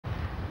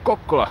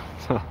Kokkola.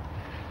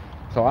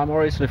 So I'm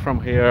originally from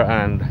here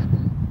and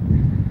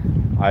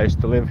I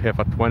used to live here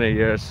for 20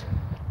 years.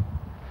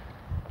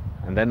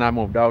 And then I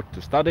moved out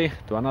to study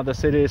to another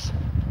cities.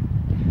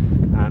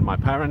 And my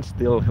parents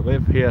still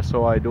live here,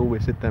 so I do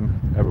visit them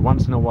every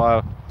once in a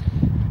while.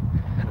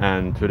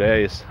 And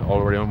today is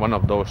already on one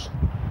of those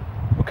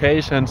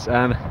occasions,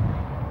 and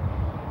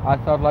I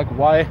thought, like,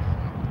 why,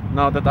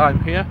 now that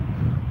I'm here,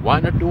 why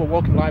not do a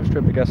walking live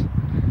stream? Because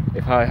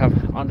if I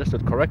have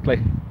understood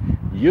correctly,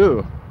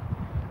 you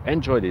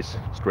enjoy these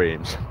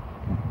streams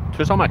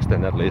to some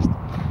extent at least.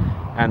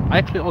 And I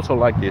actually also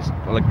like this,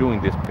 like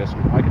doing this, because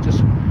I can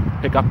just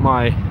pick up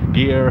my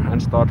gear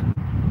and start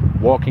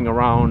walking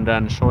around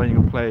and showing you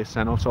a place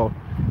and also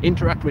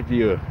interact with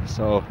you.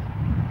 So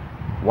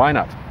why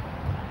not?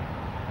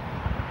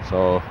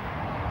 So,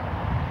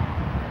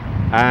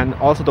 and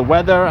also the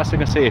weather, as you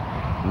can see,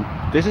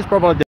 this is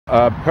probably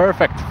the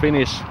perfect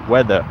Finnish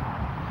weather.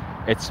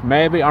 It's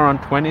maybe around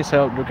 20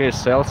 degrees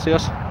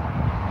Celsius,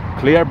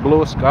 clear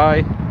blue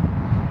sky,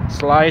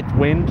 slight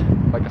wind,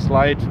 like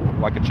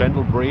a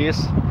gentle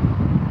breeze.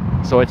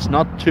 So it's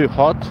not too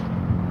hot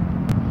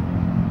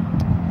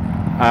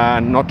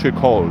and not too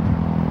cold.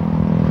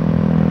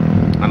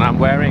 And I'm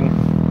wearing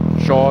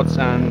shorts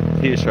and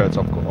t-shirts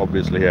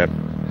obviously here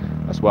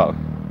as well.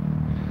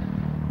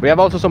 We have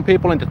also some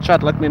people in the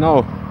chat. Let me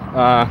know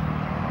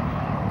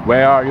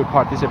where are you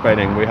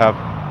participating. We have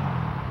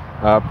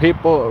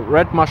people.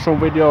 Red Mushroom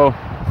Video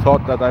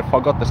thought that I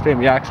forgot the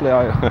stream. Yeah, actually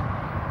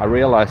I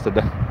realized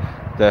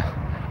that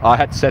I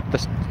had set the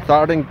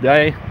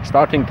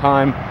starting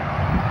time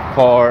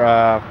for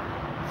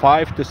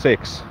 5 to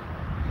 6,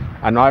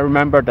 and I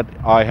remember that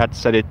I had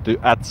set it to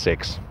at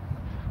 6,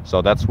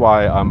 so that's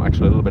why I'm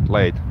actually a little bit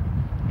late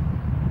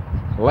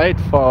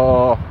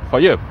for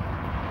you.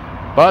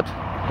 But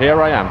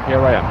here I am.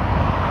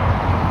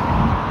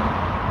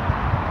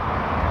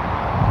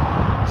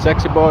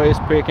 Sexy boy is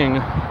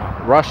speaking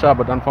Russia,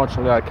 but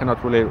unfortunately I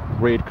cannot really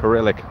read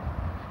Cyrillic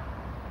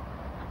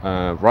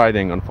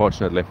writing,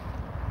 unfortunately.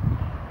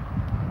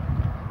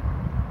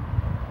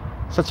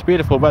 Such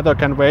beautiful weather,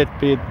 can wait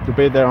to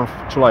be there on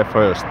July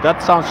 1st.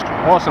 That sounds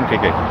awesome,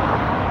 Kiki.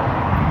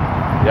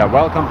 Yeah,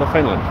 welcome to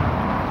Finland.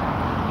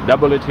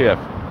 WTF.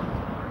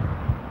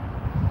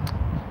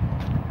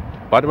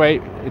 By the way,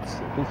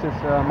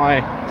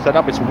 my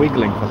setup is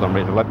wiggling for some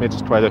reason. Let me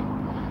just try to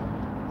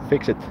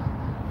fix it.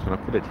 I'm gonna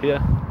put it here.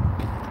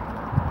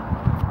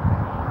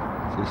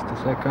 Just a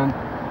second.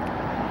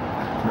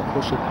 I'm gonna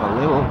push it a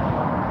little.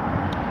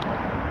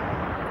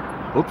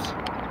 Oops.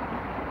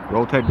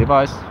 Rotate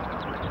device.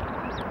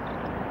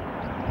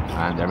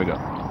 And there we go.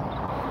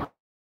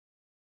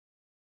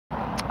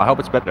 I hope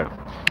it's better.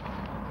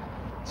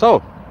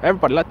 So,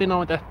 everybody, let me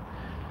know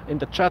in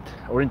the chat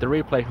or in the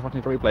replay, if you're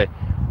watching the replay,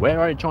 where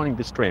are you joining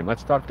this stream?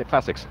 Let's start with the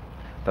classics.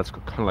 That's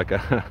kind of like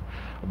a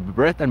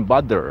bread and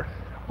butter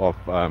of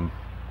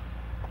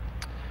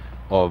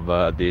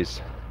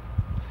these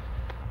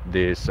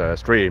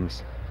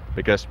streams,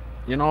 because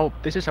you know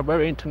this is a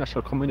very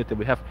international community.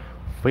 We have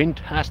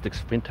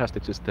Fantastics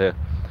is the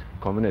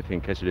community,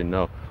 in case you didn't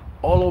know,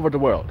 all over the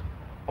world.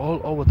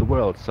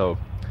 So,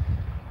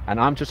 and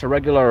I'm just a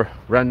regular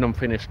random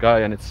Finnish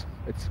guy, and it's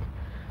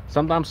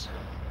sometimes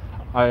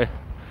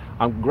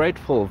I'm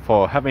grateful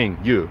for having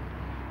you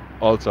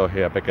also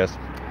here, because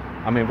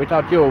I mean,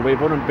 without you we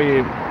wouldn't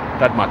be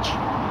that much.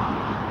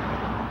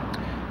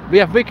 We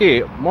have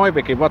Vicky. Moi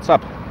Vicky, what's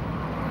up?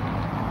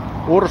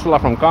 Ursula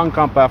from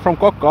Kankaanpää, from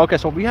Kokkola. Okay,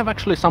 so we have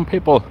actually some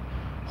people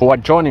who are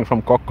joining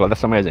from Kokkola.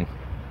 That's amazing.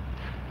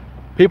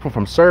 People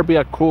from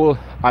Serbia, cool.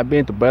 I've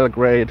been to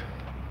Belgrade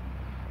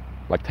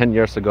like 10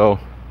 years ago.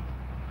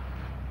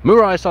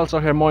 Mura is also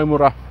here. Moi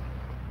Mura.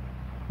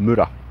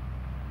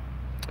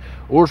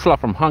 Ursula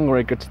from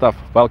Hungary, good stuff.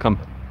 Welcome.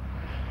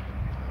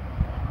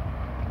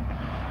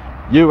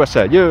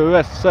 USA.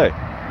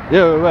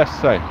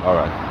 All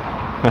right.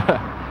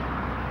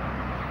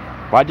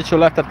 Why did you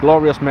left that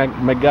glorious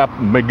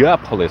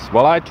megapolis?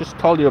 Well, I just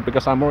told you,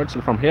 because I'm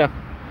originally from here.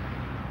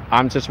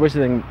 I'm just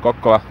visiting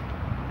Kokkola.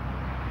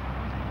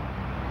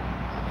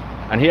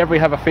 And here we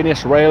have a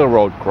Finnish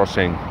railroad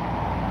crossing.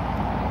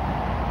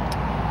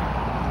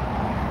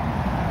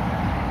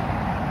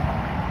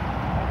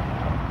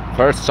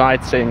 First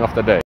sightseeing of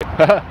the day.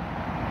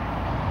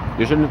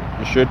 You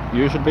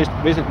should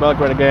visit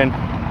Belgrade again.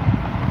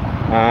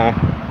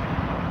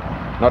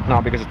 Not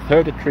now, because it's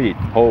 33.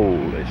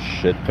 Holy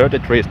shit,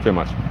 33 is too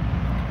much.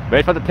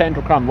 Wait for the 10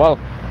 to come. Well,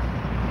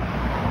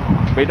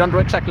 we don't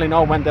exactly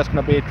know when there's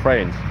gonna be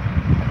trains.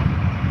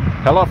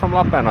 Hello from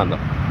Lappeenranta.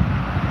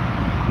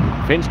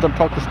 Finns don't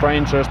talk to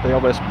strangers, they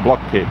always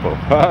block people.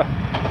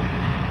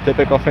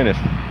 Typical Finnish.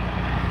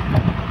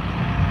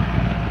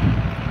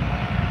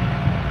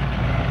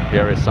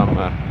 Here is some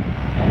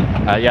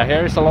yeah,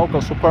 here is a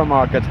local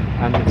supermarket,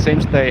 and it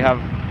seems they have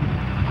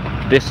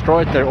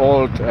destroyed their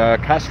old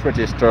cash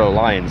register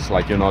lines,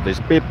 like, you know, this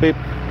beep beep,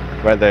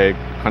 where they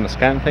kind of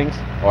scan things,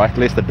 or at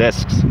least the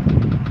desks,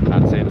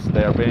 and seems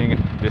they are being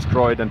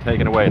destroyed and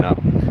taken away now.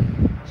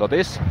 So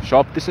this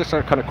shop, this is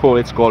kind of cool.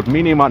 It's called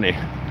Mini Money.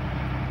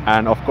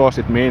 and of course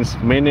it means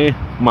mini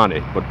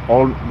money, but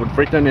all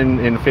written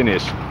in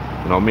Finnish,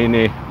 you know,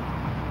 mini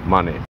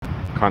money.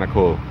 Kind of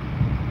cool.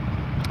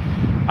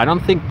 I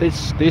don't think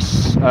this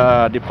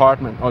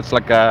department, oh, it's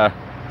like a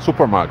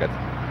supermarket.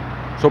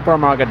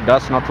 Supermarket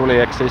does not really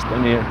exist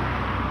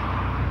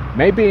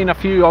maybe in a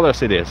few other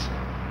cities.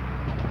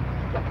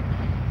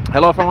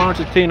 Hello from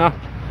Argentina.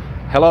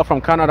 Hello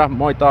from Canada.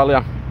 Moi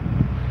Italia.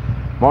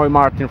 Moi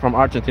Martin from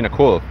Argentina.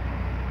 Cool.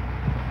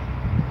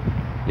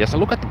 Yes,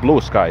 look at the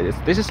blue sky.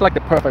 This is like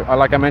the perfect,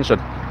 like I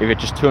mentioned, if you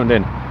just tuned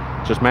in,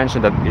 just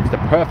mentioned that it's the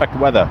perfect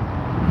weather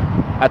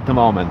at the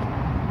moment.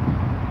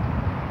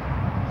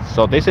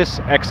 So this is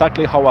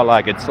exactly how I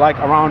like it. It's like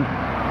around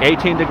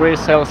 18 degrees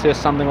Celsius,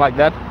 something like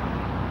that.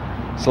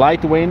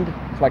 Slight wind,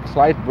 it's like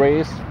slight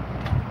breeze.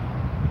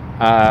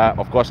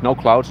 Of course, no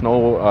clouds,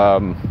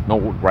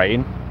 no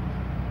rain.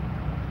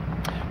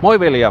 Moi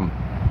William.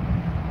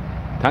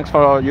 Thanks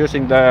for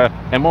using the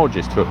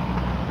emojis too.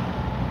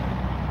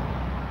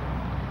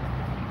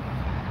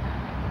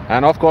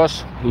 And of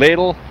course,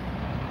 Lidl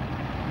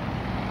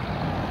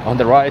on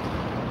the right.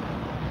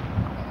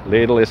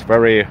 Lidl is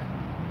very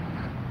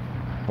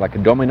like a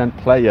dominant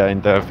player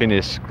in the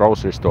Finnish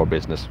grocery store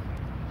business.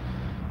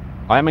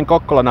 I am in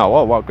Kokkola now.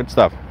 Oh wow, good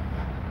stuff.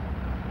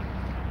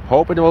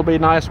 Hope it will be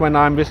nice when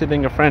I'm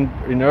visiting a friend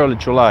in early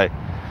July.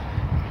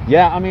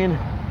 Yeah, I mean,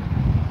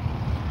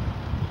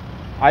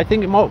 I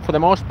think for the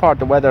most part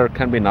the weather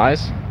can be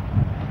nice.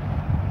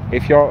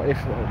 If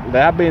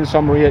there have been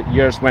some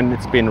years when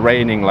it's been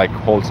raining like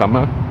whole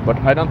summer, but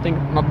I don't think,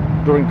 not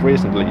during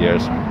recent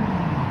years.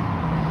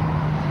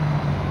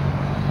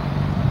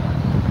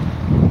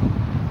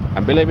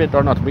 And believe it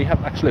or not, we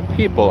have actually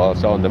people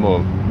also on the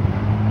move.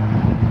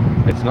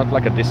 It's not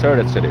like a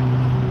deserted city.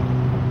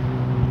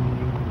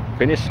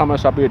 Finnish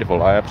summers are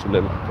beautiful, I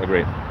absolutely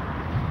agree.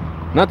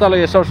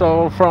 Natalie is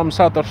also from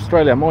South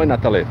Australia. Moi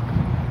Natalie,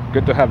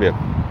 good to have you.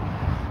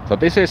 So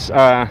this is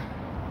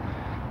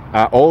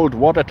old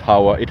water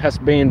tower. It has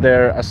been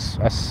there as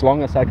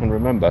long as I can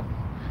remember.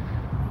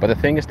 But the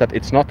thing is that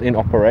it's not in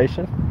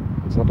operation.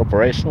 It's not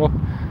operational,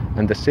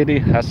 and the city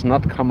has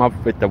not come up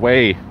with the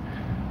way,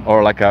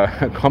 or like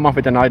come up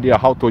with an idea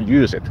how to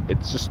use it.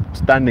 It's just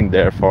standing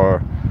there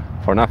for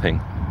nothing.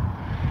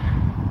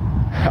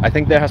 I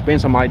think there has been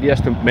some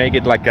ideas to make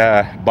it like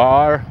a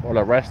bar or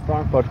a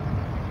restaurant, but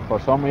for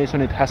some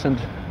reason it hasn't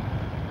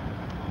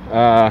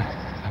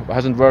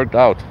worked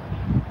out.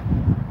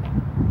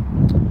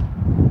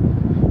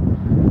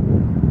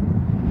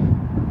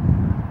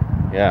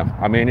 Yeah,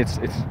 I mean it's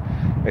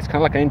kind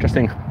of like an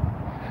interesting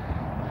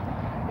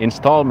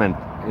installment,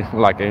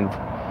 like in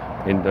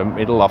the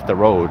middle of the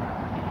road.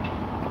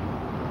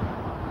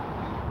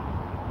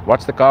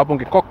 What's the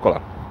kaupunki?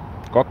 Kokkola.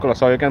 Kokkola,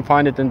 so you can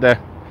find it in the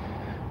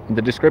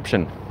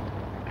description.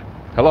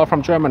 Hello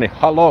from Germany.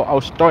 Hallo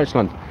aus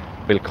Deutschland.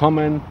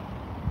 Willkommen.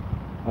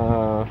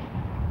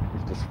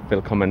 Ist das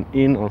willkommen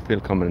in und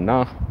willkommen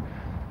nach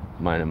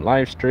meinem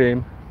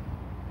Livestream.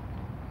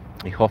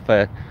 Ich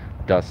hoffe,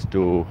 dass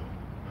du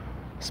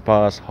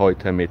Spaß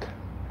heute mit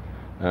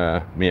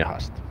mir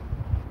hast.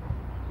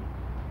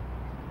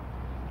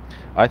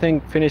 I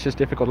think Finnish is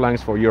difficult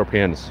language for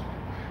Europeans.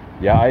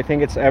 Yeah, I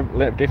think it's a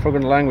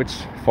difficult language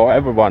for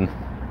everyone.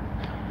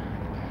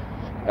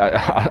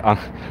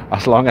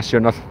 As long as you're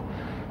not,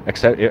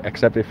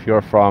 except if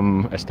you're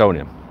from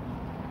Estonia.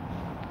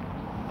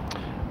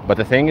 But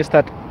the thing is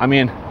that, I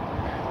mean,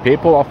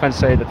 people often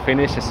say that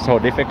Finnish is so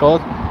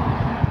difficult.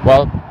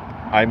 Well,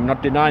 I'm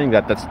not denying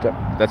that.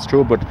 That's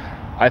true. But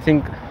I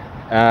think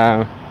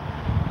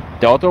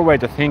the other way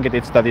to think it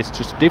is that it's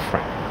just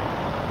different.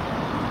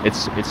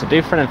 It's a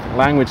different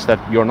language that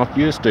you're not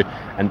used to,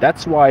 and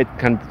that's why it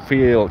can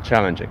feel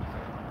challenging.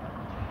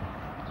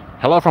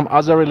 Hello from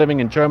Azari, living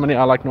in Germany.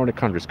 I like Nordic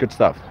countries. Good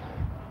stuff.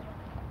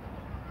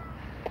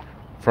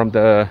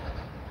 But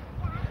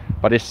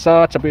it's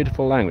such a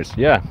beautiful language.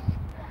 Yeah.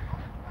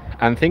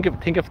 And think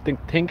about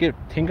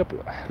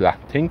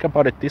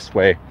it this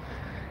way.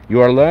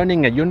 You are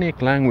learning a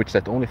unique language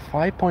that only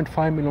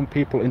 5.5 million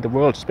people in the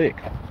world speak.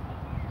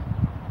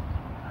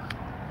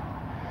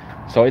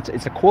 So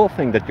it's a cool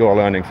thing that you're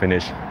learning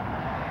Finnish,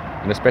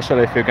 and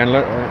especially if you can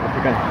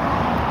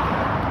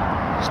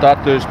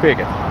start to speak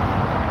it.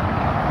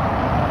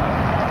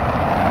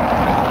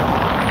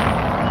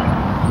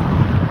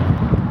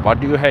 What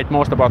do you hate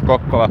most about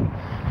Kokkola?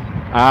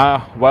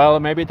 Well,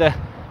 maybe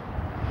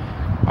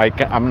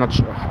I'm not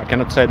sure. I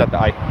cannot say that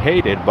I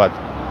hate it, but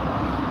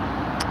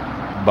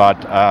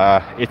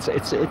it's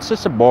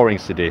just a boring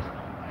city.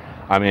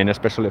 I mean,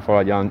 especially for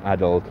a young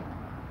adult.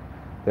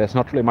 There's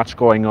not really much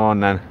going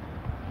on,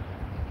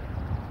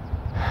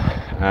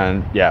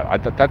 and yeah,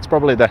 that's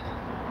probably the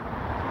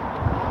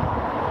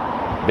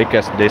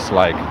biggest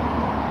dislike.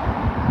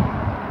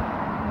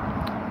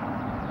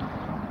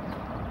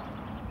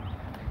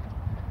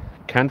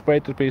 Can't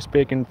wait to be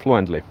speaking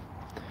fluently.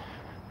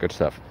 Good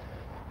stuff.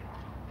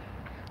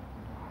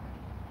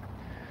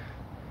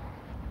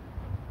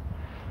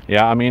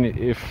 Yeah, I mean,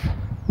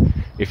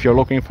 if you're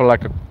looking for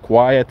like a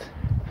quiet,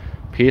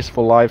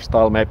 peaceful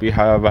lifestyle, maybe you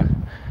have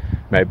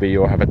maybe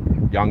you have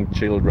young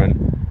children,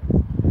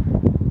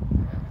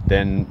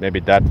 then maybe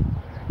that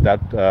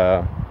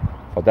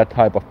for that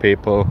type of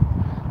people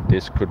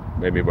this could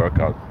maybe work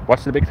out.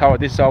 What's the big tower?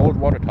 This is our old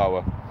water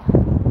tower,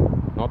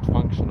 not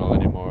functional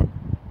anymore.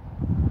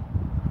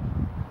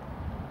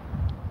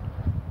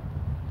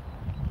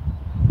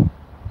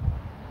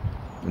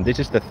 And this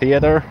is the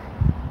theater,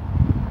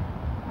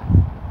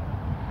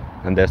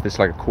 and there's this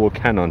like a cool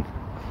cannon.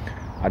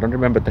 I don't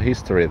remember the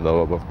history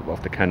though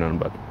of the cannon,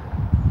 but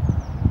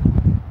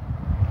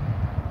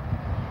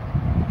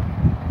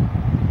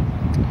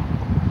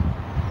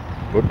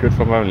good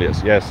for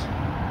families, yes.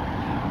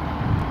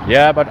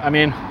 Yeah, but I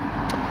mean,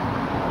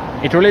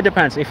 it really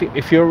depends.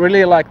 If you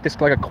really like this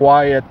like a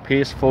quiet,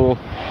 peaceful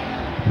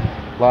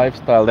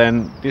lifestyle,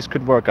 then this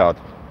could work out.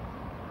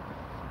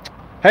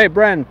 Hey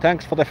Brent,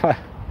 thanks for the $5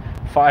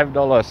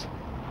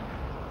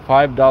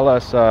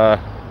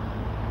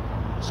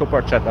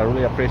 super chat. I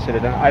really appreciate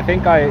it. And I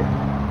think I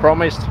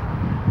promised,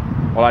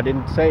 well, I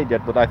didn't say it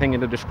yet, but I think in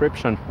the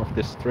description of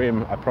this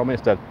stream I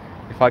promised that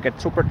if I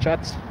get super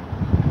chats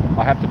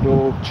I have to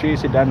do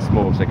cheesy dance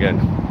moves again.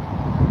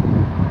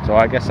 So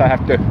I guess I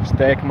have to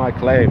stake my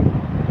claim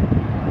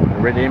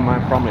and redeem my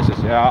promises.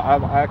 Yeah,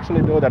 I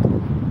actually do that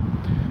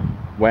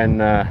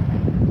when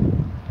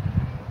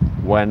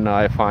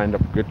I find a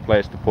good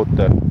place to put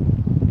the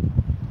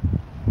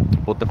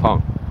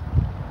phone.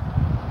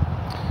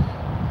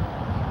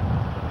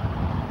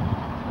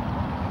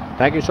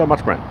 Thank you so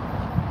much, Brent.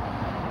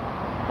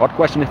 Odd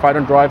question: if I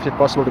don't drive, is it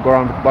possible to go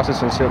around with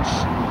buses and such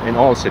in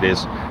all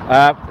cities?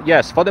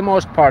 Yes, for the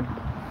most part,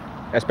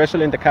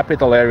 especially in the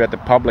capital area, the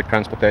public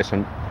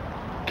transportation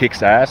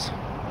kicks ass.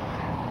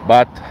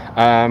 But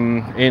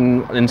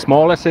in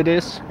smaller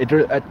cities,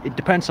 it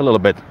depends a little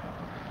bit.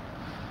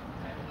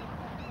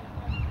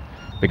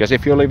 Because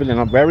if you live in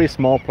a very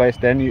small place,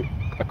 then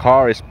a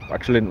car is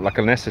actually like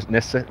a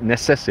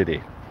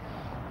necessity.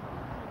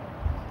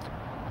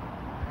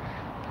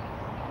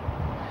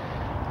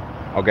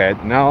 Okay,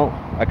 now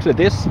actually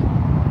this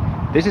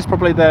is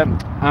probably the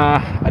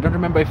I don't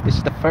remember if this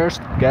is the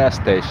first gas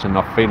station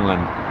of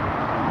Finland.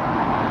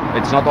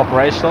 It's not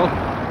operational.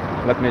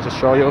 Let me just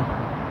show you.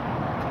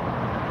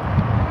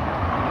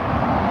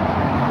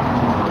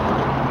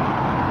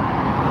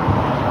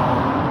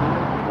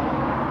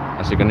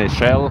 As you can see,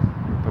 Shell.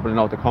 You probably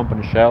know the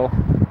company Shell.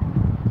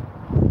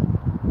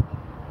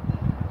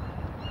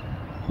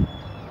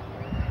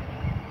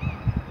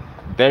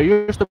 There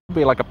used to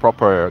be like a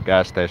proper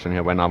gas station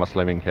here when I was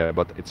living here,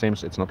 but it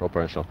seems it's not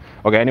operational.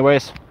 Okay,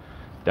 anyways,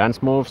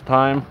 dance moves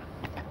time.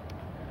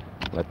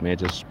 Let me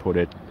just put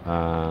it.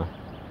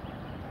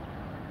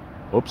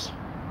 Oops.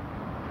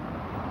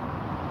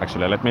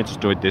 Actually, let me just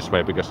do it this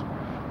way because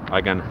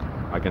I can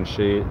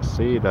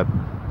see that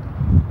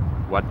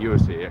what you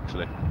see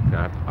actually.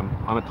 Okay,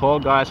 I'm a tall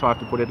guy, so I have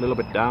to put it a little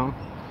bit down,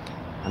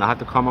 and I have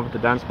to come up with the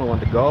dance move on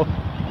the go.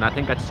 And I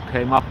think I just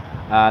came up.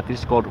 This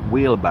is called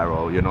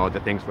wheelbarrow, you know,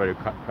 the things where you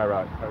carry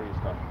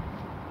stuff.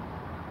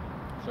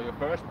 So you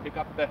first pick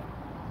up the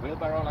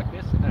wheelbarrow like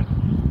this, and then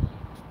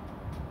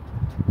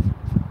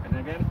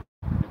again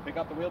you pick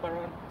up the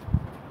wheelbarrow.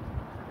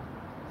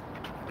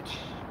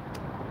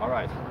 All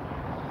right.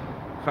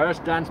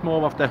 First dance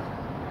move of the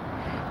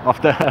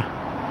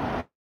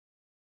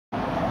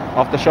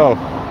show.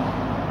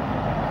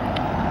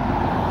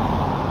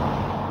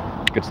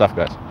 Good stuff,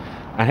 guys.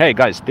 And hey,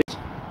 guys,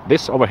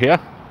 this over here.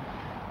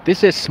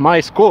 This is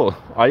my school.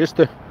 I used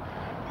to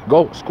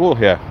go school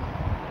here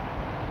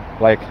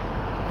like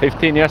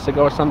 15 years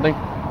ago or something.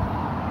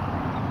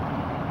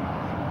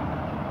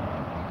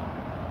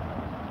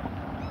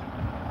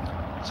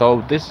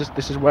 So this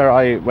is where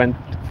I went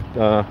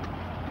the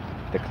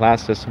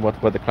classes.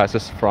 What were the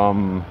classes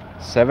from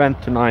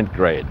 7th to 9th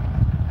grade?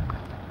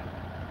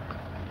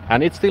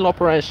 And it's still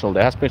operational.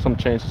 There has been some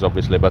changes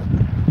obviously, but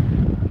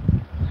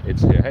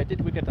it's here. Hey,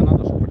 did we get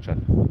another super chat?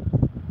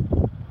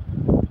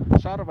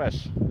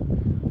 Sarves,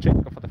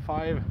 Chitko for the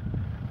 5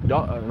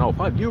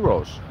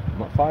 euros.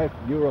 5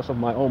 euros of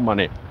my own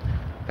money.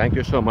 Thank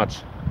you so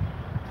much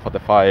for the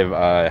 5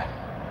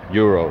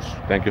 euros.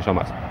 Thank you so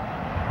much.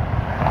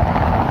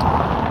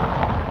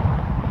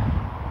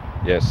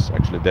 Yes,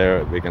 actually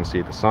there we can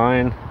see the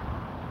sign.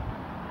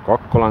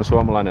 Kokkolan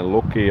suomalainen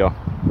lukio.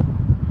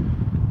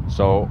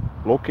 So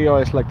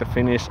lukio is like the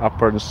Finnish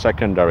upper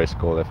secondary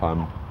school, if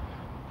I'm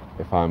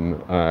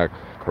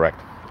correct.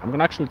 I'm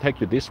gonna actually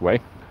take you this way.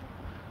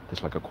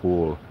 It's like a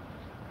cool,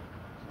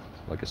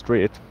 like a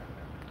street.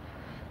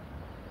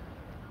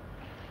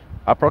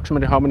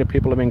 Approximately how many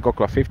people live in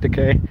Kokkola?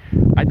 50k.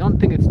 I don't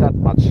think it's that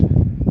much,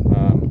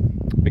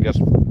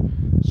 because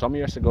some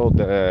years ago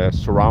the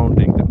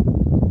surrounding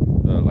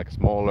like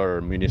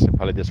smaller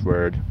municipalities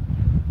were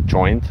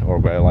joined or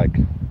were like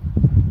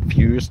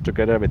fused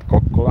together with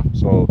Kokkola.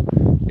 So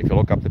if you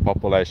look up the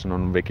population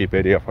on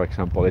Wikipedia, for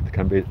example, it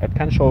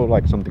can show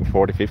like something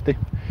 40-50,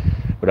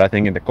 but I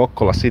think in the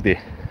Kokkola city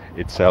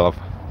itself,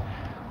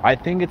 I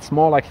think it's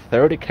more like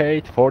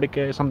 30k,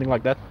 40k, something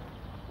like that.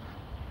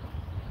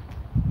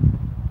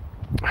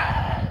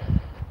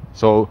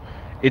 So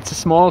it's a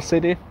small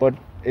city, but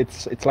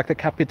it's like the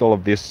capital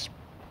of this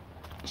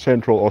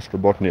central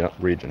Ostrobothnia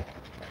region.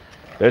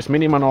 There's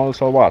Miniman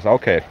also was.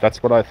 Okay,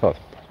 that's what I thought.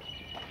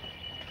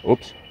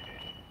 Oops.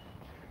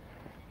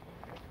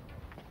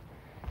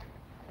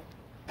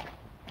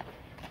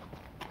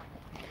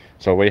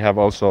 So we have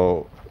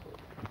also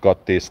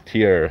got these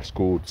tier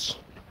scoots.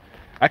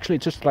 Actually,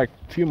 just like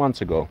a few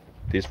months ago,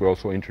 these were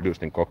also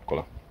introduced in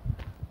Kokkola.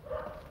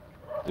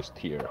 This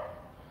tier.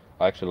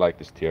 I actually like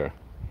this tier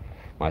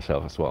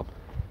myself as well.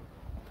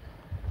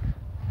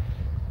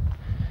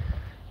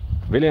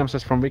 Williams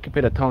says from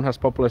Wikipedia, town has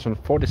population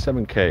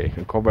 47k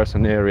and covers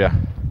an area.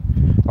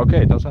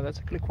 Okay, that's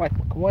actually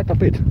quite a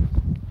bit.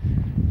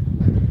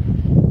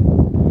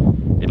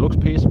 It looks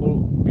peaceful,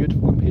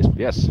 beautiful and peaceful.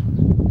 Yes,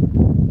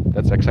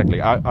 that's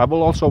exactly. I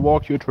will also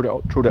walk you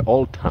through the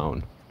old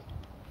town,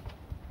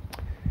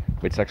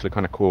 which is actually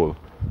kind of cool.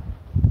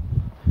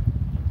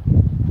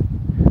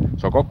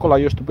 So Kokkola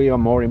used to be a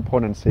more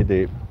important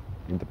city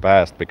in the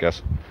past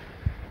because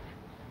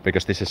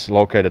this is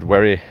located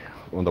very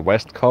on the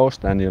west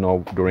coast, and you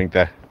know, during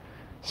the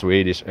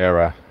Swedish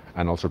era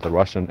and also the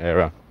Russian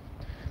era,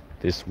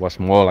 this was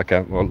more like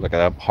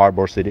a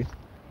harbor city.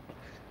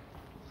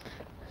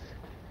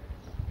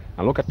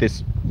 And look at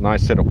this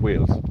nice set of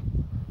wheels.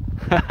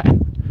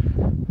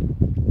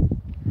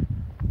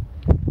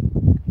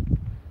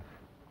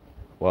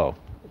 Wow,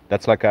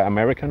 that's like an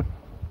American,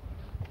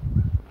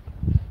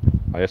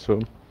 I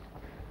assume.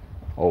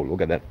 Oh,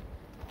 look at that.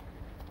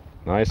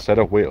 Nice set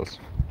of wheels.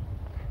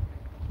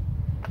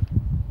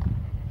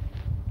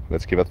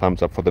 Let's give a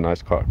thumbs up for the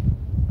nice car.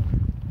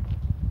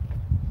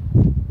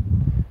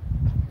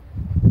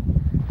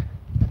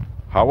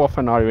 How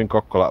often are you in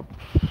Kokkola?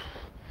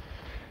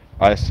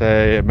 I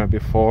say maybe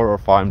 4 or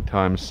 5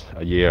 times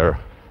a year.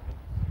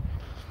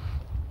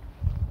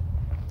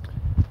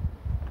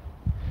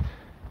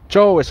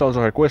 Joe is also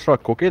here. Kuis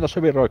roikkuu? Kiitos,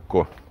 hyvin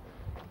roikkuu.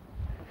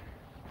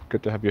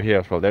 Good to have you here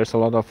as well. There's a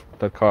lot of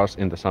the cars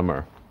in the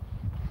summer.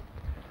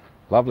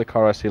 Lovely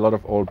car. I see a lot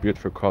of old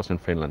beautiful cars in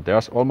Finland.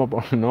 There's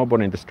almost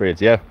nobody in the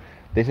streets. Yeah,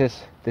 this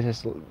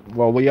is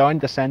well, we are in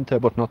the center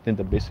but not in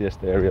the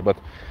busiest area, but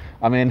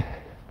I mean,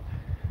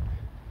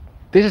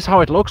 this is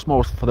how it looks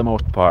for the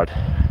most part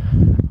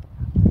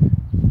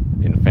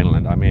in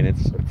Finland. I mean,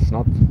 it's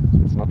not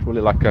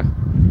really like a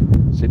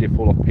city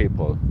full of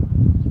people.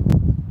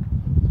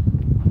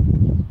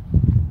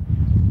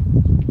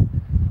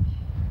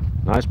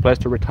 Nice place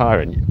to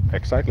retire in.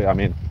 Exactly. I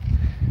mean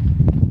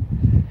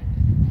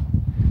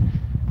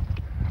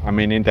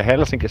in the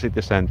Helsinki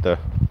city center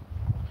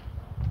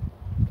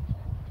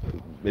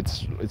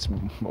it's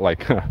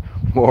like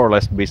more or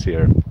less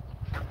busier,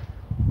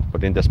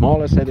 but in the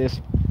smaller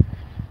cities,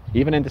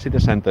 even in the city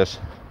centers,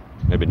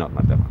 maybe not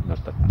that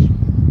much.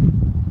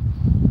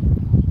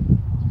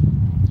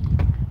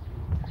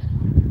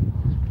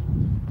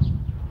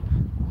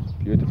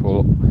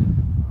 Beautiful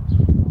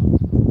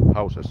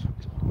houses.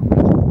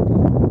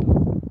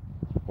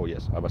 Oh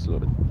yes, I was a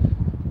little bit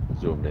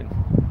zoomed in.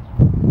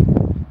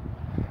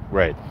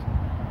 Great.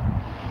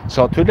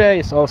 So today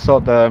is also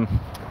the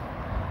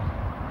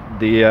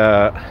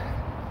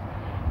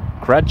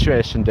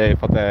graduation day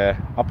for the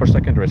upper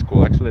secondary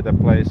school. Actually, the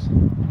place.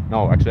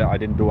 No, actually, I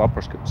didn't do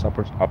upper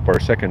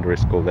secondary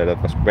school there.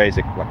 That was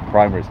basic, like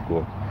primary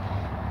school.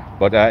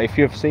 But if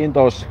you've seen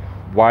those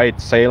white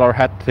sailor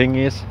hat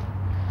thingies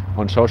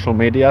on social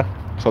media,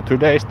 so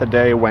today is the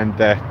day when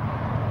the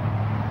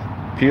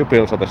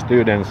pupils or the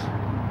students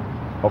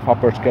of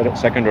upper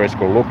secondary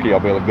school Lukio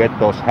will get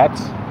those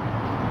hats,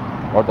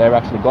 or they've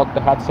actually got the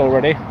hats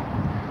already,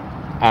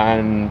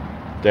 and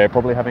they're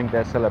probably having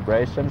their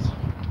celebrations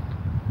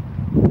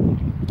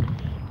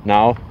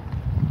now.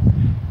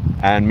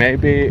 And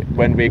maybe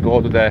when we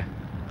go to the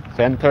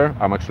center,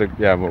 I'm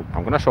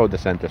gonna show the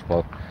center as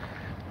well.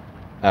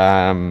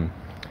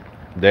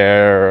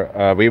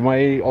 There we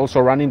may also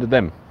run into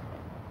them.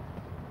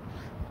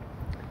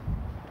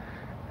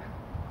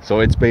 So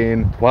it's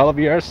been 12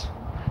 years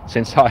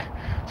since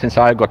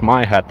I got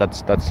my hat.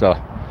 That's a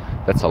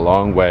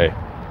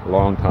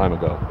long time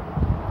ago.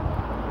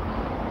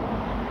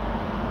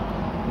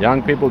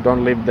 Young people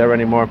don't live there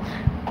anymore.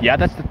 Yeah,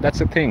 that's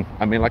the thing.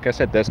 I mean, like I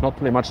said, there's not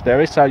really much.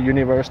 There is a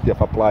University of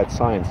Applied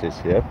Sciences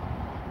here,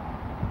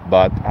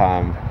 but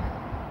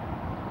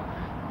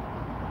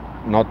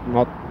not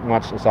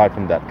much aside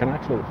from that. Can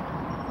actually,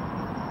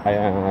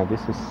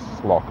 this is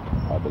locked,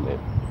 I believe.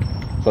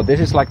 So this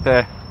is like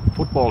the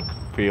football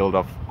field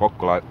of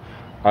Kokkola.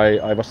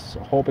 I was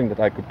hoping that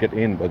I could get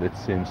in, but it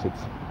seems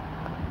it's.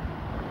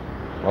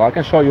 Well, I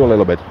can show you a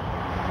little bit.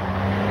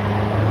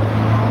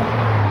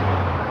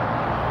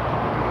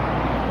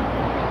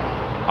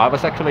 I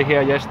was actually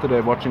here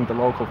yesterday watching the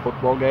local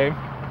football game.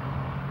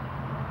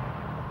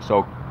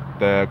 So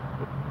the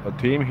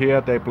team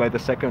here, they play the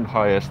second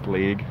highest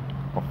league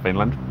of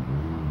Finland.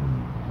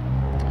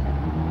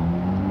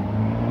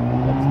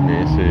 Let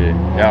me see.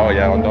 Yeah, oh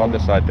yeah, on the other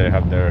side they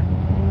have their.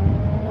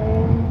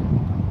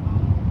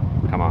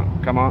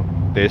 Come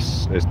on.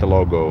 This is the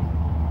logo.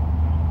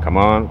 Come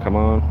on.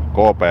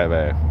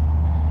 KPV.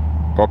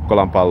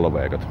 Kokkolan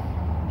palloveikot.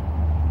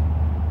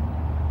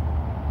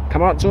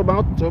 Come on, zoom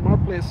out,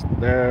 please.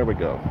 There we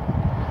go.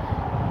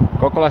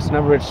 Kokkola has an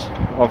average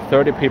of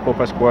 30 people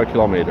per square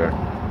kilometer.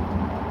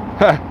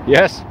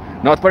 Yes,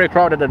 not very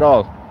crowded at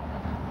all.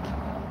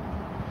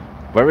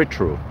 Very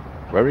true,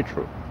 very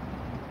true.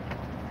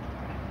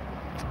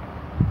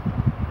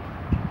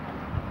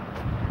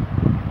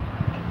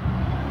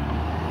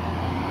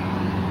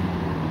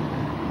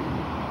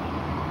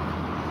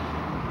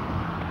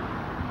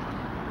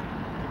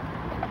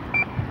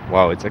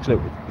 Wow, it's actually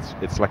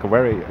it's like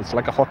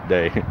a hot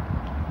day,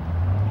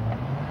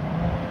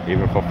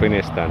 even for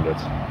Finnish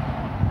standards,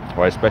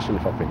 or especially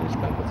for Finnish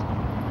standards.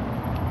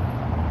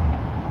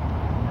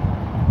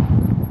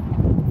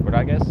 But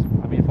I guess,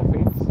 I mean, for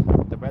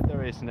Finns, the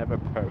weather is never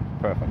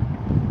perfect.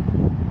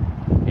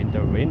 In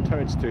the winter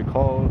it's too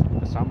cold, in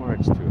the summer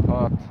it's too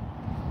hot,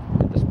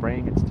 in the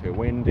spring it's too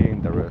windy,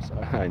 in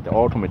the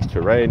autumn it's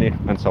too rainy,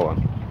 and so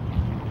on.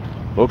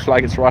 Looks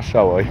like it's rush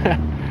hour.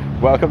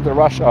 Welcome to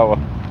rush hour.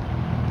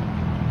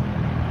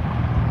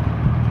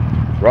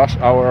 Rush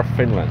hour of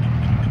Finland.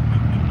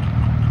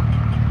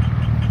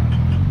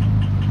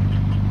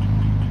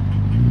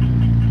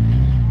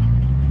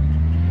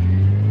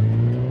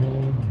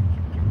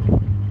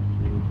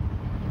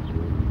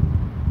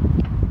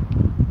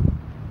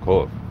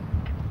 Cool.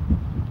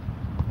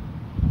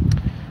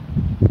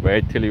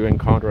 Wait till you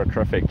encounter a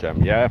traffic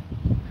jam. Yeah,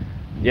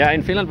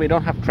 in Finland we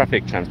don't have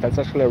traffic jams. That's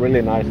actually a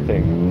really nice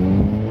thing.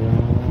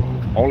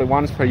 Only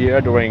once per year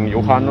during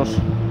Juhannus.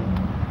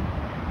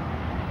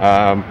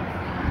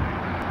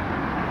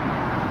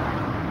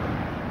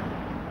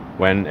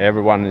 When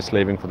everyone is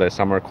leaving for their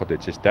summer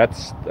cottages,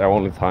 that's the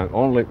only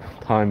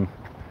time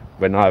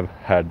when I've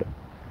had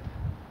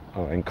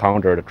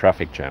encountered a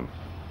traffic jam.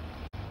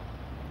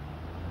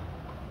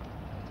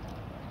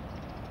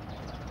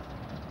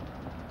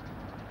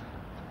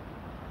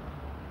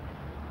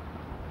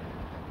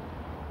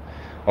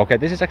 Okay,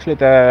 this is actually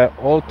the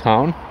old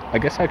town. I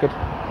guess I could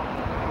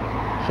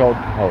show.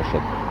 Oh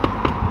shit!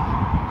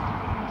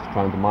 Just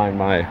trying to mind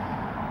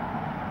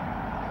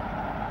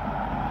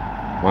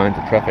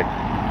the traffic.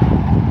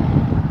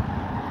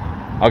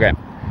 Okay,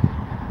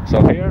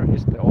 so here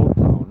is the old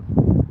town,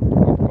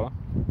 Kokkola.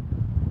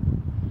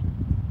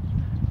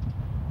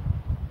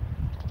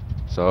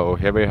 So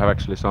here we have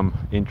actually some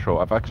intro.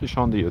 I've actually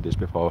shown you this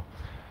before.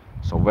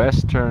 So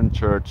Western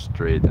Church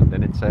Street, and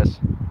then it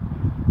says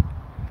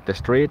the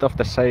street of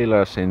the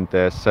sailors in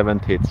the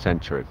 17th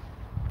century.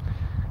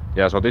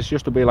 Yeah, so this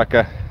used to be like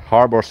a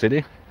harbor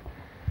city,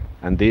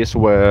 and these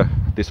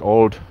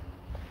old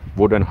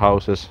wooden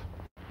houses.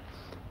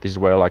 This is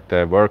where like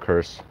the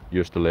workers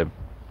used to live.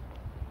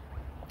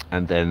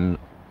 And then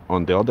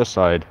on the other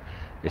side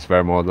is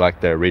where more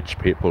like the rich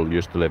people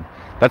used to live.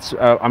 That's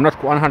I'm not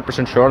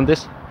 100% sure on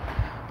this,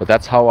 but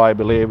that's how I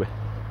believe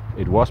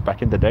it was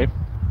back in the day.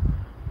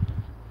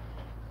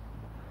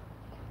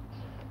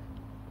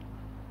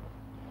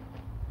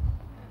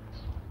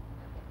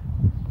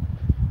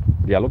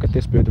 Yeah, look at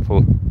these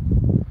beautiful,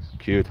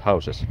 cute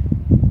houses.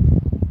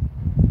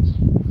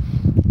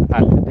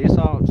 And these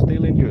are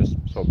still in use,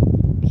 so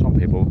some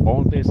people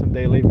own this and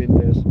they live in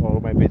this, or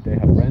maybe they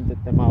have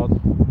rented them out.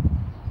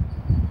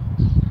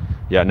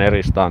 Yeah,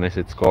 Neristan is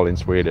it's called in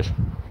Swedish.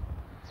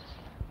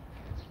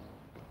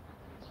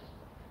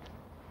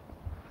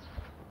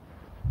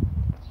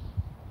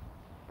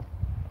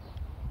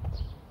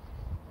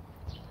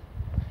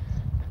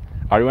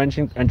 Are you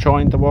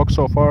enjoying the walk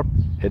so far?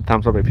 Hit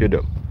thumbs up if you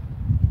do.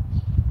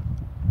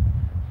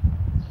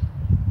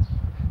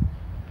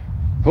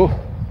 Whew.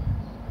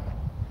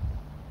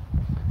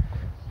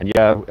 And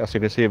yeah, as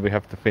you can see, we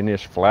have the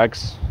Finnish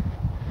flags.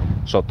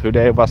 So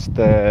today was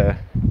the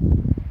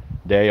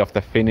day of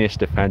the Finnish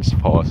Defense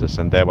Forces,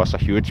 and there was a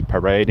huge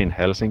parade in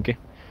Helsinki,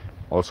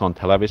 also on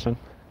television.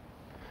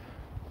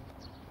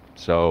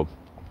 So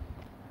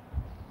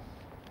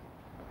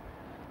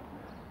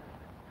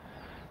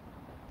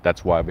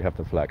that's why we have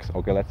the flags.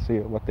 Okay, let's see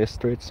what this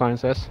street sign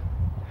says.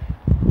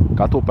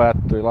 Katu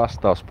päättyi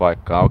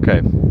lastauspaikkaan.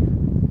 Okay.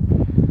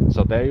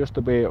 So there used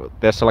to be,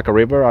 there's like a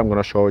river, I'm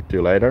gonna show it to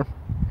you later.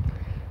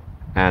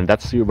 And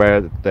that's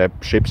where the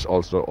ships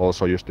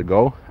also used to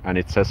go. And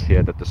it says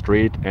here that the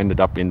street ended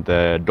up in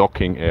the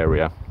docking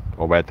area,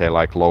 or where they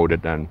like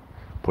loaded and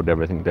put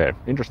everything there.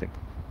 Interesting.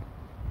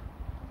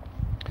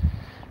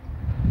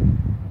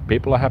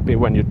 People are happy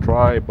when you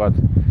try, but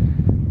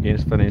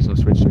instantly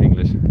switch to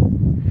English.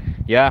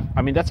 Yeah,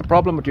 I mean that's a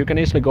problem, but you can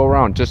easily go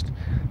around. Just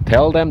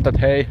tell them that,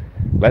 hey,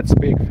 let's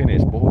speak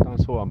Finnish, puhutaan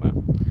suomea.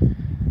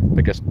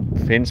 Because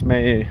Finns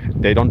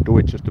they don't do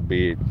it just to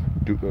be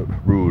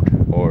rude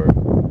or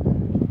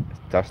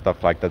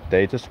stuff like that.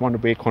 They just want to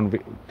be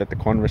that the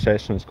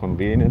conversation is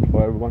convenient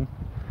for everyone.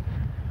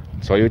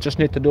 So you just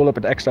need to do a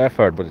little bit extra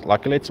effort, but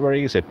luckily it's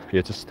very easy.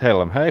 You just tell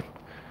them, hey,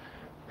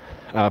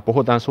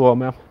 puhutaan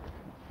suomea,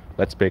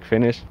 let's speak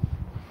Finnish,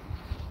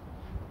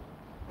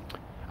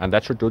 and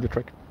that should do the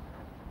trick.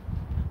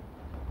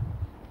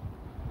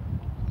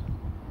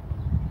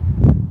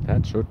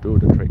 That should do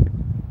the trick.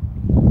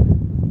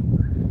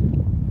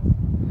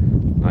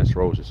 Nice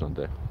roses on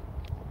the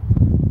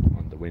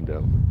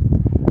window.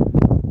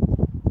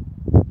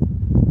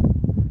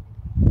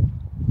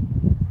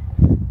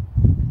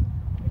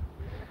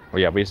 Oh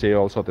yeah, we see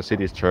also the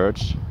city's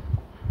church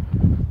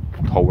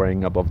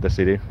towering above the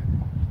city.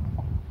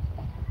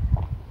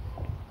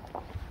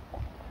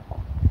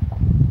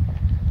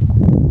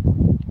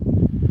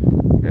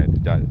 Okay,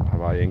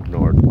 have I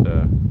ignored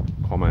the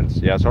comments?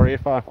 Yeah, sorry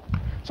if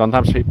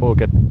sometimes people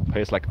get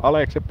faced like,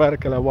 Aleksi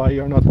perkele, why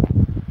you're not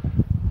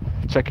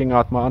checking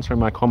out answering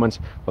my comments?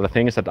 Well, the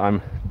thing is that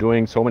I'm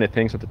doing so many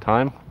things at the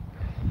time,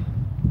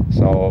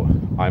 so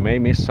I may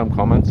miss some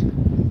comments.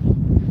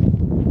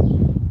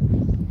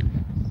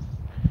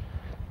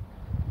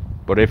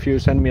 But if you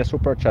send me a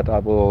super chat, I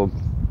will,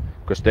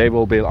 because they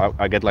will be,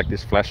 I get like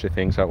these flashy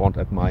things I want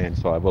at my end,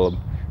 so I will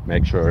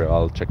make sure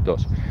I'll check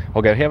those.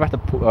 Okay, here at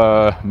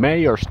the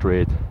Mayor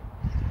Street.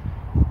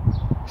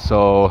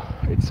 So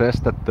it says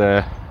that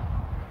the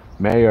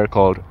mayor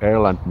called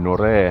Erland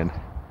Norén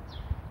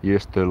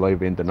used to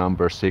live in the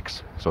number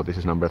 6, so this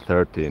is number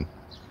 13.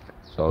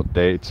 So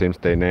it seems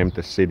they named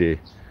the city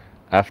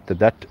after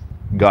that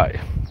guy.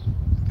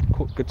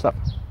 Cool, good stuff.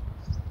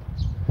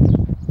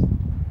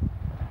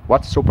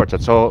 What's super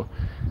chat? So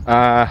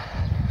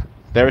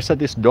there is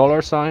this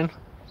dollar sign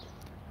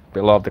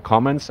below the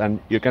comments, and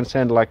you can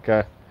send like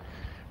a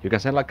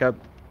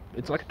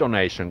it's like a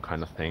donation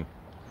kind of thing.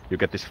 You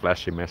get this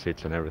flashy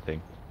message and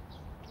everything.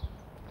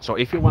 So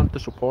if you want to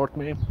support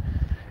me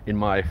in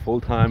my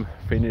full-time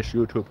Finnish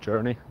YouTube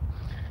journey,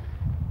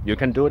 you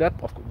can do that,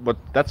 but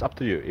that's up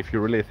to you. If you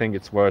really think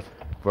it's worth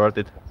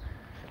it,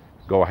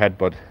 go ahead.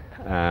 But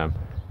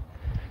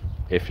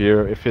if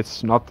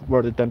it's not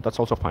worth it, then that's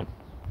also fine.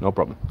 No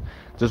problem.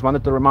 Just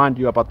wanted to remind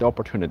you about the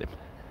opportunity.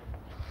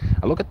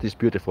 And look at these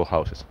beautiful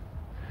houses.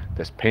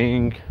 There's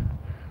pink,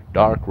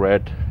 dark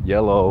red,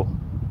 yellow,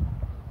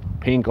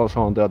 pink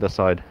also on the other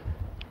side.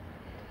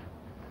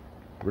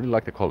 Really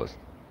like the colors.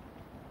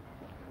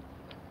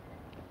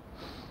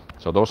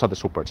 So those are the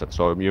super chats.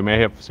 So you may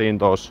have seen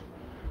those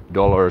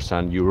dollars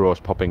and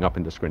euros popping up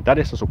in the screen. That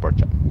is a super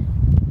chat.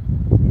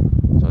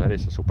 So that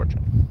is a super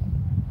chat.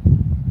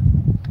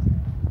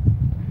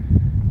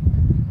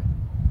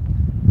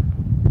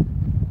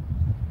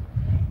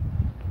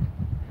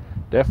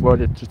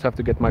 Definitely just have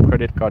to get my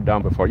credit card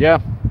down before. Yeah,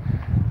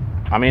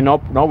 I mean,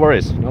 no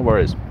worries, no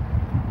worries.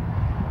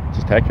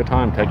 Just take your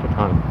time, take your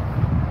time.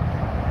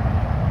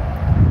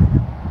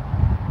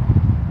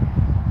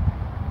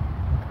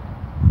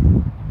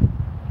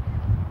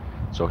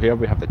 So here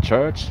we have the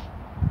church.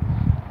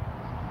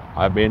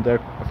 I've been there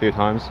a few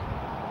times.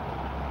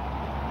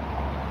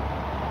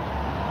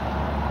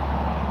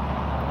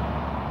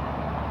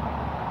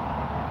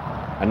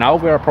 And now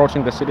we're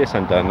approaching the city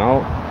center.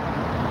 Now,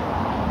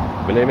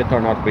 believe it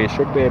or not, we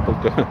should be able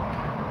to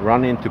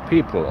run into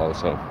people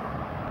also.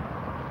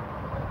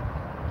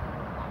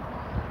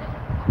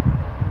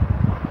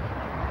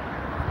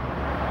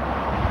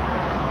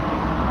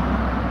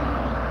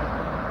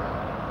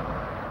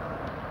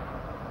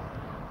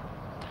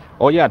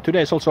 Oh yeah,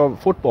 today is also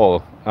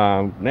football,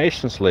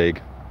 Nations League.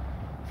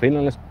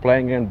 Finland is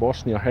playing in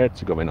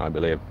Bosnia-Herzegovina, I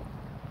believe.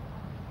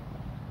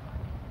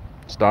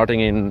 Starting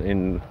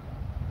in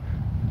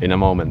a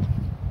moment.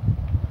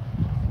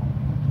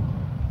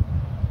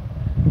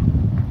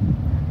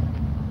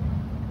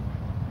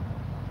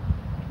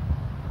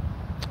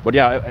 But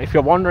yeah, if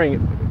you're wondering,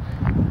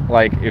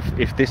 like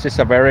if this is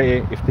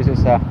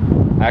a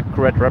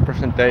accurate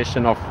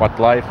representation of what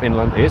life in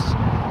Finland is,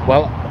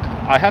 well,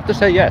 I have to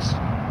say yes,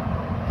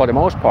 for the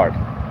most part.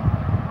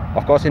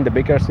 Of course, in the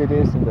bigger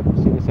cities, in the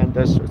city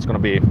centers, it's going to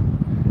be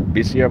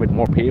busier with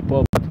more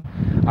people. But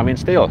I mean,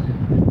 still,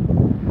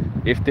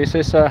 if this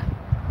is a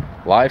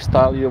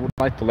lifestyle you would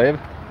like to live,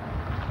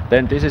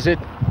 then this is it.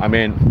 I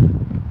mean,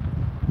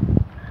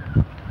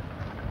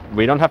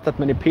 we don't have that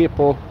many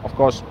people. Of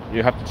course,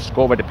 you have to just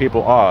go where the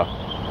people are.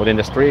 But in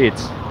the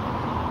streets,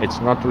 it's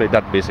not really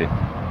that busy.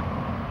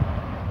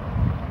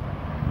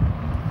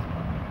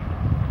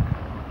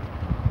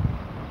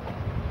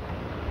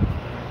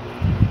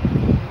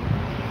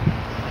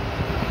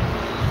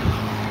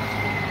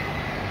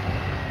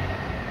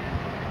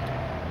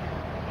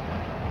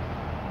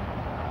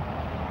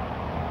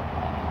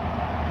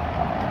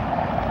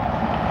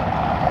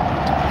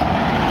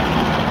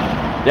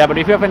 Yeah, but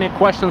if you have any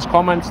questions,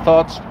 comments,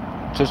 thoughts,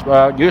 just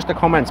use the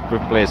comments,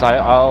 please.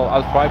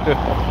 I'll try to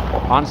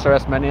answer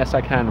as many as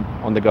I can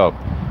on the go.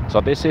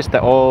 So this is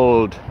the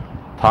old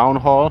town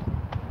hall.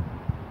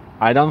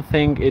 I don't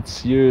think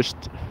it's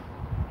used.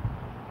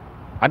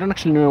 I don't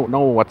actually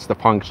know what's the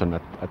function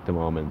at the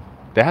moment.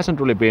 There hasn't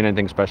really been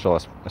anything special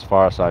as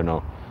far as I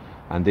know.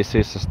 And this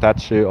is a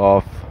statue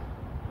of,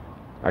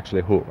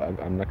 actually who? I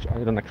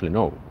don't actually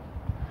know.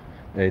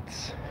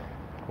 It's,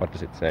 what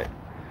does it say?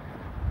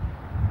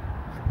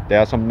 There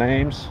are some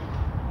names.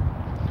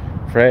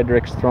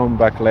 Fredrik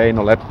Strömbäck,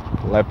 Leino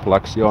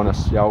Leplaks,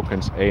 Jonas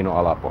Jaukens, Eino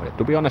Alapohja.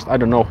 To be honest, I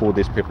don't know who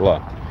these people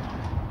are.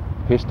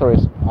 History,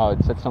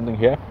 it said something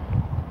here.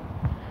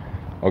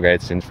 Okay,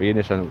 it's in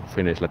Finnish and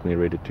Finnish. Let me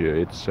read it to you.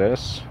 It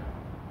says,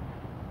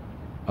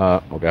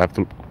 okay, I have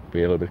to be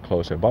a little bit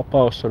closer.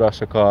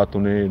 Vapaussodassa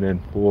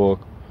kaatuneiden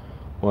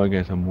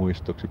poikensa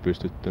muistoksi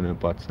pystyttyneen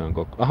patsaan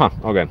koko. Aha,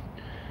 okay.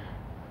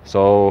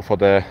 So for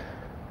the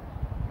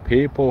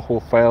people who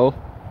fell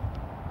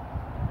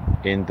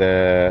in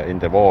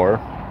the war,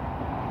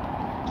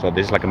 so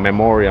this is like a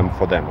memoriam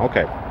for them.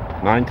 Okay,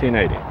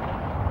 1980.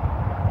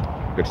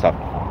 Good stuff.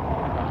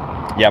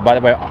 Yeah, by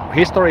the way,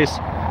 history is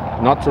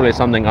not really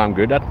something I'm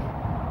good at.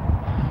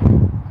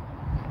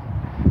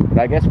 But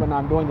I guess when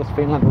I'm doing this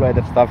Finland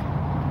related stuff,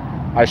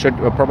 I should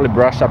probably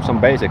brush up some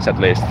basics at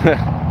least.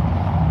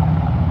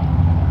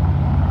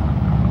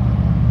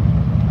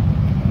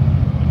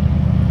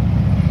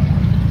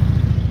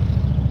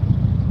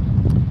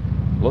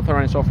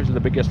 Lutheran is obviously the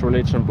biggest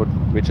religion, but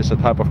which is a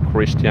type of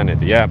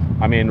Christianity. Yeah,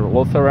 I mean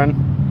Lutheran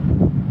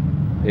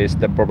is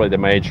probably the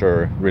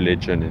major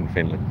religion in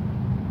Finland.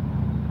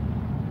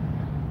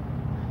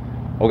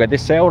 Okay,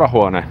 this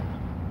seurahuone,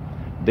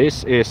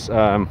 this is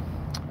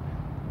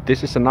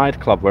a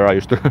nightclub where I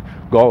used to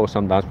go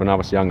sometimes when I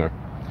was younger.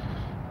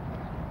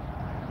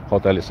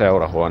 Hotelli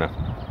seurahuone.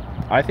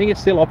 I think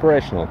it's still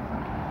operational,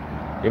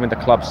 even the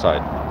club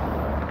side.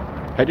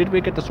 Hey, did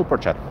we get the super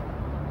chat?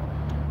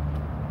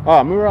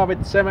 Oh, Mura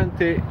with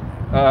 70.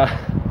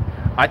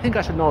 I think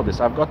I should know this.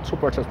 I've got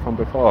super chat from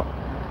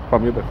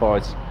you before.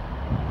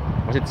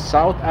 Was it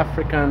South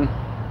African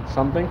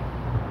something?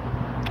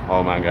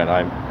 Oh my god,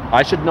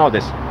 I should know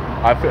this.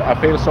 I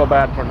feel so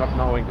bad for not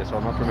knowing this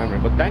or not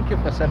remembering. But thank you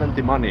for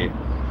 70 money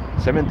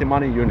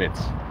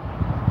units.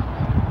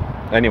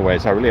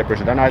 Anyways, I really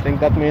appreciate it. And I think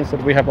that means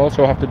that we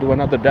also have to do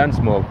another dance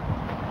move.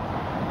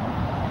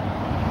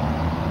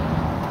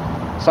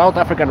 South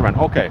African run.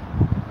 Okay,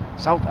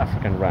 South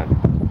African run.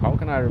 How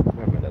can I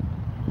remember that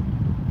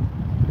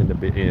in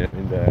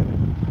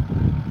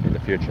the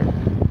future?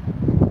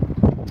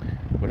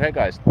 But hey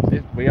guys,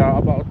 we are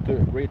about to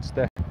reach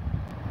the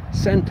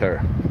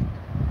center,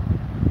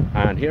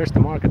 and here's the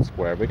market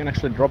square. We can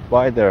actually drop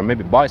by there and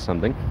maybe buy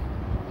something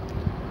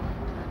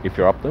if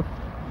you're up to.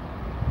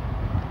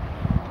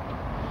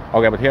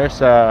 Okay, but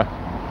here's a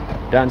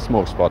dance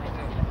move spot.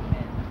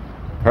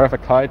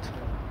 Perfect height.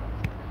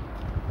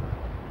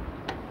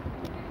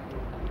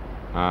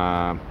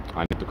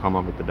 I need to come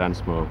up with the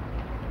dance move.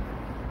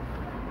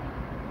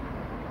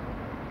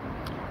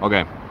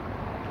 Okay,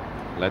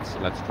 let's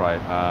try.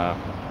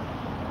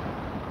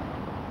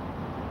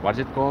 What's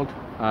it called?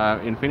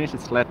 In Finnish,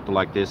 it's led to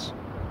like this.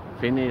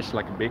 Finnish,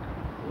 like a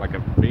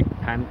big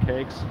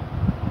pancakes.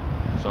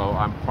 So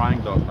I'm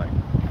trying those, like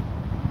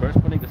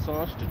first putting the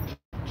sauce,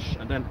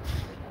 and then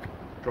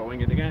throwing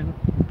it again,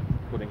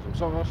 putting some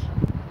sauce,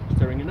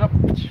 stirring it up,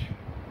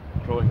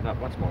 throwing it up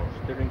once more,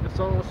 stirring the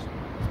sauce,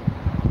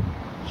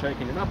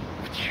 shaking it up.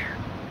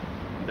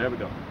 There we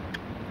go.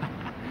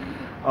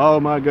 Oh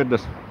my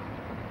goodness.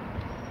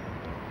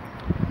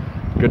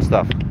 Good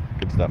stuff.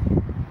 Good stuff.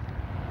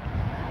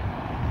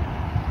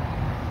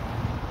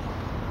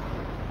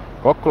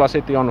 Kokkola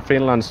city on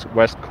Finland's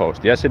west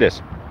coast. Yes, it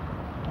is.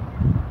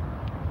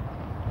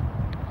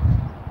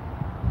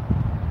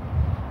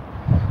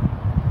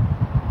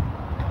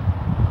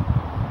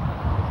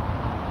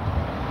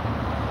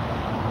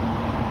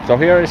 So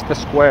here is the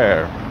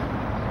square.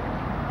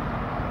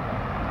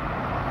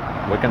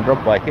 We can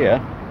drop by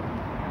here.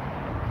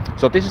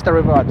 So this is the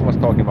river I was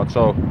talking about.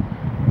 So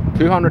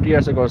 200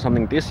 years ago or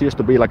something, this used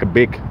to be like a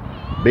big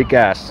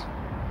ass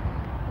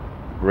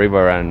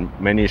river, and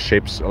many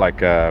ships,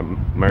 like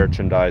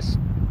merchandise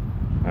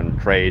and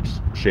trade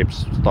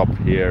ships, stop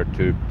here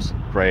to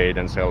trade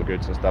and sell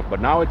goods and stuff.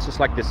 But now it's just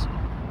like this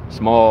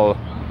small,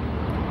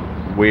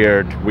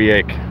 weird,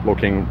 weak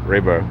looking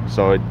river.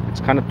 So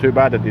it's kind of too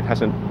bad that it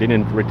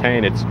didn't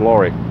retain its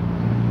glory.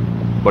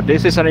 But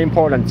this is an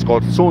important, it's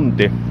called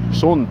Sunti,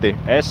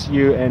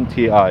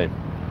 S-U-N-T-I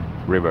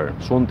river,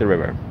 Sunti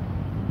river.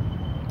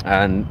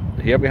 And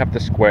here we have the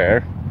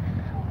square.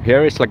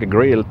 Here is like a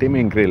grill,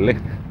 Timin grilli.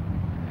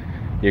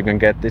 You can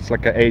get, it's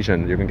like an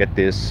Asian, you can get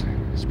these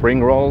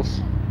spring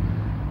rolls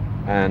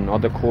and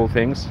other cool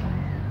things.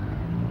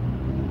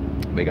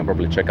 We can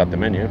probably check out the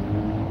menu.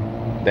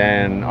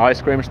 Then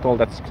ice cream stall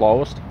that's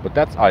closed, but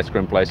that ice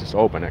cream place is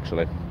open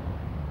actually.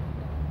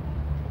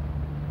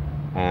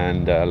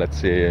 And let's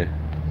see,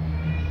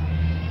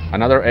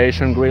 another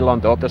Asian grill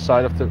on the other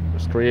side of the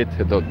street,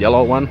 the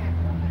yellow one.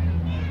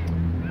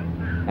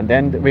 And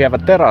then we have a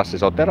terrace.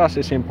 So terrace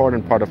is an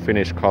important part of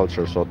Finnish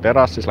culture. So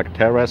terrace is like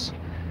terrace.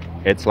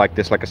 It's like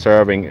this, like a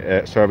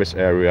service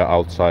area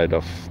outside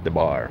of the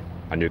bar,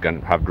 and you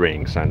can have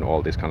drinks and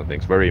all these kind of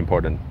things. Very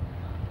important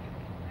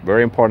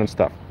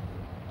stuff.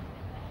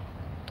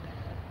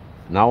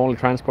 Now only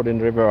transport in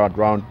the river are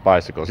drowned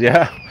bicycles.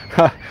 Yeah,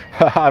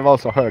 I've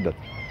also heard that.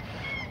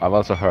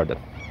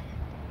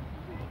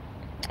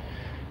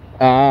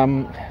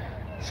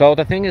 So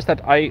the thing is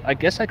that I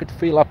guess I could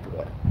fill up.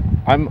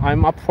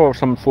 I'm up for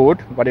some food.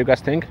 What do you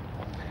guys think?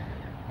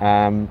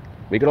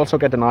 We could also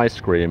get an ice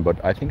cream, but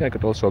I think I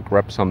could also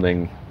grab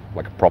something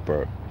like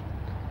proper,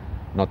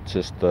 not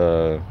just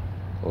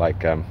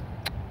like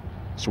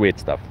sweet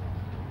stuff.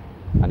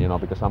 And you know,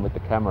 because I'm with the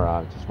camera,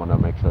 I just want to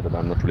make sure that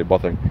I'm not really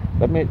bothering.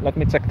 Let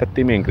me check the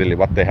Timin grilli,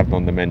 what they have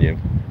on the menu.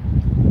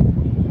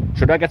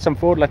 Should I get some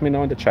food? Let me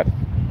know in the chat.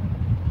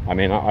 I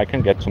mean, I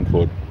can get some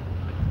food.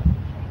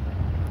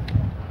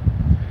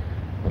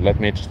 Let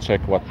me just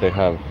check what they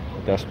have.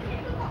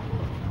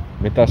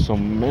 Mitäs on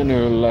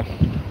menyllä?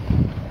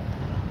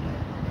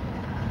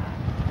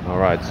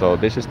 Alright, so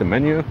this is the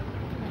menu.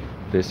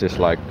 This is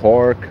like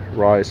pork,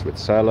 rice with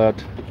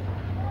salad,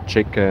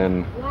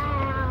 chicken,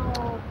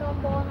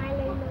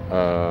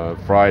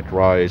 fried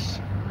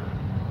rice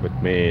with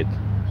meat,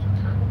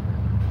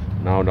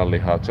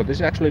 naudanliha. So this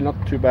is actually not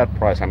too bad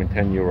price. I mean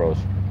 10 euros.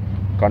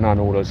 Kana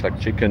noodles, like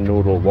chicken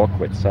noodle wok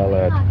with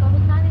salad,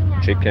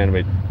 chicken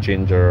with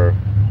ginger,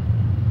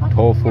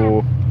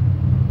 tofu,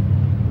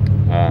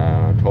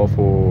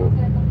 tofu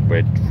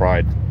with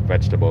fried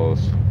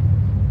vegetables,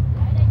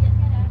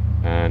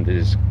 and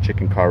this is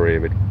chicken curry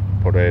with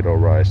potato,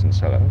 rice and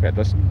salad. Okay,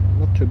 that's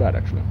not too bad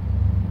actually.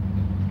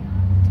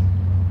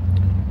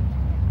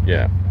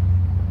 Yeah.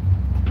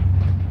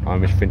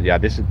 Yeah,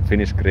 this is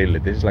Finnish grill.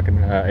 This is like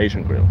an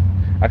Asian grill.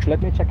 Actually,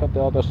 let me check out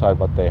the other side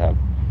what they have,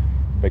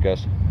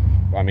 because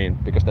I mean,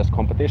 because there's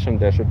competition,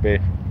 there should be.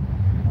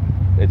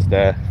 It's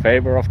the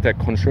favor of the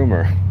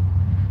consumer,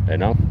 you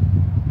know.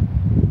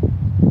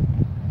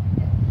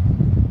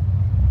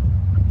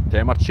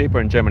 They're much cheaper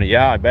in Germany.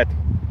 Yeah, I bet.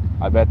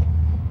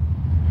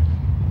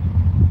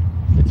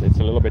 It's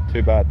a little bit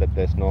too bad that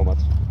there's no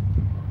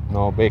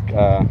big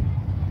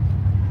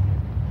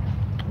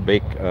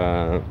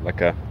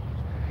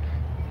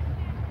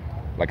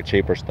like a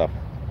cheaper stuff.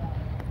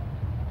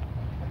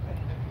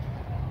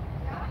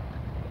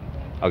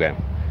 Okay.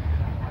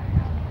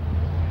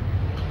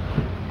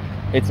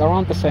 It's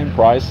around the same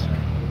price,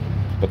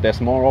 but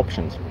there's more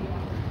options.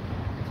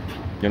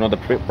 You know, the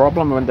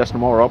problem when there's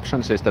more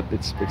options is that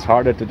it's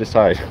harder to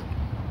decide.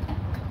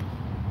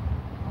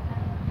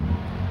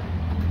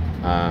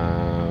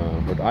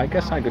 But I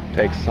guess I could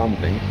take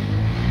something.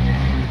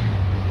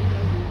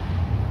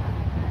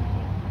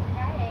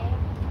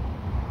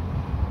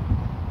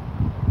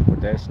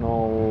 But there's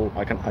no.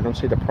 I don't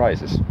see the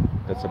prices.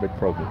 That's a big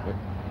problem.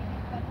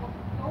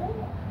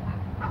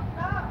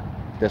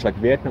 There's like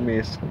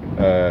Vietnamese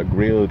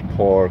grilled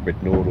pork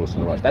with noodles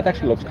and rice. That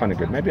actually looks kind of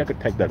good. Maybe I could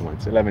take that one.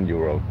 It's 11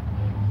 euro.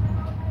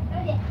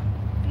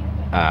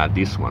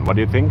 This one. What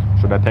do you think?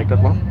 Should I take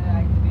that one?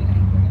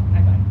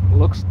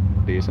 Looks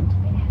decent.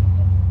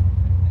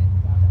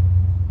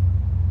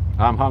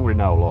 I'm hungry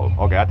now, lol.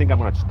 Okay, I think I'm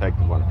gonna just take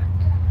the one.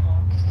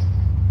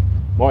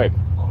 Moi!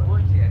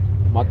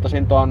 Mä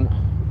ottaisin ton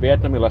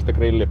vietnamilaista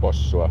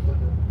grillipossua.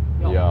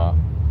 Ja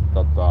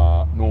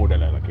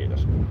nuudeleilla,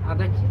 kiitos.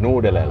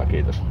 Nuudeleilla,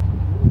 kiitos.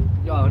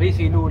 Joo,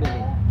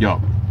 risinuudeli.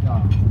 Joo.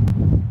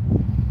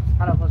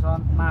 Haluatko se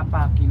on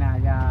maapähkinää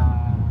ja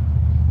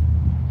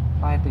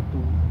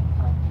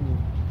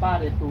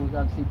paadettu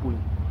sipuli?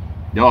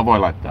 Joo, voi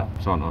laittaa.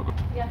 Se on ok.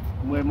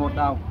 Mui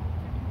muuta.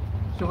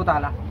 Syökö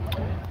täällä?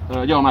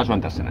 Joo, mä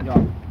syön tässä näin.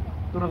 Joo.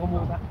 Tuleeko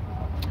muuta?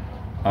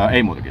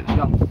 Ei muuta, kiitos.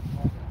 Joo.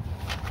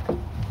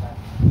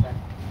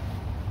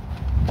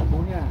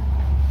 Punia.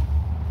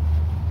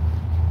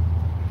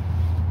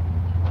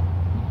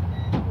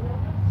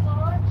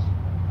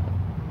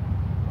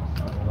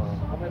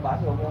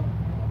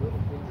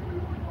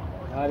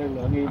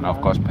 And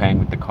of course paying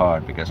with the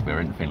card because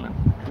we're in Finland.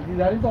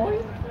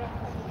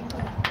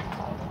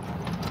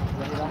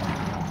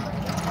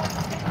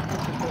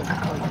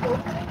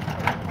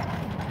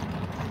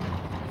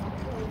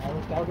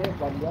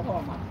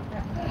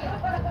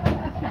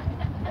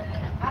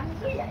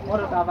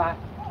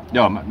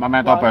 Joo, mä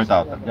menen tuon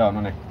pöytään. Joo,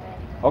 no niin.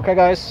 Okay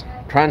guys,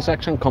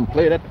 transaction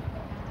completed.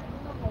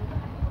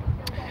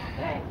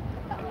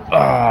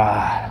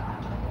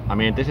 I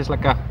mean, this is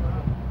like a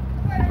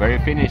very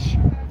Finnish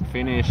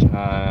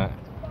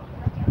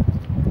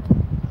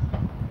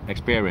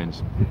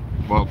experience.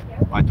 Well,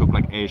 I took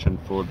like Asian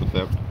food,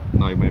 but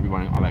now you may be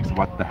wondering, Aleksi,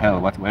 what the hell?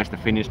 Where's the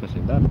Finnishness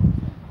in that?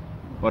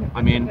 But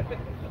I mean,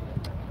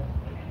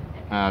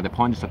 the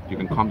point is that you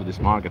can come to this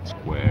market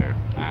square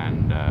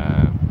and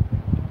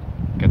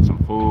get some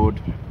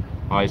food,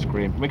 ice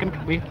cream. We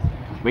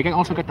can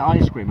also get the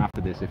ice cream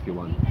after this if you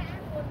want.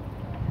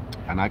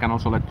 And I can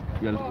also let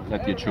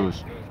you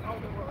choose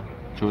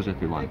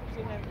if you want.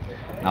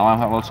 Now I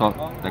have also,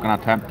 they're gonna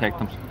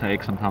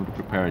take some time to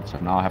prepare it, so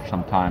now I have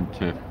some time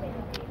to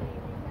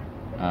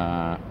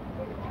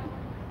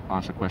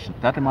answer questions.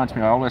 That reminds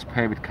me, I always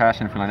pay with cash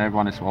in Finland.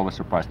 Everyone is always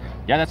surprised.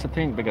 Yeah, that's the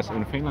thing, because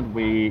in Finland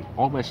we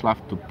always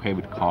love to pay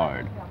with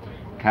card.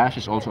 Cash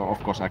is also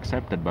of course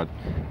accepted, but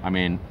I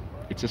mean,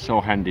 it's just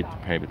so handy to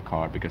pay with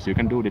card because you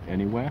can do it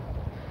anywhere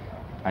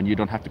and you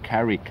don't have to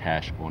carry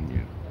cash on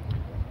you.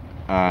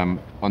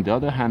 On the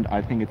other hand,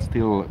 I think it's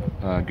still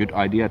a good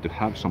idea to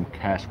have some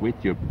cash with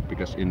you,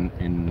 because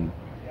in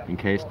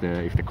case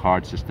if the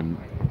card system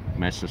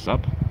messes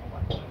up,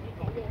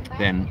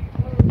 then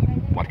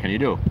what can you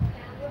do?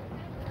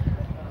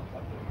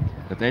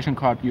 The Asian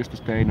card used to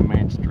stay in the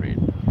main street.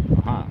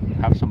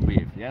 Have some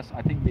beef. Yes,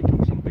 I think we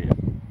took some beef.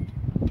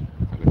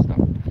 Good stuff.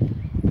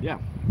 Yeah.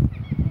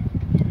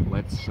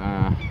 Let's.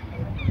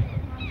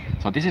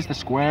 So this is the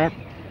square.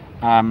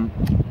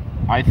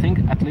 I think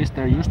at least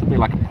there used to be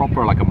like a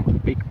proper, like a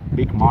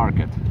big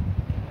market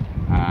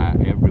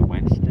every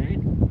Wednesday,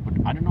 but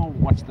I don't know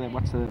what's the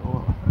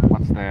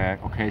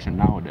occasion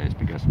nowadays,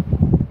 because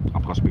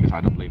of course because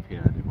I don't live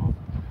here anymore.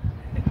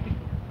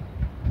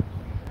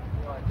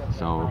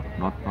 So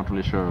not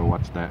really sure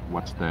what's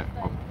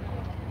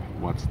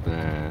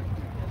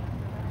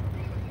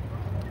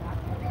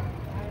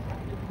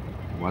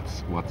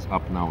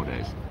up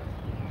nowadays.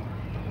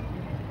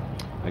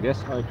 I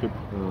guess I could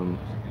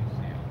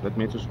let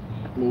me just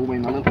move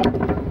in a little.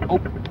 Oh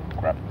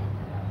crap!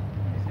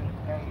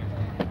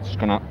 Just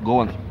gonna go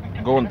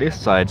on this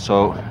side,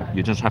 so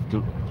you just have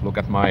to look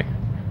at my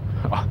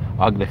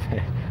ugly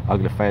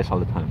face all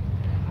the time.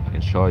 I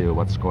can show you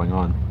what's going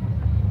on.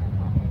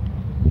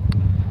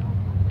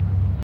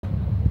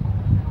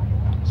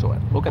 So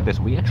look at this.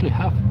 We actually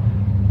have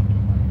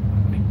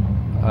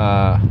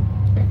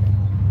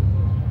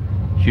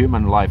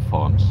human life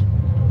forms.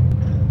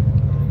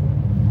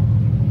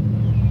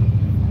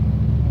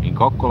 In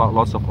Kokkola,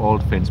 lots of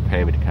old Finns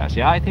pay with cash.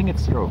 Yeah, I think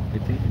it's true.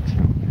 It's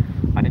true.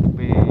 I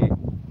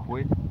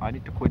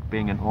need to quit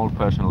being an old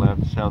person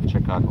left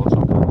self-checkout.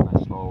 Also kind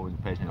of slow in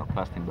pacing of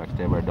plastic bags.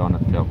 They were done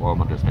at the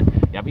Walmart.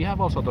 Yeah, we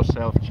have also those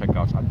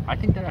self-checkouts. I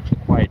think they're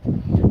actually quite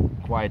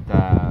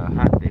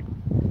handy,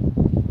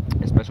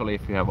 especially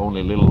if you have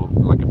only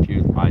like a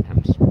few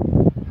items,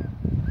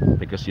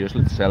 because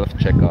usually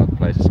self-checkout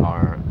places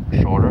are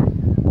shorter,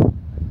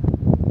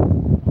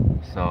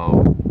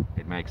 so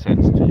it makes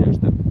sense to use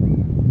them.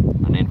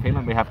 And in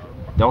Finland we have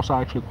those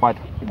are actually quite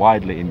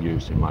widely in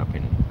use, in my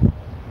opinion.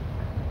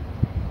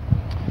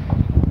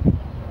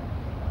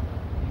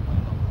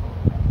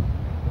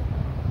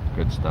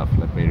 Good stuff.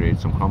 Let me read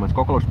some comments.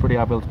 Kokkola looks pretty.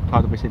 I will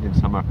try to visit in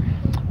summer.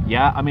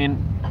 Yeah, I mean,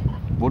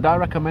 would I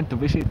recommend to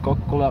visit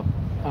Kokkola?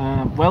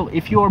 Well,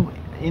 if you're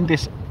in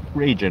this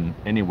region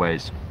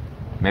anyways,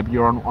 maybe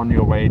you're on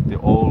your way to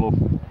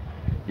Oulu,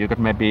 you could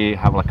maybe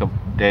have like a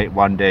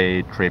one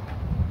day trip,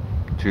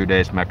 2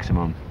 days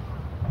maximum.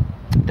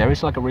 There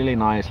is like a really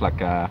nice like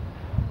a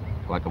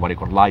what do you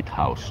call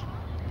lighthouse,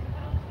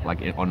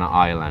 like on an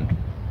island,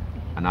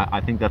 and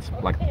I think that's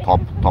like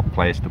top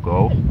place to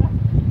go.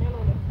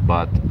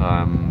 But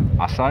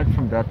aside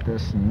from that,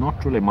 there's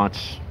not really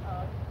much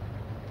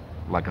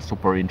like a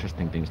super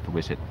interesting things to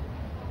visit.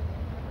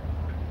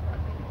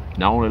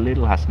 Now only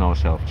Lidl has no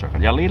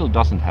self-checkout. Yeah, Lidl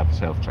doesn't have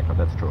self-checkout,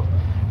 that's true.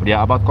 But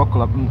yeah, about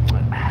Kokkola,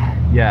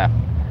 yeah,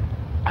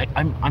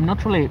 I'm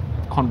not really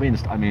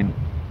convinced. I mean,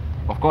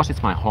 of course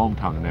it's my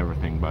hometown and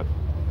everything, but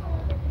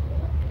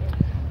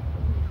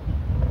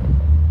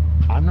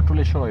I'm not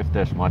really sure if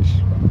there's much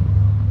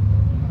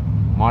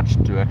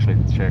to actually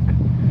check.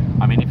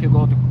 I mean, if you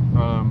go to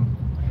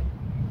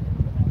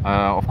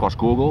of course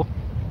Google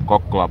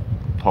Kokkola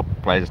top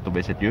places to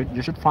visit,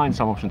 you should find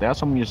some options. There are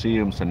some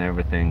museums and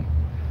everything,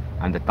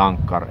 and the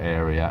Tankar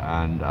area,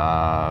 and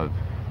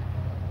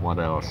what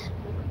else?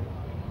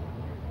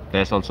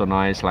 There's also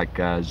nice like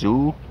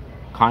zoo,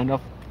 kind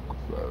of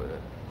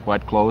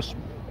quite close,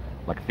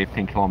 like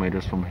 15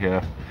 kilometers from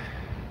here.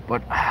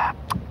 But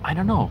I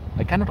don't know.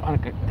 I cannot.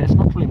 There's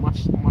not really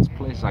much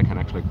places I can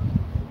actually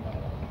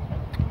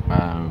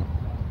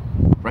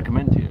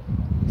recommend to you.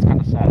 It's kind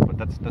of sad, but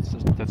that's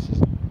just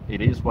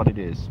it is what it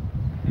is.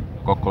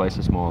 Kokkola is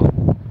small,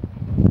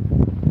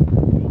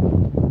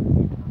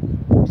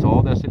 so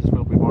all the cities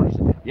will be more.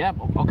 Yeah,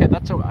 okay,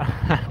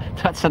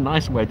 that's a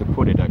nice way to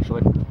put it,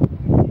 actually.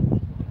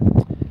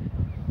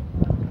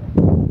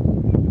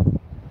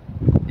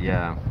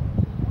 Yeah.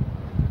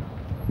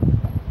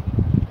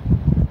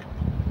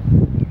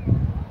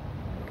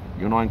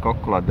 You know, in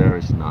Kokkola there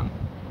is none.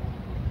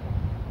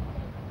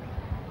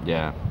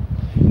 Yeah.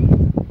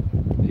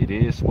 It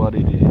is what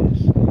it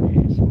is.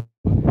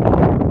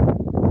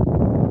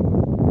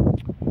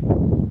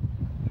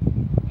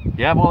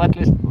 Yeah, well, at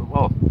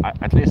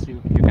least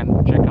you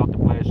can check out the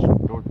place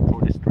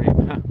through the stream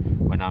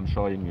when I'm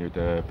showing you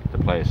the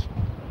place.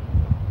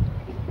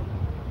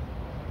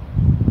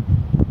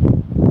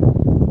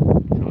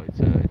 So it's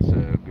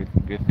a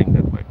good thing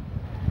that way.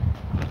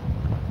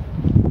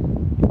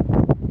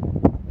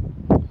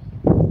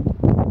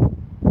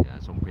 Yeah,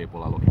 some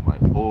people are looking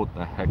like, who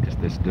the heck is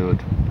this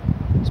dude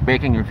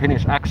speaking in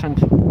Finnish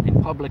accent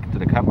in public to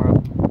the camera?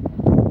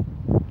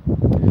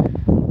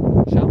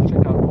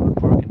 Self-checkout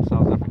won't work in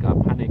South Africa.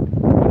 Panic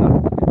when I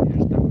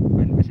use them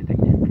when visiting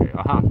UK.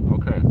 Aha,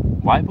 okay.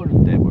 Why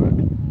wouldn't they work?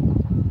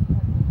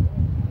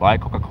 Buy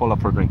Coca-Cola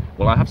for drink.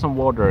 Well, I have some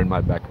water in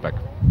my backpack,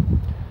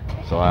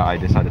 so I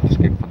decided to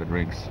skip for the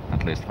drinks,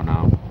 at least for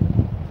now.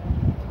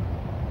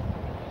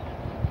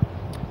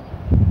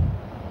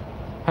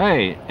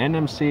 Hey,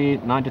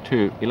 NMC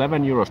 92,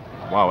 11 euros.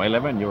 Wow,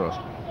 11 euros.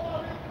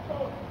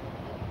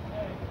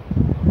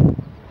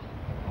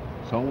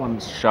 Someone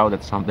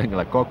shouted something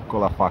like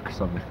Kokkola fuck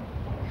something.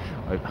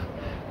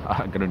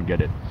 I couldn't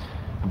get it.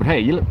 But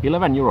hey,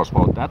 11 euros.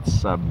 Well,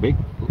 that's a big.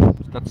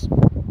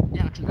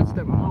 Yeah, actually that's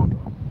the amount.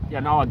 Yeah,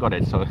 now I got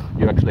it. So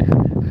you actually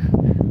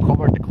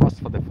covered the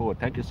cost for the food.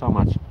 Thank you so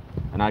much.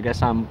 And I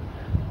guess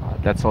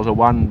that's also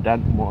one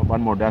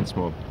more dance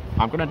move.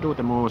 I'm gonna do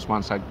the moves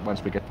once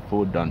we get the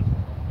food done.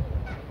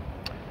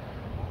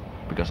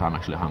 because I'm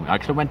actually hungry. I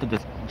actually went to the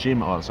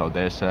gym also.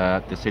 There's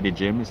the city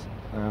gym is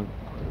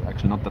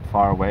actually not that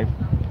far away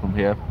from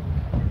here,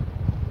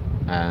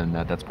 and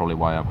that's probably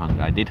why I'm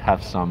hungry. I did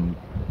have some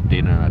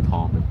dinner at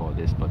home before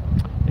this, but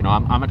you know,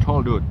 I'm a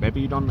tall dude.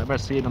 Maybe you don't ever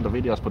see it on the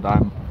videos, but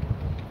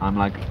I'm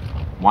like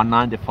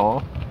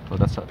 194, so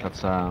that's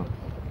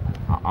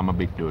I'm a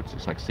big dude.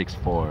 It's like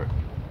 6'4"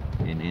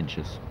 in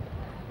inches.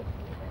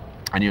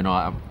 And you know,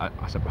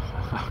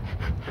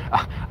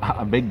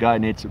 a big guy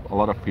needs a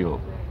lot of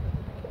fuel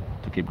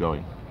to keep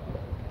going.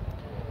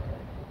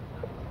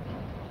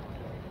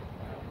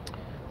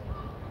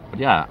 But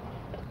yeah,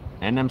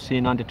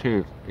 NMC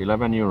 92,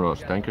 11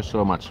 euros. Thank you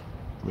so much.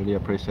 Really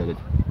appreciate it.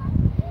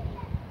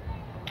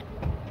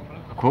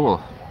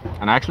 Cool.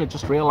 And I actually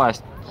just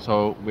realized,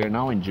 so we're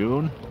now in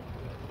June,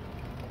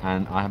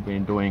 and I have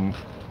been doing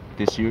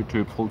this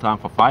YouTube full time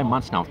for 5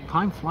 months now.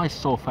 Time flies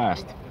so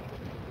fast.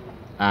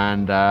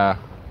 And how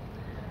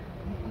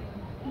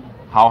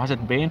has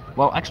it been?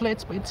 Well, actually,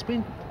 it's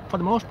been, for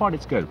the most part,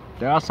 it's good.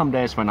 There are some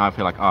days when I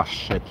feel like, oh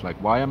shit, like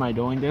why am I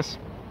doing this?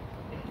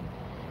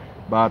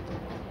 But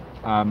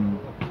I'm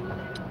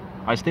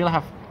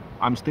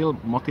still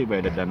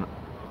motivated, and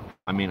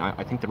I mean,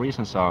 I think the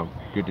reasons are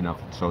good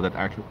enough so that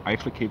I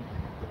actually keep,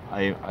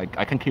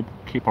 I can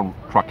keep on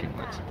trucking.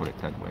 Let's put it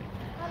that way.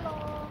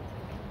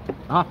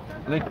 Ah,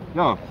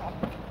 joo.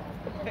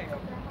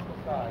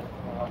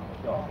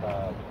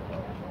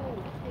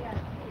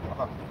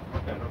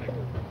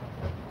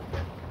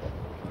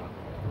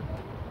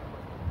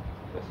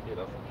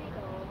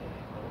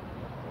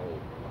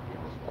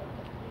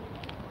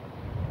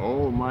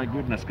 Oh my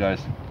goodness,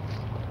 guys.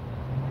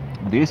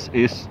 This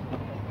is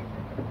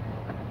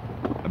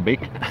a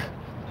big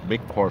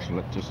portion.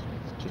 Let's just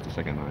a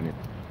second. I need.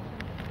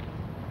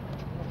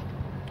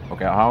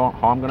 Okay, how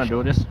I'm gonna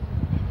do this?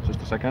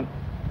 Just a second.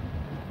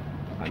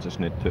 I just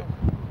need to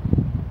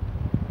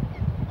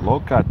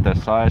look at the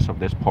size of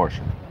this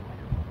portion.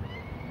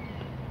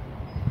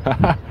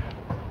 It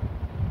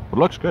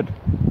looks good.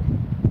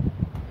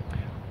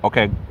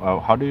 Okay,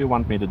 how do you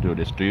want me to do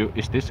this?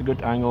 Is this a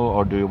good angle,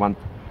 or do you want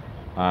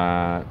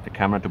the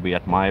camera to be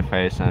at my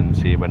face and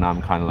see when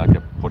I'm kind of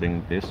like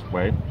putting this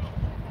way?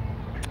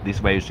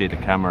 This way you see the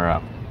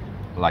camera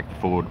like the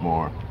food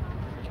more.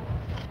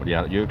 But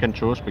yeah, you can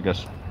choose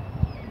because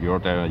you're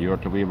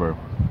the viewer.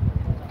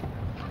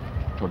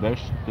 So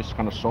there's this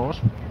kind of sauce.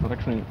 Not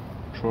actually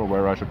sure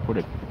where I should put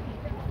it.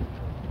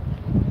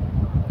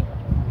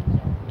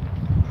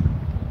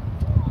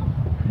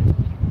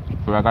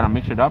 So I gotta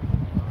mix it up.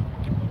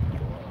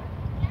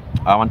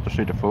 I want to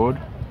see the food.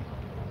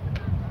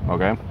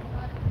 Okay.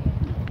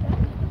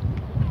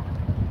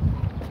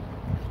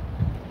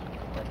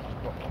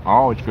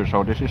 Oh, it's good.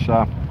 So this is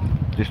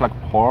like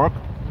pork.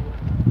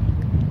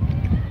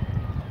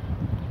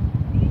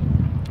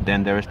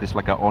 Then there is this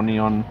like an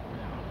onion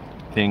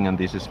thing, and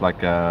this is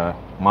like a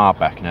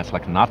maapähkinä, and it's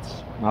like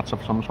nuts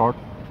of some sort.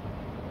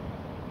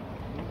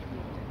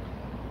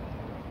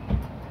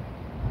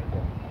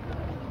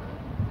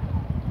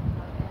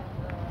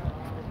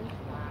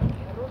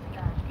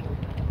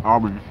 Oh,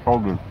 but it's so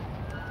good.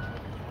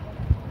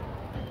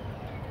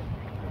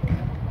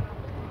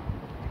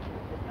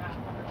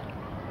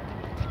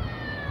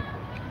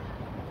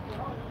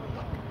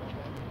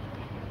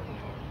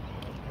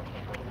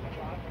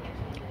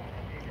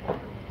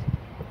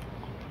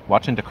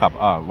 What's in the cup?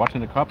 What's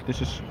in the cup?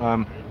 This is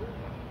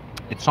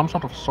it's some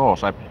sort of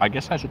sauce. I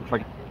guess I should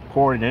like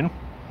pour it in.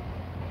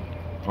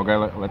 Okay,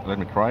 let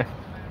me try.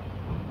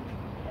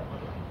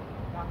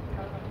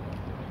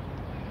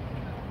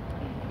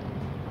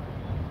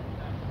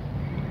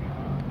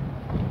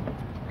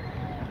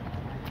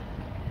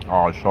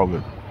 Oh, it's so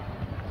good.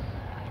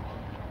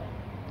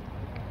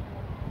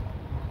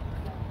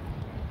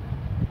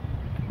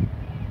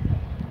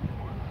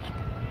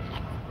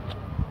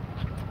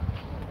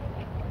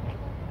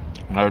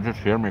 Now you just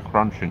hear me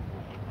crunching.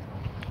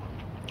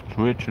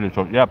 Sweet chili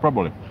sauce. Yeah,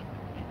 probably.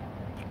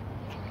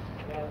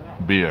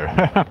 Beer.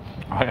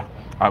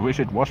 I wish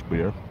it was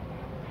beer.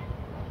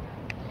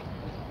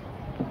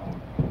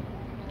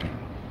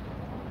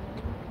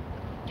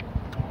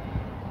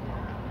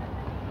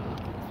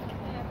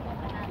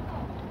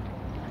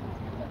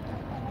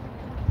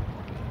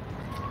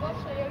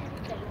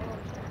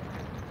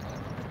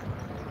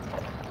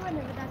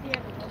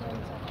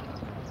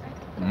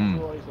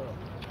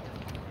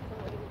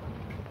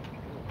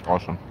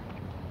 Awesome.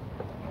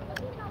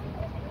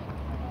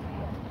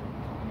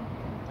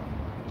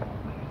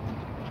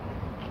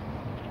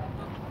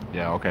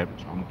 Yeah, okay,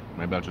 so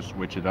maybe I'll just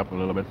switch it up a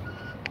little bit.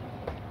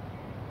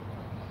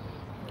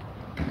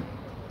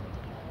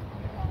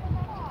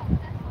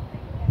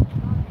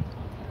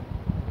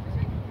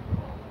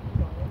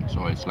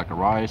 So it's like a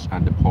rice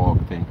and the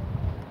pork thing.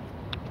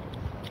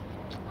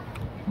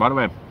 By the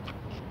way,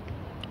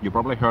 you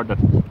probably heard that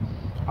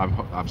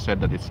I've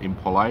said that it's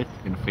impolite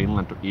in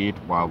Finland to eat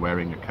while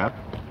wearing a cap.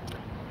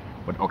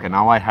 But okay,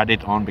 now I had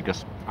it on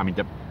because, I mean,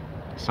 the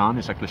sun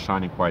is actually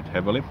shining quite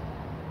heavily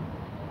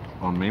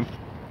on me.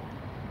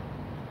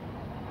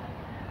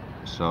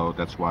 So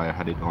that's why I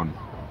had it on.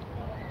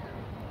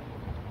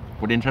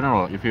 But in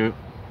general, if you,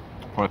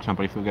 for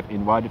example, if you get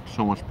invited to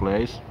someone's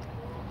place,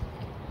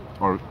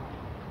 or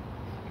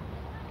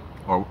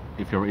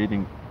if you're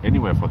eating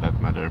anywhere for that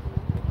matter,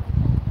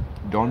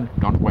 don't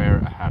wear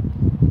a hat,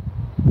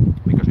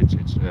 because it's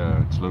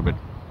a little bit,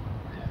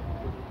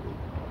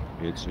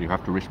 you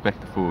have to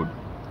respect the food.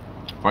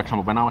 For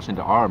example, when I was in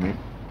the army,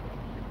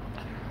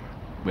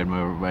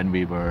 when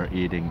we were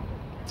eating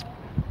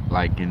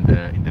like in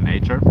the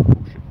nature,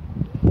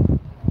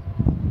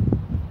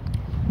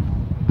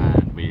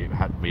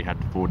 and we had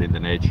food in the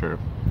nature,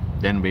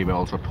 then we were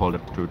also told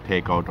to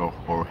take out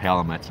our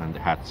helmets and the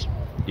hats,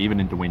 even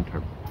in the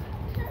winter.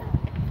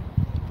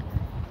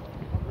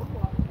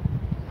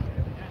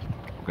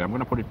 Okay, I'm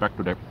gonna put it back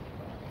to the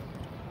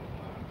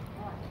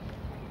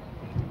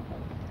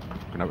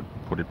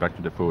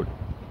food.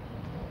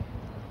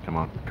 Come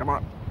on, come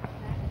on.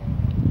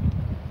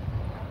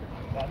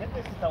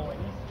 Realmente sí está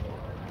buenísimo.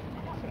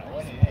 Es una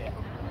buena idea.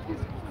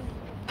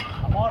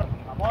 Amor,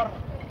 amor.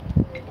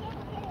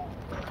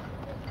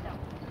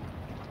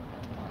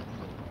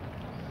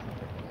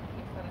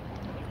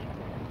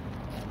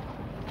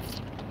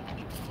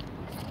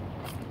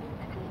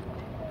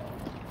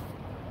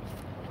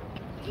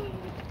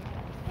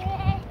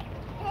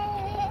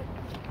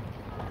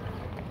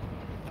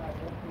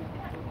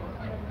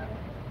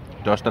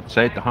 Does that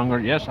sate the hunger?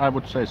 Yes, I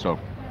would say so.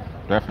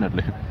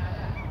 Definitely.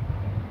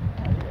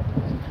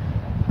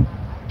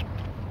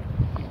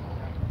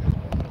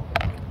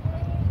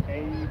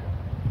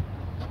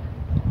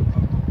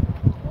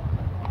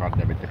 God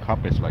damn it, the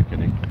cup is like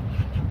getting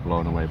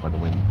blown away by the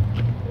wind.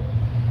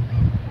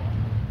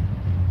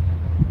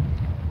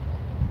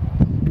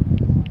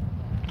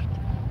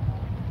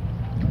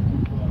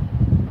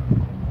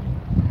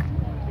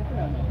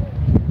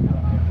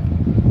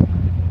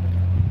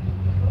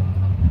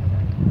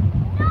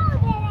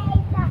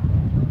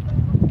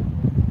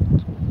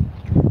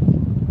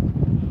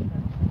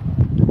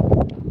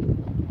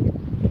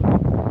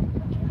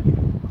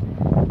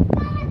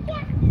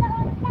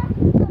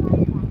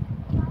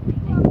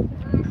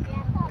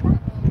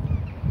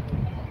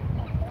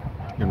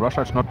 In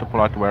Russia, it's not too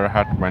polite to wear a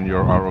hat when you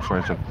are also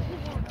in.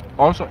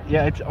 Also,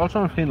 yeah, it's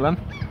also in Finland.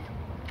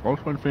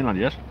 Also in Finland,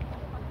 yes.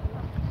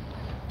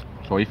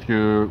 So if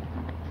you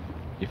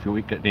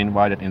get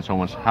invited in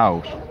someone's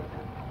house,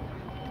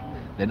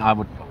 then I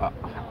would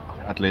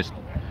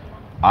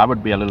I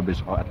would be a little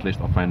bit at least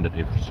offended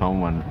if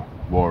someone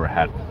wore a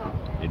hat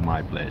in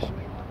my place.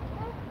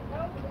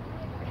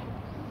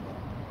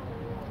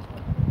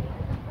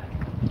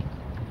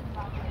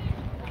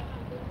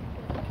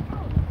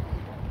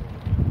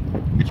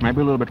 It's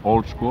maybe a little bit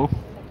old school.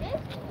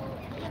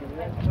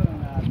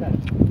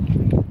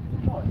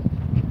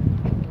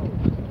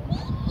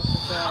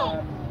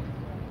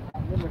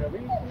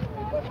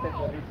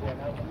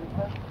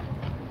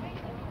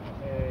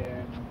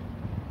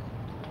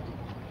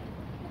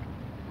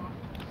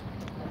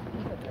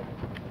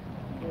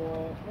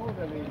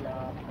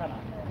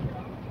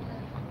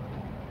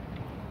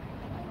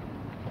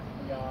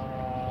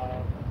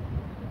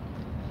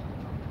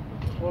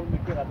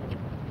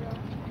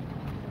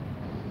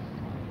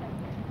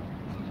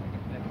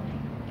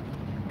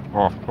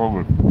 Oh, so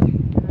good.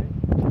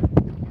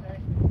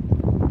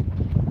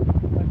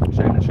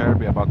 Same in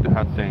Serbia about the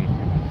hat thing.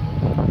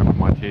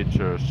 My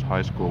teachers,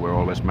 high school, were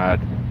always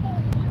mad.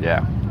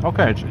 Yeah.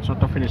 Okay, it's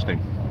not a Finnish thing.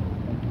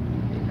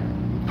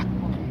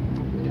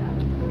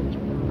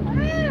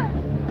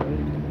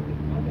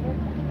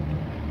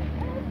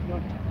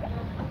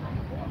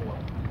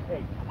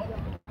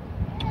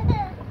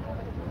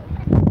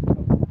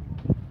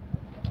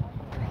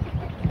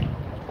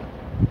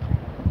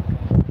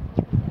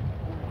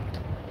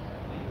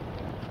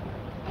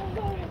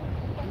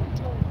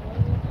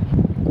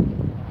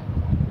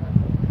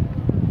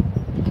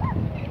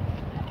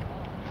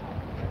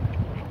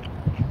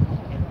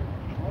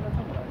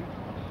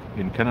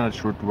 In Canada,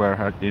 should wear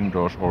hat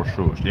indoors or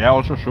shoes. Yeah,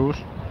 also shoes.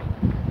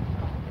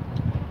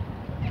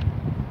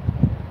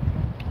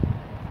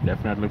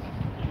 Definitely.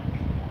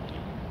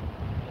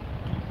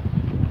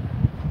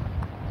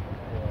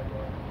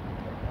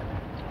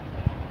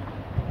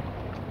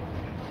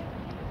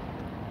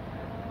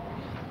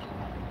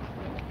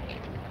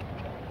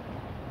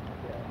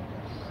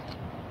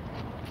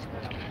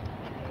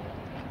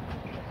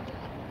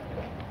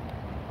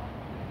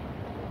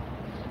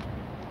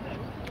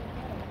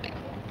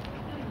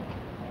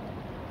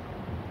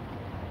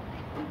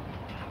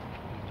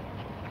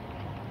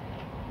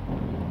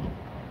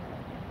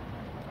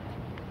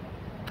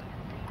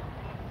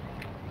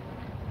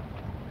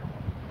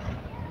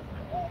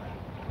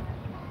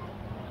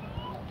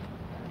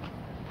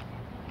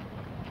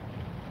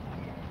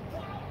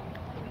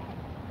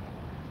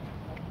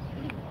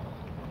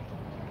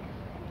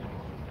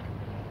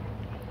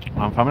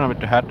 I'm familiar with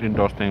the hat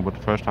indoors thing, but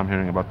first time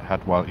hearing about the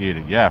hat while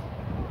eating. Yeah.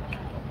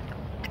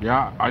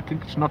 Yeah, I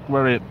think it's not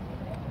very...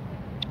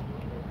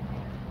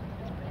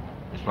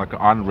 It's like an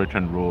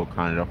unwritten rule,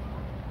 kind of.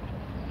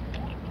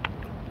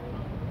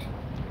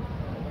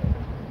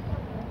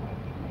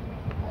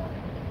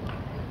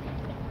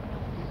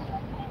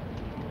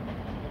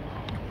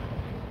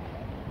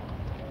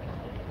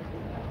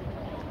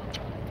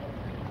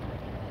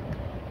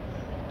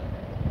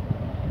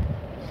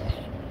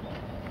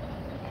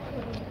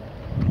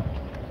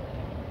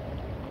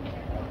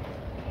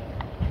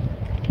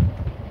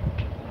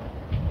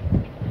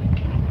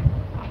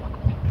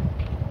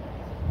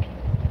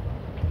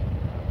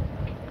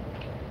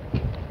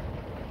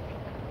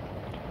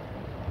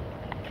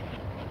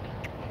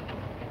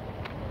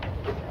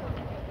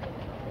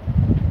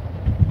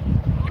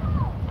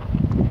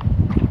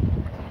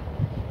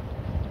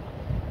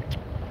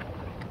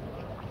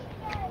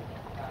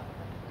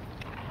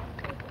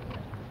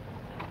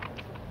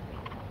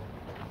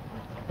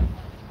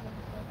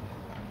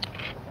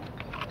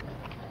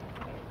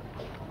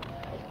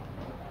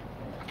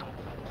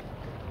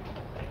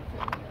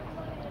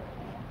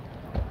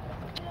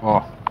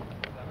 Oh,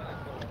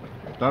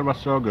 that was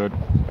so good.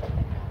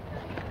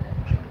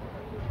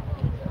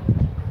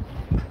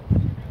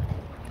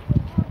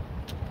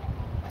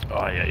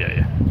 Oh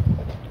yeah.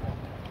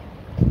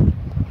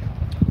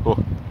 Oh.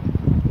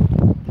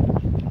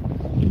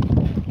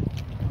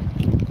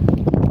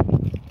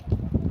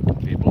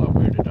 People are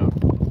weirded out.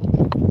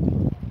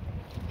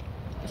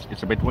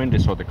 It's a bit windy,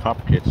 so the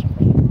cup gets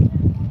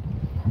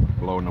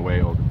blown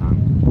away all the time.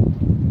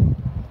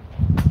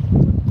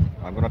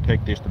 I'm gonna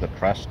take this to the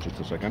trash just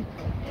a second.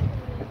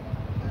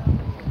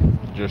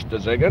 Just a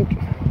second.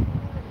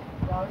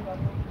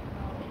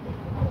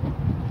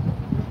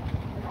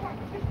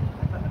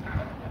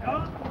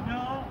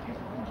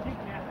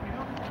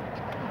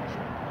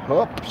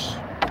 Oops.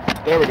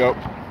 There we go.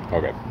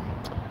 Okay.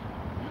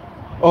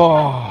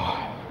 Oh.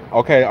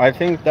 Okay, I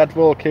think that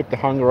will keep the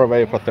hunger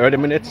away for 30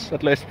 minutes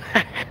at least.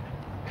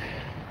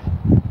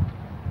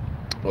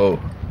 Oh.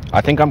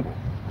 I think for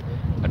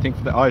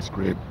the ice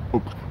cream.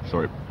 Oops,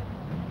 sorry.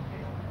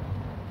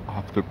 I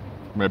have to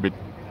maybe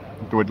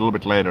do it a little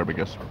bit later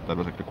because that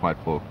was actually quite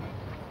full.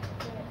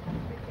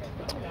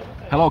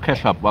 Hello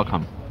Ketchup,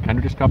 welcome. Can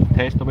you describe the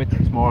taste of it?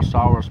 It's more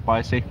sour,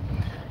 spicy.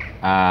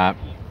 I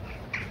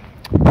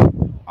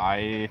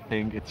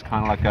think it's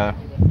kind of like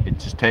it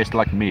just tastes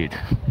like meat.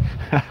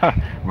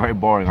 Very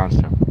boring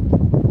answer.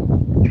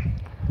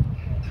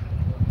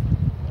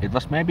 It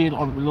was maybe a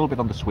little bit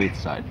on the sweet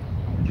side.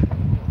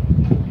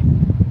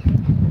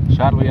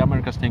 Sadly,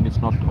 Americans think it's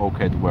not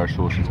okay to wear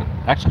shoes.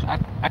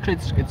 Actually,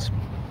 it's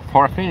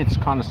for a Finn. It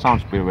kind of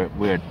sounds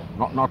weird.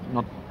 Not.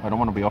 I don't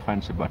want to be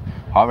offensive, but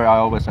however, I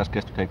always ask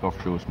guests to take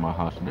off shoes in my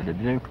house.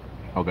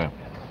 Okay.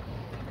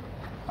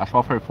 As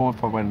for food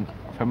for when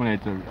family,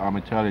 I'm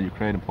Italian,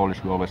 Ukrainian,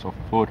 Polish, we always offer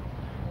food.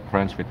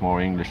 Friends with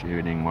more English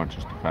evening, more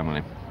just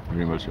family.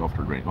 Universally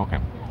offer drink. Okay.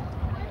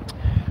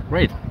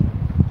 Great.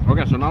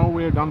 Okay, so now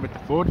we're done with the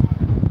food.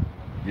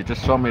 You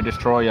just saw me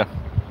destroy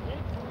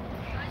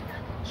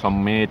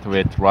some meat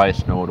with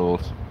rice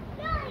noodles.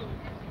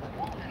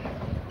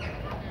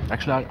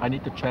 Actually, I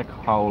need to check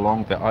how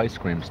long the ice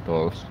cream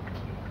stalls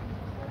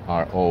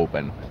are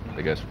open,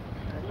 because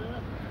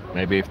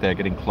maybe if they're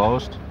getting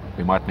closed,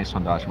 we might miss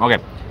on the ice cream.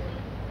 Okay,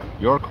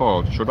 your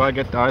call. Should I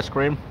get the ice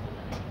cream?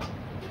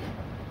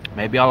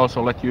 Maybe I'll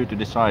also let you to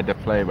decide the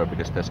flavor,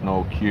 because there's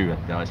no queue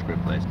at the ice cream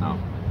place now.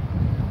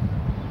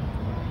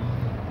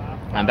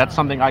 And that's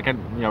something I can,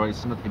 you know, it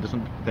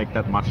doesn't take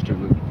that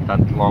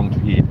long to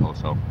eat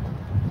also.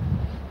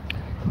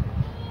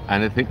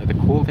 And I think the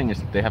cool thing is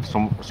that they have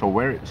some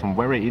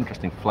very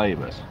interesting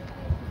flavors.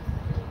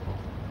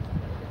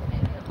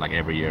 Like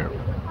every year.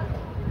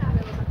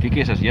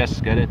 Kiki says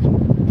yes, get it.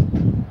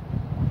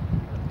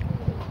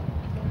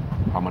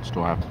 How much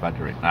do I have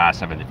battery?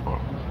 74.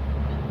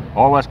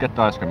 Always get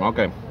the ice cream.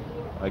 Okay,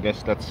 I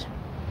guess that's.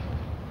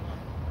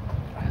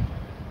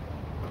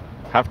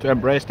 Have to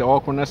embrace the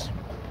awkwardness.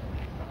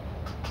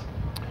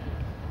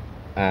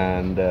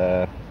 And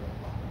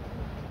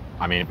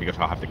I mean, because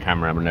I have the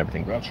camera and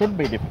everything, well, it shouldn't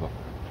be difficult.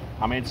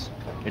 I mean,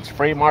 it's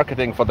free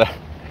marketing for the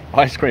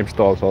ice cream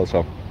stalls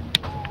also.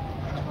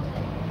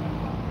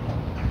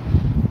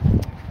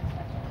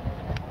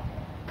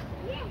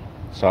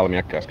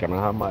 Salmiakki, can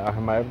I have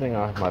my everything?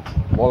 I have my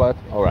wallet.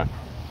 All right.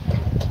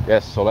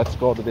 Yes. So let's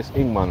go to this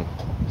Ingman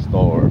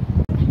store.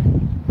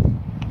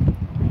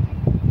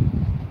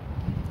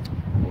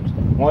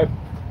 Moi.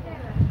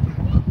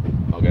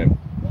 Okay.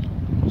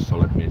 So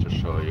let me just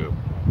show you.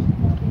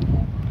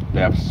 They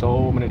have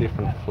so many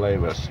different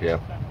flavors here.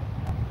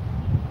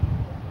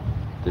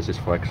 This is,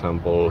 for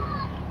example,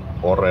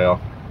 Oreo,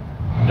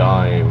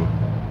 Dime,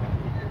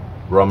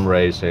 Rum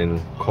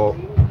Raisin,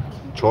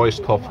 Choice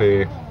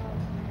Toffee,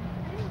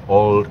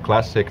 Old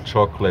Classic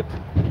Chocolate,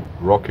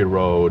 Rocky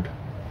Road.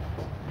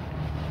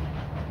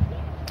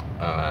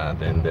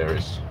 Then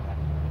this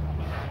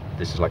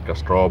is like a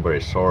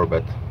strawberry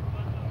sorbet.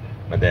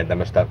 Mä teen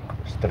tämmöstä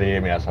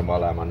striimiä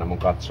samalla ja mä annan mun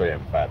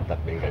katsojien päättää,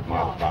 minkä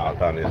mä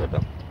otan. Niin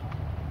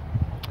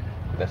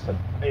tässä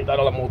ei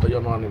taida olla muuta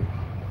jonoa, niin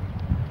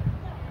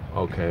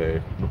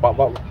okei. No,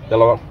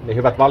 teillä on niin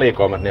hyvät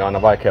valikoimat, niin on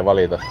aina vaikea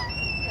valita.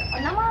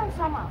 Nämä on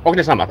samat. Onko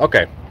ne samat?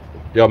 Okei.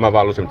 Joo, mä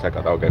vaan halusin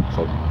tsekata. Okei.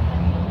 So,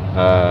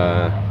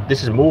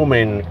 this is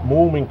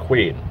Moomin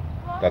Queen.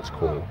 That's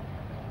cool.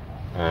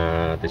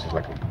 This is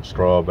like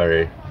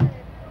strawberry.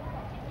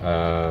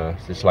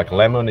 This is like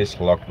lemonish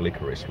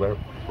licorice.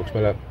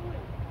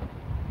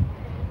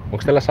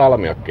 Onko teillä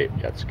salmiakki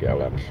jätskiä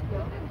olemassa?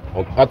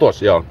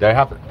 Tuossa, joo. They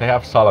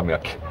have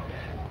salmiakki.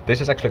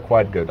 This is actually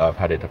quite good. I've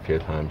had it a few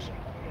times.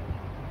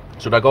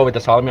 Should I go with the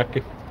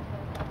salmiakki?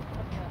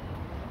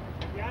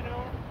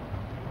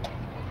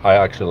 I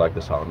actually like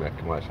the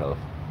salmiakki myself.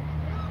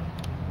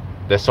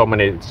 There's so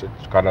many, it's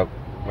kind of,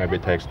 maybe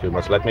it takes too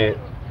much. Let me,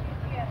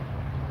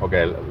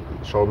 okay,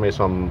 show me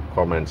some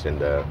comments in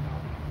the,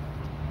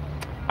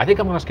 I think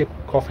I'm gonna skip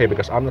coffee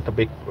because I'm not a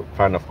big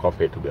fan of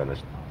coffee, to be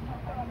honest.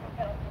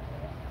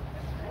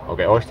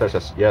 Okay, Oyster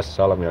says yes,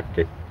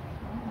 salmiakki.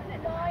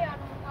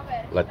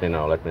 Let me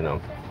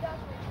know.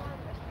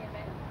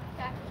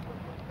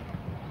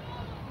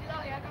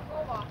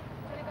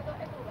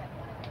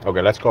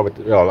 Okay, let's go with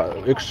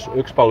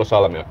yksi pallo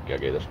salmiakkia,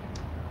 kiitos.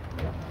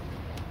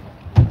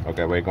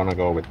 Okay, we're gonna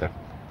go with the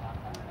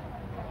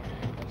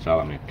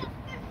salmiakki.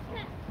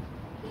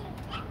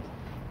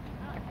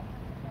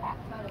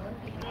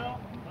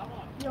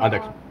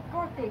 Anteeksi.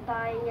 Kortti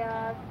tai...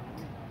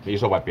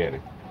 Iso vai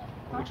pieni?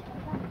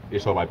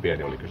 Iso vai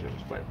pieni oli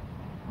kysymys vai?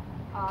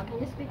 can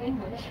you speak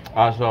English?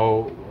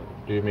 So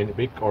do you mean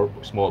big or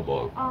small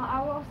ball?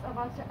 I was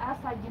about to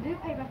ask, like, do you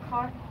pay with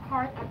card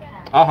or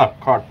cash? Aha,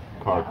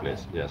 card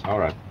please. Yes, all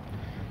right.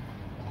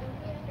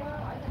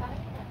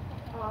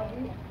 Do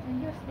you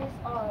use this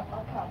or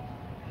cup?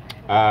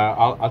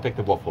 I'll take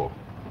the waffle.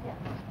 Yeah.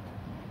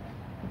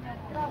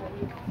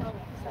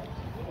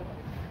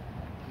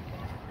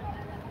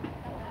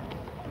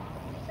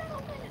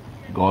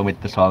 Go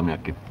with the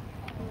salmiakki.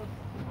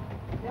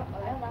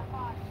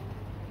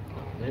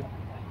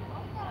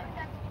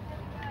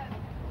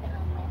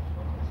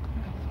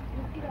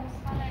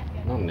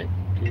 No niin,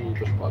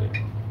 kiitos paljon.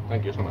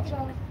 Thank you so much.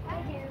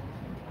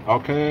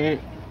 Okay.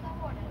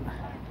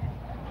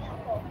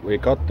 We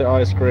got the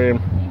ice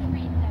cream.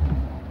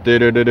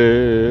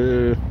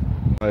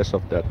 Price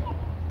of that.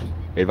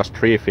 It was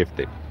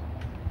 $3.50.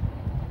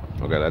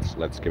 Okay,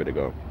 let's give it a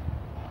go.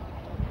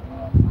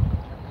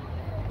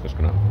 Just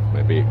gonna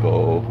maybe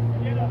go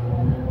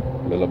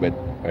a little bit.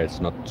 It's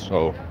not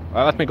so.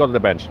 Let me go to the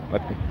bench.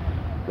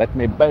 Let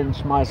me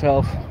bench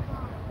myself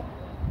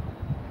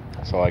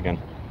so I can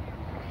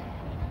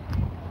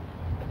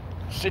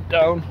sit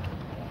down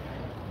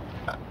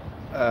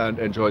and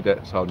enjoy the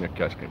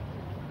salmiakki ice cream.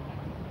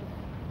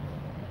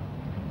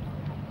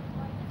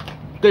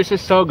 This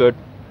is so good.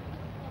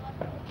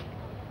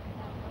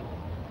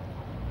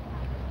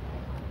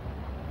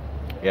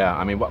 Yeah,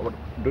 I mean, what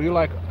do you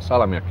like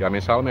salmiakki? I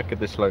mean, salmiakki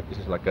this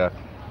is like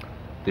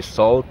this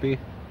salty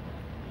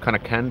kind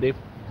of candy,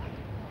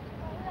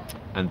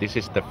 and this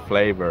is the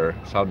flavor,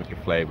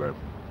 salmiakki flavor.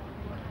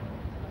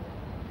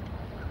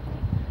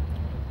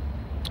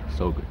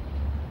 So good.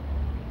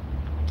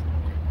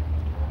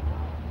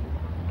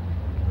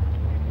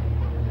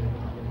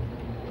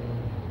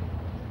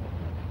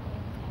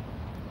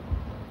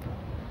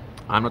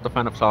 I'm not a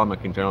fan of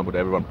salmiakki in general, but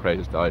everyone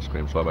praises the ice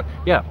cream, so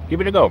yeah, give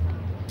it a go.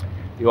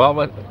 You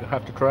always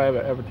have to try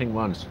everything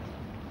once.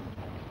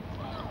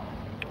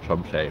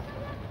 Some say.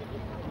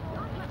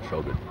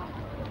 So good.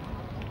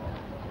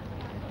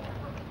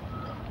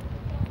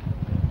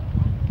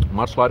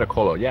 Much lighter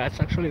color. Yeah, it's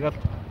actually got.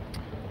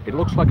 It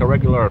looks like a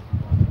regular.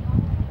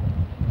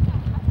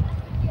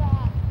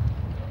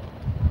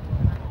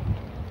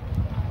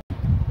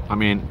 I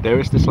mean, there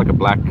is this like a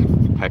black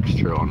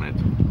texture on it.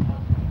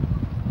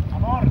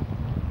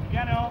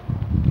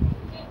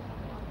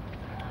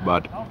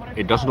 But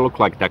it doesn't look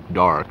like that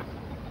dark.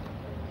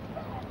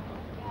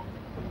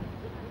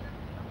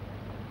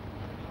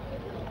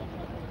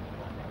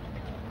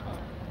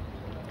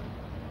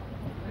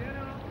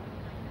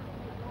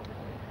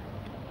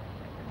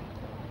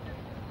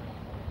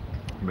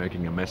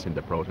 Making a mess in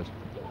the process.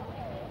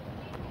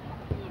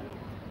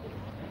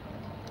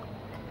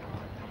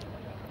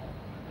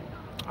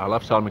 I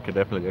love salmiakki,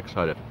 definitely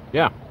excited.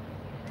 Yeah,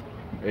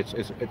 it's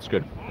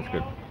good. It's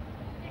good.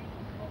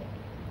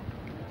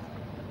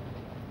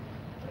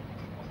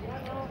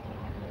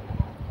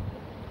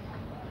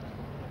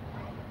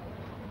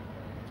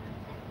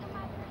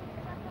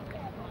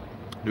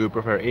 Do you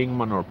prefer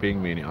Ingman or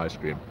Pingvini ice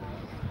cream?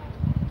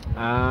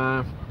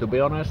 To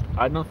be honest,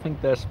 I don't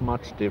think there's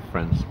much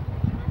difference.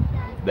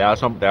 There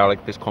are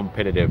like this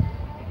competitive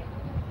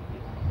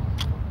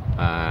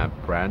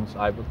brands,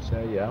 I would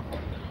say, yeah.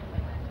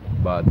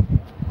 But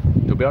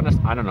to be honest,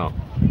 I don't know.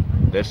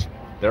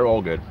 They're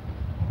all good.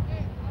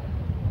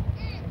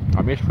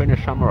 I miss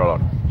Finnish summer a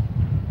lot.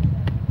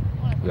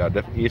 They are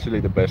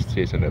easily the best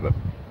season ever.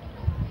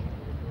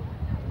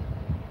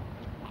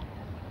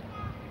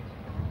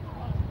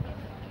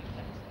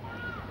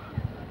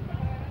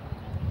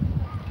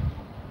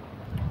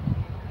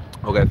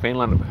 Okay,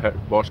 Finland,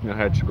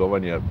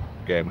 Bosnia-Herzegovina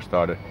game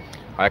started.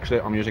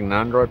 I'm using an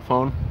Android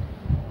phone,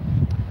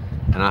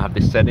 and I have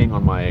this setting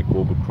on my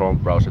Google Chrome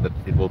browser that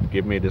it will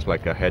give me this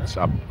like a heads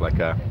up,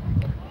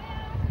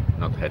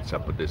 not heads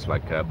up, but this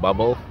like a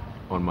bubble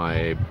on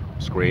my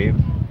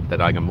screen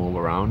that I can move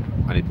around,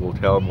 and it will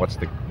tell what's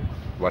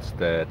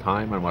the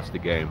time and what's the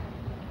game,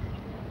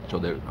 so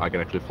that I can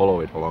actually follow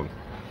it along.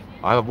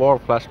 I have war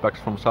flashbacks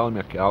from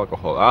salmiakki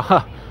alcohol.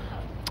 Aha!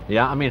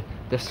 Yeah, I mean,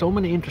 there's so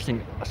many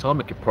interesting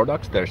salmiakki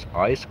products. There's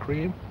ice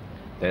cream,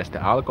 there's the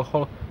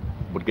alcohol,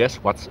 but guess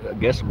what's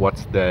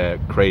the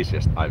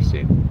craziest I've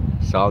seen?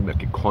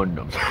 Salmiakki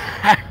condoms.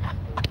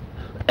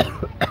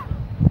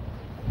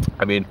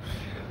 I mean,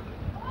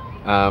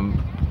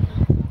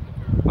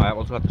 I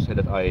also have to say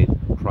that I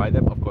try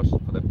them, of course,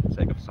 for the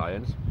sake of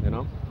science, you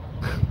know.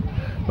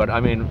 But I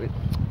mean,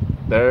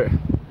 they're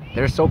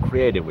so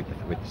creative with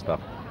the stuff.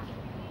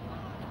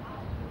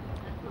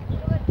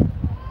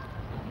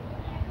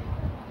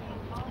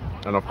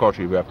 And of course,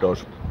 you have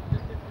those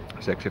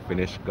sexy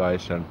Finnish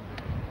guys and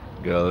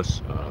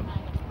girls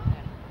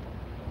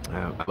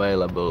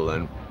available,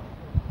 and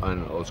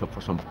also for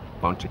some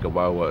Punchika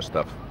Wow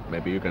stuff.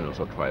 Maybe you can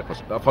also try it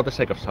for the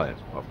sake of science,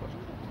 of course.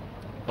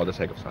 For the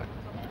sake of science.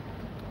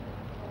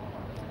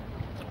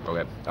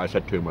 Okay, I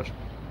said too much.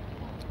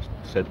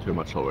 Said too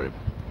much already.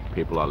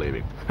 People are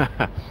leaving.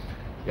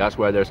 You ask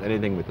where there's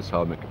anything with the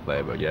salmiakki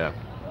flavor, yeah.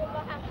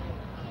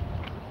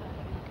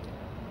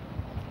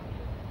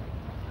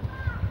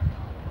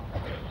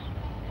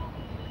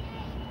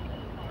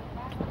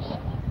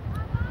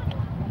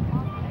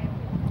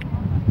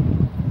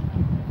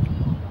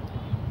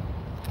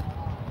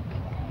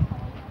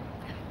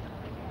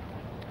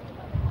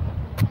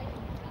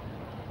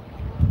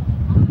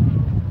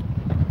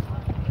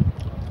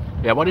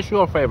 Yeah, what is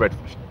your favorite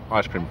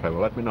ice cream flavor?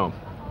 Let me know.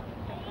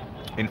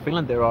 In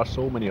Finland there are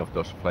so many of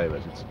those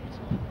flavors. It's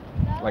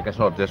like I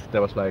saw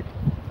there was like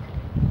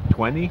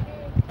 20,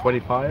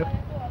 25.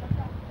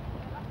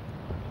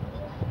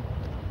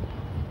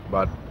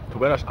 But to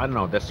be honest, I don't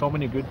know. There's so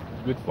many good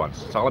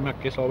ones.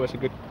 Salmiakki is always a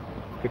good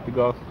to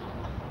go.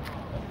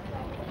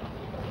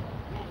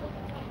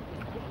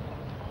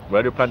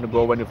 Where do you plan to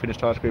go when you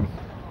finish ice cream?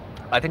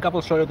 I think I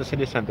will show you the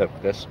city center.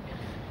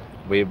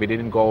 We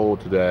didn't go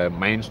to the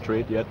main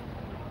street yet.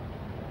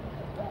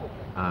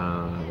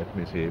 Let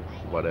me see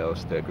what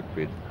else there could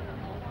be.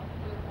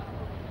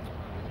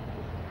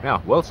 Yeah,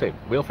 we'll see.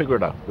 We'll figure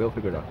it out.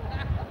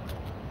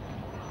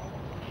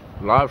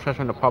 Live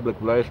session in a public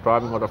place,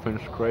 driving out of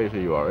Finnish,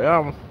 crazy you are.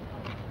 Yeah,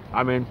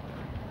 I mean,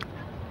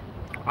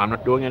 I'm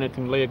not doing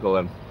anything legal,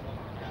 and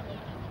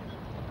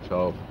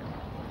so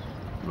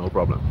no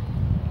problem.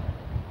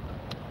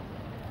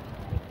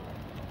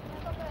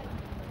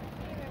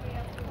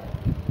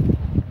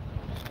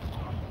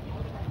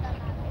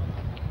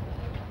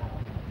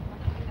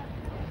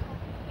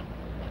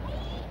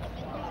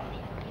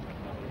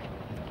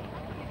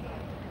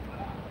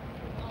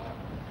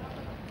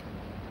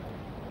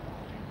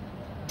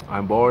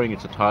 I'm boring,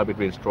 it's a tie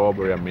between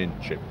strawberry and mint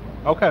chip.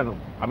 Okay, no,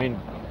 I mean,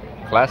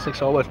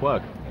 classics always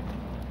work.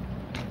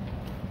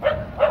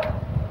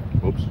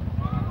 Oops.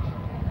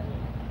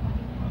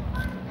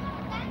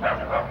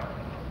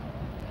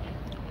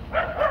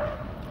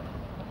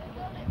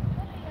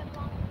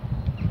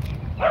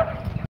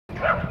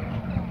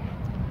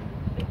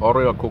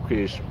 Oreo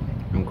cookies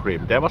and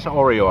cream. There was an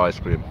Oreo ice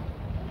cream.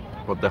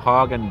 But the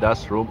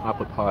Häagen-Dazs room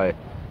apple pie,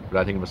 but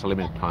I think it was a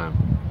limited time.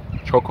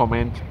 Choco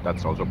mint,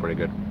 that's also pretty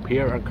good.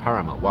 Pear and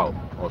caramel, wow,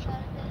 awesome.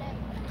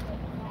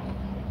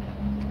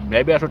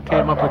 Maybe I should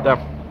team up with the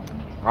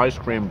ice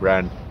cream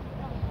brand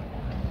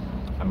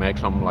and make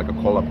some like a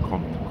collab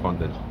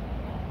content.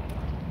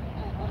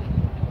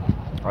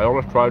 I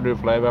always try to do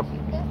flavor,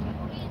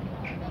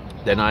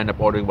 then I end up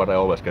ordering what I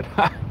always get.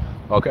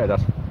 Okay,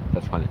 that's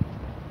funny.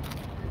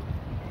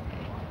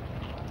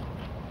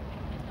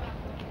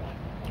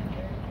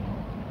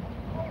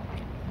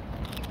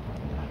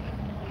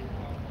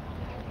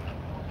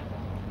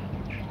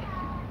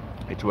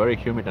 It's very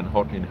humid and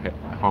hot in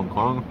Hong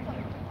Kong.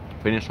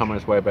 Finnish summer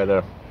is way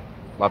better.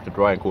 Love to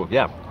dry and cool.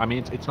 Yeah, I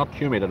mean it's not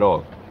humid at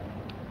all.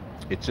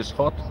 It's just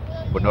hot,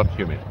 but not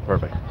humid.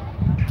 Perfect.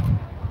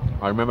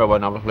 I remember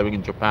when I was living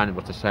in Japan, it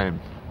was the same.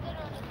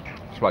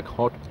 It's like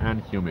hot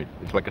and humid.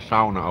 It's like a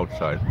sauna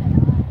outside.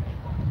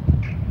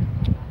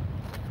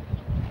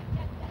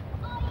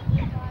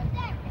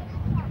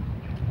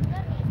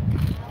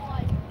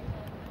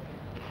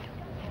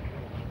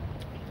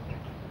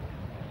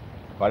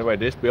 By the way,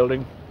 this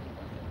building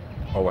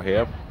over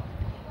here,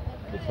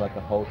 it's like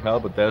a hotel,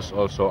 but there's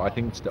also, I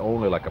think it's the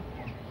only like a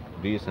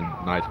decent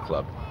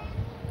nightclub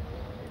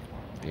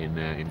in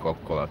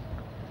Kokkola.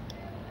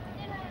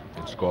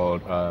 It's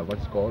called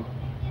what's it called?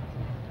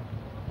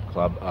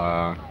 Club.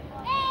 I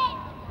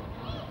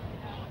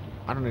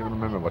don't even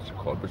remember what's it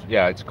called. But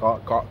yeah, it's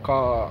Carles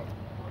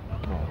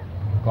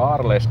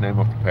name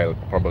of the pale.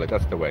 Probably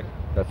that's the way.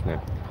 That's the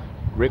name.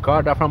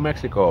 Ricarda from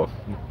Mexico.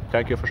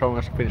 Thank you for showing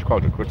us Finnish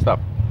culture. Good stuff.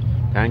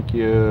 Thank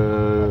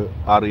you,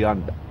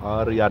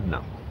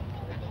 Ariadna.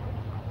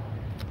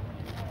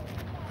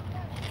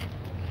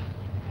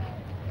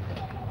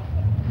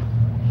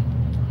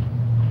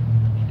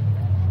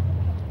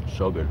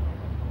 So good.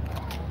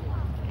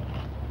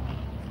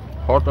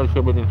 Hot and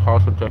humid in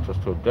Houston, Texas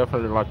too.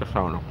 Definitely like a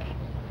sauna.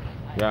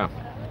 Yeah.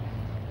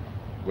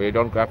 We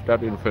don't have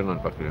that in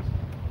Finland back here.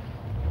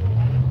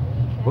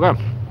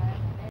 Okay.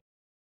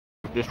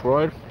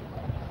 Destroyed.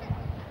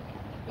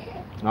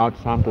 Now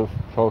it's time to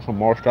show some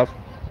more stuff.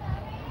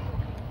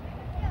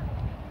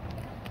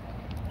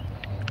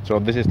 So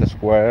this is the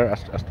square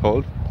as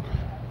told.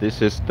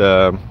 This is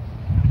the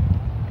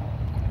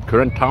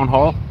current town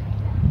hall.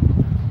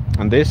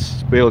 And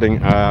this building,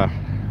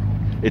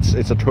 it's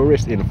a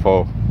tourist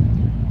info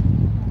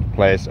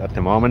place at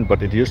the moment,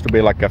 but it used to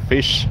be like a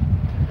fish,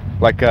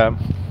 like a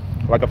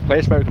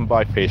place where you can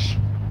buy fish.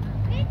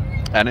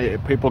 And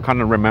people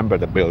kind of remember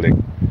the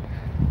building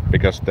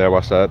because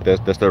there's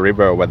the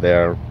river over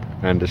there,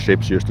 and the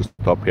ships used to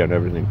stop here and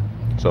everything.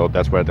 So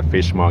that's where the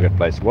fish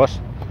marketplace was.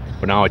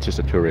 But now it's just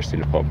a tourist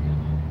info.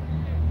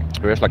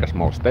 Here's like a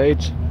small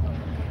stage.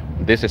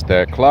 This is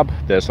the club.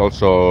 There's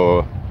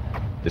also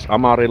this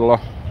Amarillo.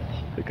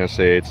 You can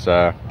see it's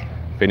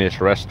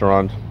Finnish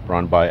restaurant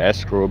run by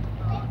S Group.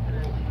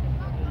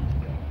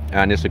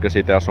 And as you can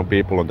see, there are some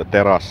people on the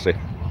terrace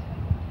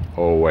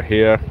over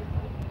here,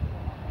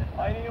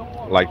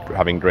 like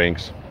having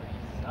drinks.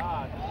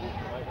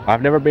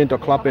 I've never been to a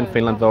club in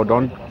Finland though.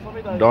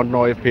 Don't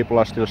know if people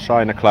are still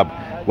shy in a club.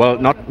 Well,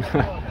 not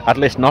at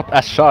least not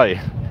as shy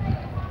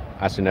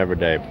as in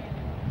everyday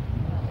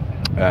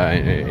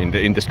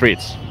in the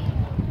streets.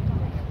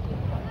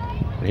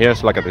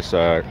 Here's like this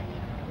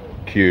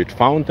cute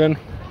fountain,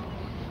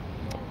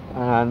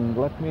 and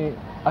actually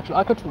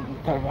I could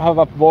have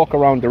a walk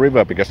around the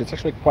river because it's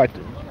actually quite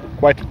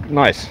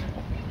nice,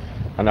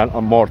 and then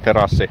a more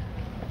terrace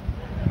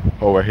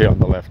over here on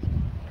the left.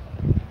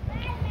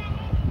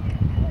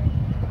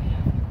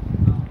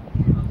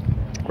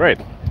 Great.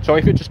 So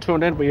if you just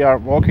tuned in, we are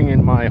walking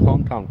in my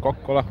hometown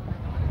Kokkola.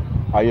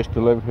 I used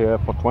to live here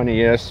for 20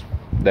 years.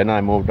 Then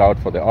I moved out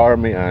for the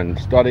army and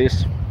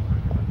studies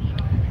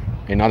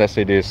in other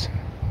cities.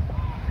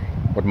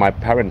 But my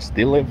parents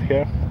still live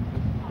here,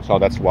 so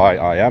that's why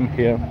I am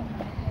here.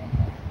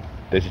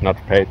 This is not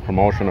paid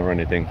promotion or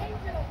anything.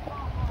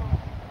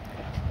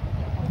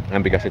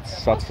 And because it's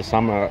such a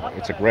summer,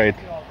 it's a great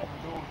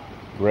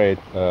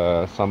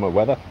summer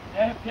weather.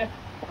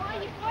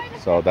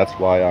 So that's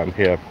why I'm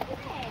here.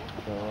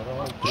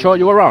 To show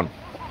you around.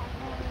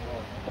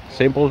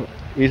 Simple,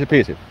 easy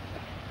peasy.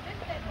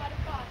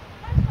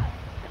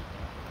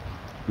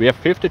 We have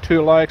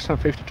 52 likes and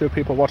 52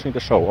 people watching the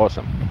show.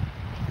 Awesome.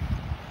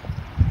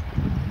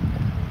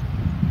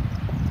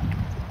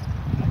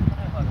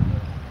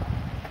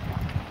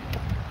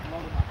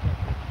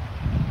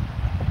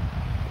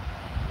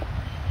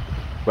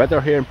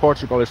 Weather here in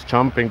Portugal is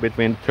jumping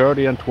between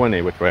 30 and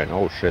 20 with rain.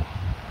 Oh shit.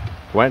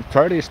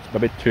 30 is a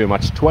bit too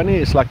much. 20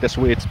 is like the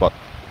sweet spot.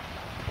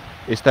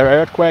 Is there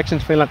earthquakes in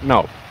Finland?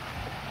 No.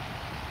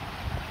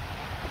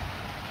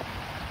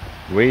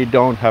 We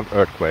don't have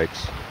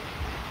earthquakes.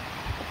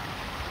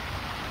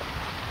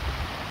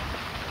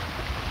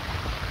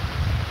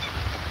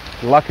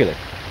 Luckily.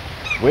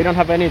 We don't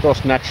have any of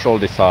those natural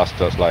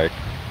disasters like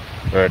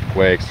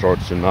earthquakes or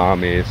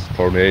tsunamis,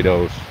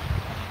 tornadoes.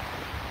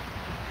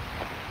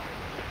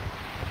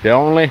 The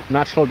only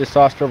natural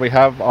disaster we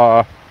have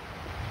are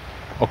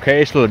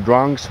occasional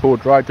drunks who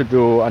try to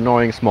do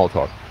annoying small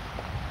talk.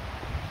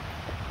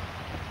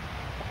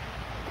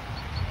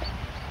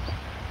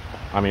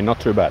 I mean, not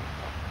too bad.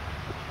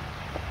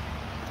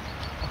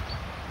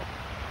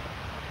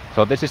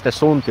 So this is the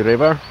Sunti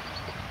River.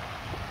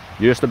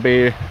 Used to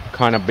be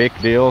kind of big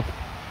deal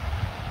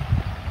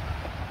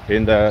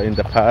in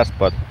the past,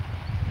 but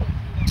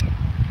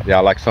yeah,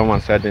 like someone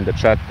said in the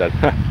chat that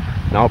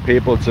now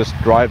people just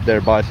drive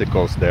their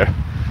bicycles there.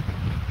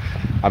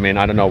 I mean,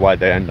 I don't know why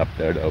they end up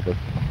there though, but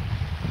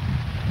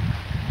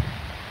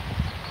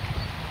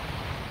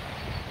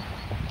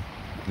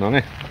no,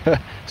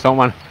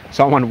 someone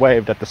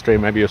waved at the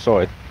stream, maybe you saw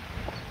it.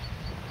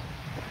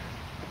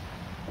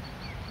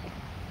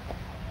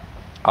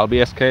 I'll be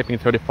escaping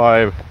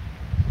 35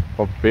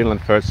 for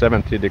Finland for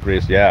 70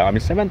 degrees. Yeah, I mean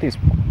 70 is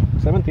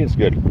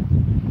good.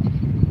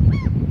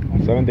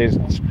 70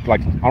 is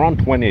like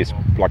around 20 is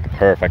like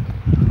perfect.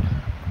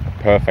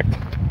 A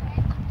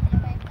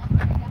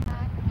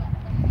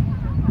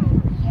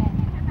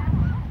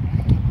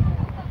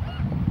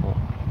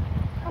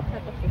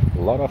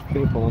lot of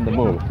people on the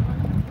move.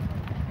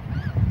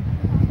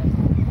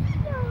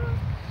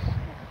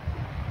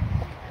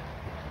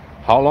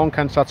 How long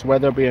can such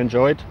weather be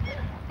enjoyed?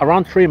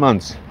 Around 3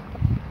 months.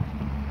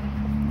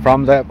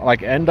 From the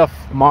like end of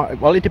March,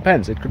 well it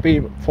depends, it could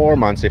be 4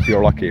 months if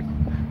you're lucky.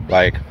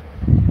 Like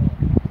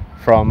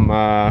from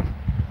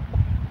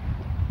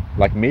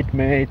like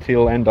mid-May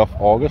till end of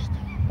August.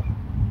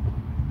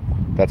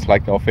 That's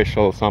like the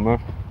official summer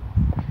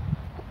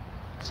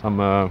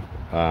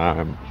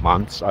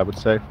months, I would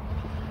say.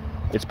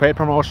 It's paid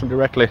promotion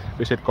directly.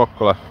 Visit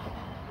Kokkola.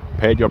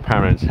 Paid your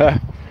parents.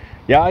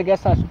 Yeah, I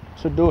guess I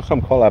should do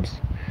some collabs.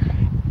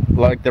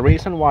 Like the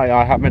reason why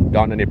I haven't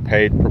done any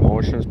paid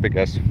promotions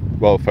because,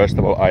 well, first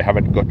of all, I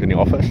haven't got any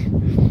offers.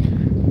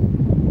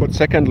 But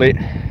secondly,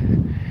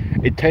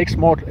 it takes a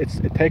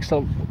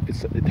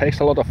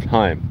lot of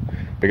time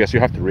because you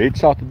have to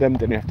reach out to them,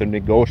 then you have to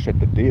negotiate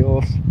the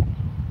deals,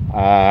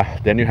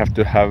 then you have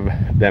to have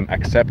them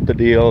accept the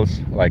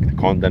deals, like the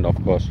content, of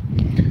course.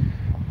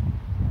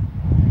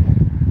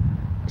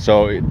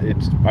 So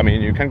it's, I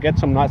mean, you can get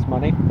some nice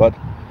money, but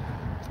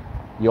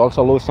you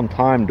also lose some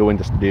time doing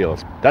these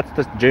deals. That's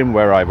the gym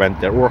where I went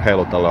there,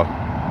 Urheilutalo,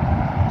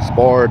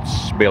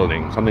 sports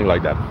building, something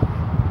like that.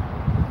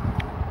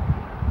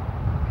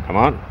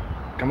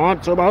 Come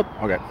on, zoom out.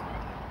 Okay.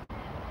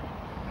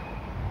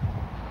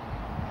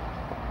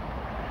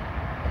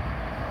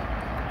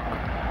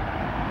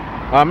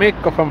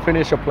 Mikko from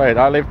Finnish played.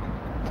 I lived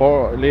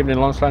in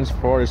Lonslands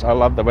Forest. I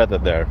love the weather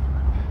there.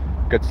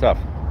 Good stuff.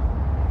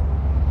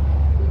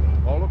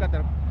 Oh, look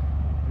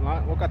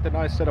at the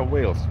nice set of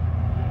wheels.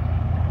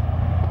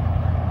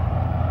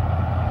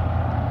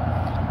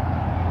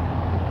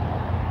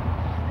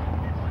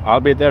 I'll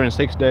be there in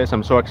 6 days.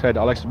 I'm so excited.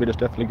 Alex's videos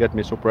definitely get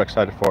me super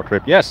excited for a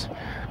trip. Yes,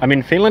 I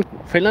mean Finland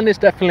is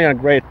definitely a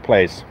great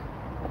place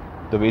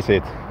to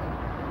visit,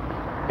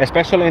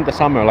 especially in the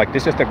summer. Like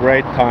this is the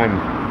great time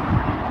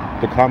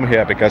to come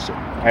here because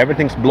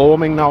everything's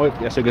blooming now.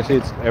 As you can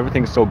see,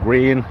 everything's so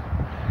green.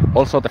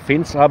 Also, the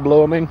Finns are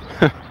blooming.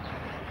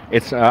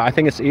 It's I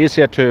think it's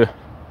easier to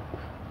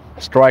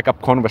strike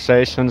up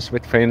conversations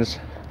with Finns.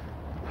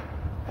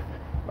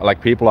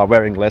 Like people are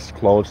wearing less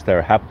clothes.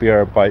 They're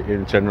happier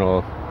in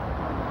general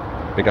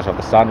because of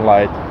the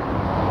sunlight.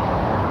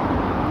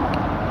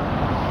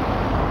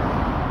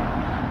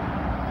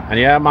 And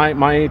yeah,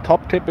 my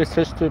top tip is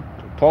just to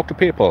talk to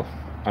people.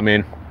 I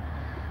mean,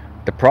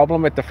 the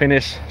problem with the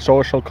Finnish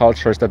social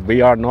culture is that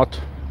we are not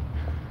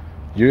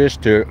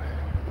used to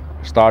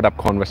start up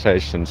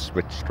conversations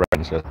with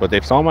strangers. But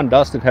if someone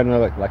does it, and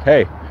like,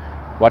 hey,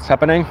 what's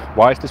happening?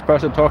 Why is this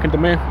person talking to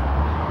me?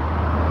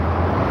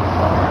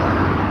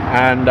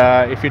 And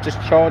if you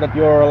just show that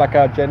you're like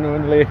a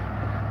genuinely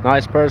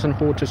nice person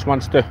who just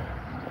wants to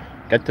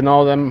get to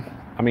know them,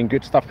 I mean,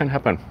 good stuff can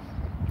happen.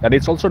 And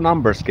it's also a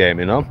numbers game,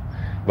 you know.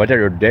 Whether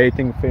you're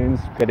dating Finns,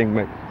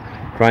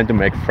 trying to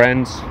make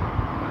friends,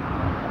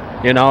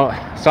 you know,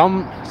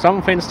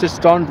 some Finns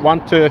just don't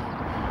want to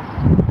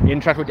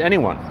interact with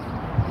anyone,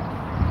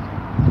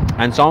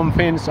 and some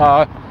Finns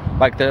are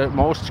like the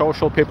most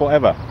social people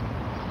ever.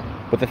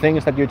 But the thing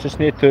is that you just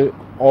need to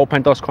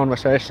open those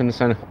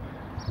conversations, and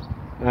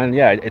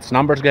yeah, it's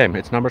numbers game.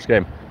 It's numbers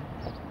game.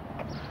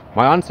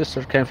 My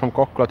ancestor came from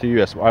Kokkola to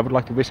US. I would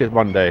like to visit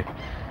one day.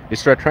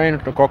 Is there a train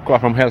to Kokkola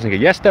from Helsinki?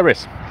 Yes, there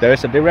is. There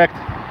is a direct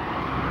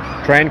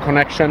train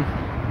connection.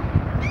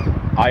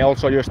 I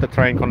also use the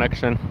train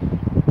connection.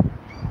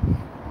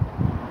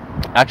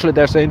 Actually,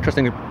 there's an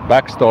interesting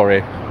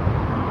backstory.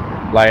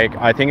 Like,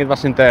 I think it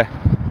was in the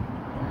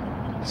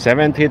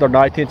 17th or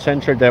 19th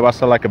century, there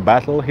was like a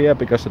battle here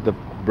because the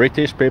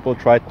British people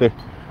tried to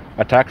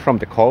attack from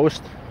the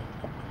coast,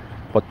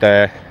 but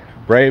the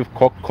brave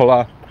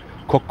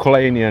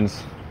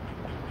Kokkolanians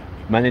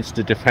managed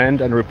to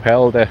defend and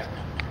repel the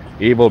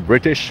evil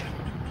British,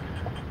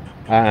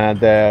 and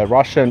the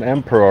Russian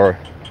emperor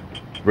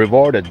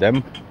rewarded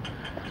them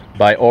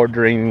by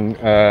ordering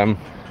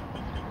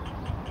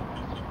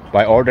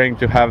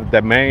to have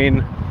the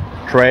main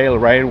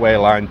railway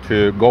line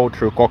to go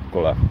through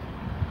Kokkola.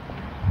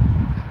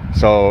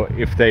 So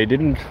if they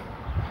hadn't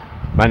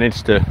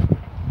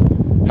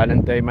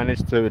they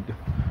managed to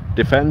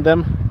defend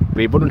them,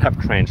 we wouldn't have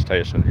train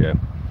station here.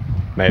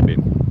 Maybe.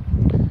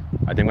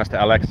 I think it was the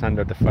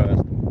Alexander the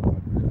First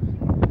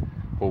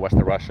who was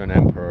the Russian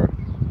emperor.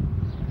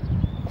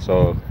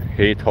 So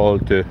he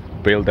told to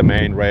build the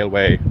main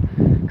railway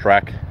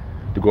track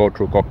to go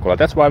through Kokkola.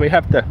 That's why we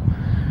have the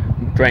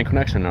train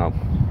connection now.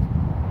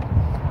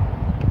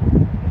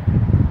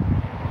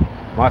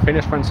 My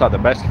Finnish friends are the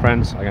best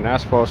friends I can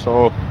ask for,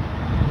 so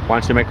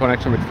once you make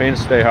connection with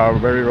Finns, they are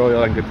very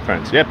loyal and good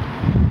friends. Yep,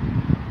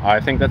 I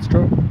think that's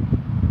true.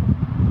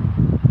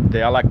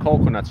 They are like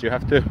coconuts. You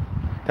have to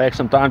take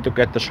some time to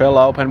get the shell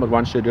open, but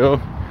once you do,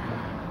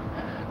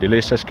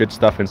 delicious good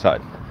stuff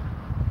inside.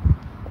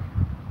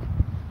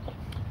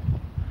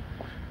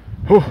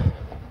 Whew.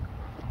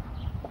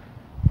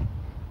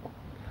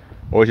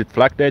 Or is it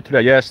Flag Day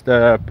today? Yes,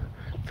 the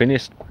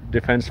Finnish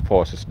Defense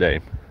Forces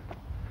Day.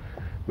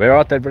 Where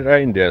are the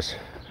reindeers?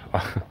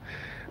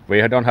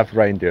 We don't have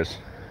reindeers.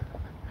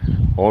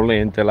 Only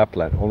in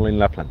Lapland. Only in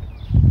Lapland.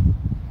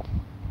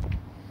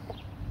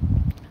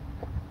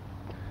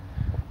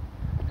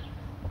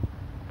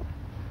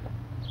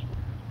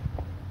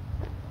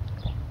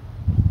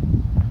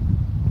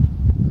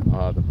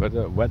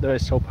 The weather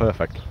is so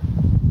perfect.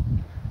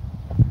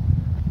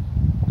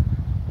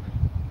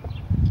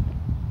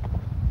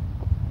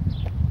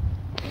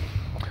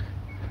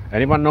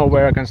 Anyone know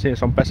where I can see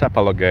some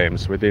pesäpallo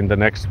games within the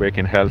next week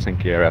in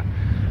Helsinki area?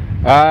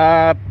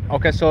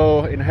 Okay,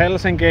 so in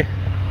Helsinki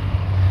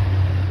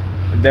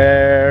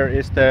there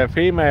is the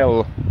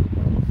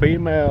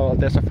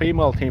there's a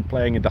female team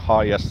playing in the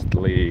highest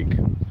league.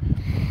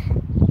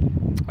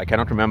 I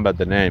cannot remember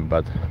the name,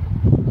 but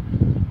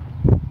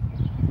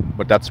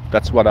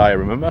that's what I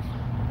remember.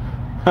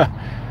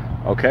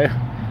 Okay,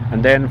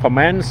 and then for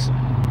men's,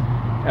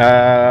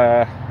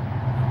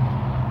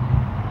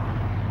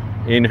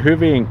 in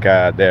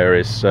Hyvinkää there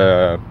is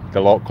the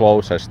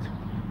closest,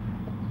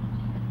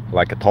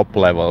 like a top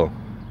level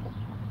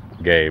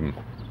game.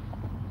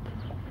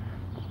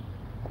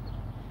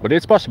 But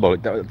it's possible.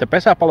 The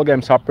pesäpallo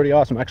games are pretty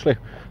awesome. Actually,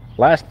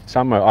 last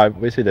summer I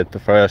visited the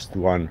first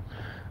one,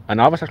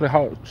 and I was actually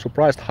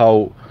surprised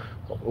how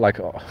like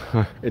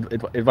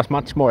it was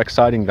much more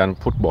exciting than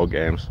football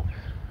games.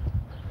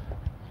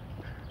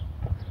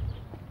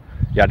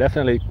 Yeah,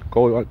 definitely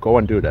go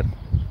and do that.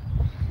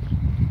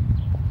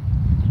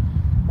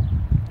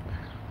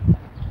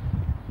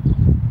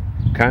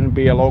 Can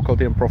be a local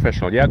team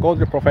professional. Yeah, go to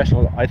the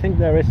professional. I think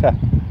there is a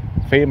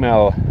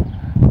female,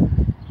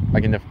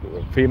 like in the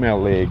female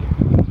league,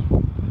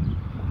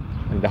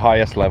 in the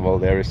highest level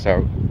there is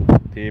a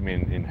team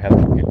in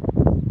Helsinki.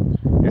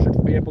 You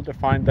should be able to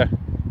find the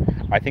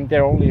I think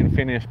they're only in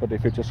Finnish, but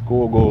if you just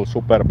Google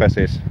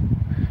Superpesis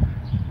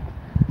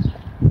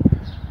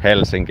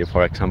Helsinki,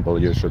 for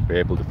example, you should be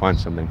able to find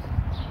something.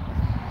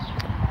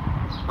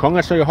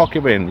 Congrats on your hockey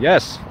win.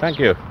 Yes, thank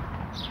you.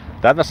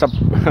 That was a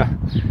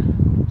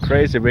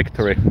crazy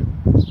victory.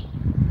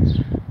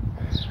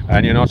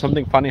 And you know,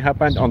 something funny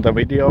happened on the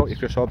video.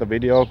 If you saw the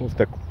video of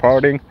the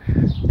partying,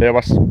 there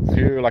was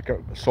few like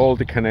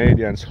salty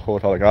Canadians who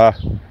thought like,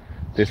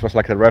 this was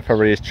like the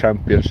referees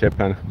championship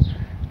and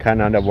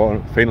Canada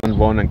won, Finland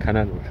won, and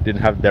Canada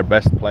didn't have their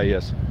best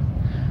players.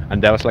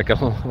 And there was like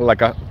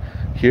a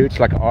huge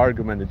like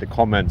argument in the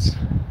comments,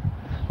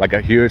 like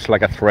a huge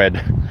like a thread.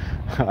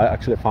 I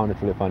actually found it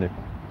really funny.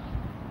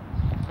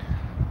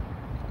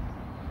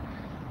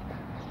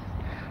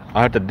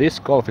 I heard that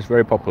disc golf is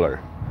very popular.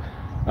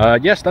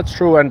 Yes, that's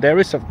true, and there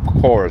is a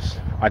course.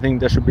 I think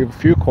there should be a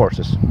few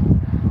courses,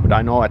 but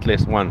I know at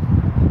least one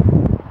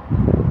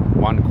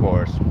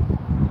course.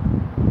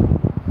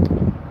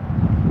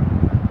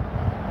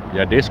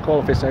 Yeah, disc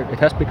golf it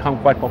has become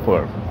quite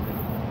popular,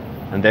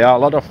 and there are a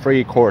lot of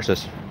free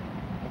courses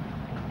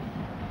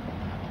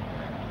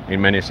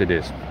in many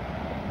cities.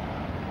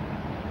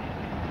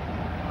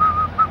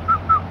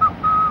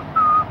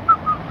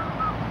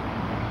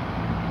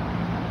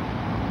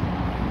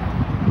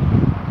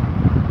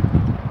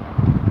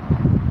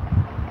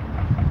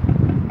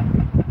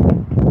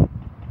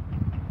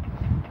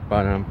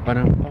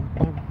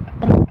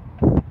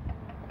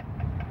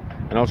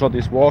 And also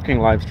these walking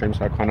live streams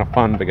are kind of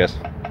fun because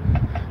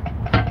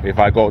if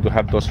I go to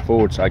have those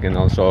foods, I can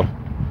also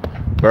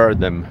burn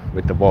them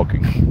with the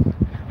walking.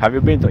 Have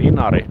you been to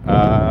Inari?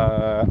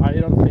 I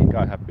don't think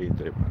I have been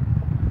to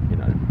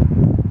Inari.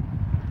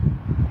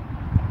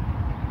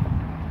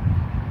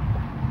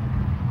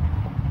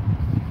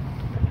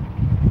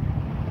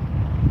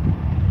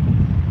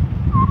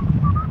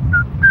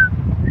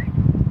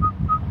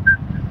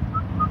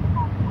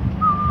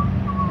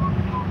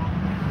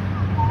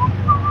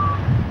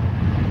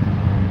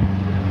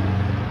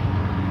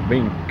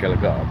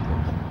 Winkelgatan.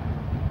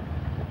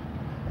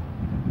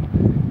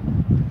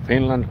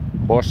 Finland,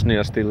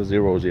 Bosnia still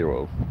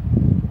 0-0.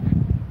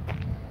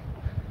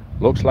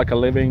 Looks like a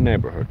living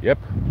neighborhood. Yep.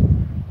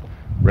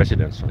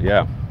 Residential,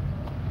 yeah.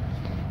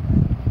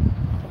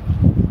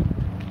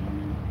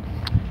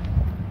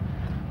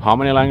 How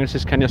many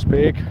languages can you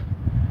speak?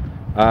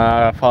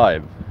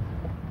 5.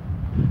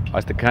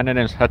 As the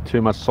Canadians had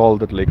too much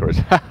salted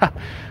licorice.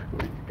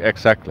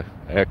 Exactly.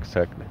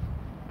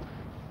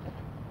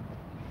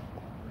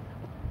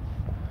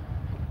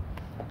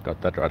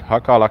 Got that right.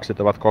 Hakalaksit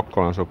ovat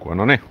Kokkolan sukua.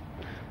 No niin,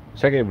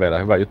 sekin vielä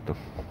hyvä juttu.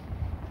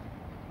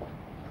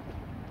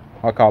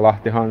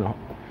 Hakalahtihan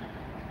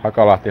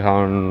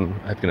on,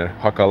 hetkinen,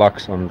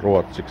 Hakalaks on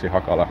ruotsiksi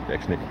Hakalahti,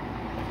 eiks niin?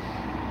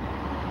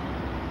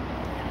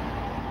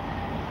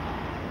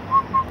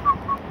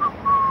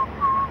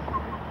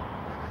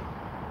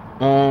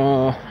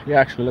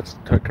 Yeah, actually let's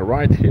take a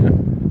right here.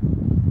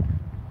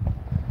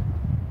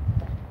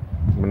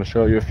 I'm gonna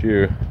show you a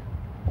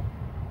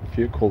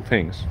few cool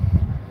things.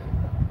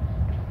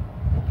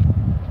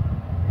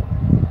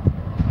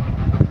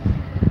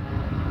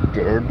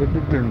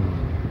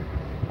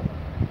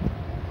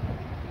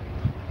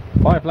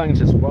 Five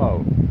languages,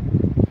 wow.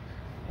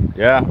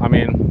 Yeah, I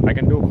mean, I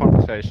can do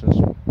conversations.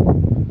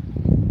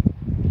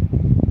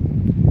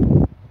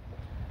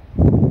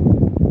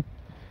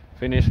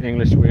 Finnish,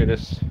 English,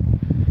 Swedish,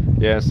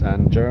 yes,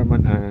 and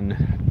German and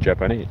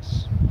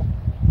Japanese.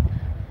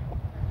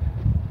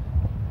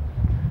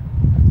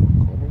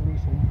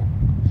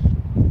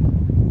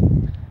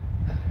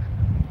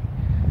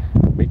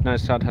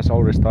 Midnight sun has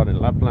already started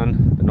in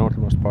Lapland. The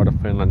northernmost part of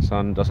Finland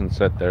sun doesn't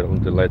set there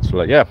until late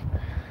July.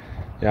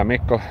 Yeah,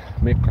 Mikko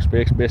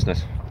speaks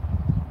business.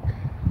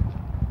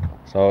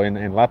 So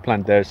in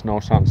Lapland there's no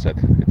sunset.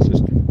 It's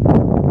just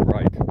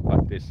bright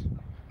like this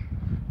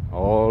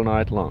all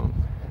night long.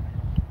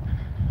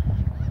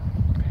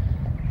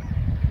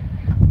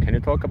 Can you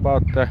talk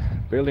about the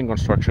building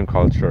construction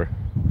culture?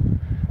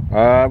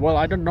 Well,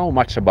 I don't know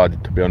much about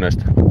it, to be honest,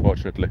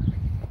 unfortunately.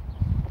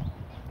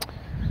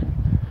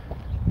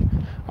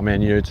 I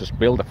mean, you just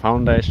build a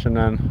foundation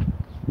and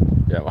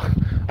yeah, well,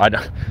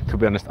 to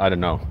be honest, I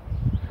don't know.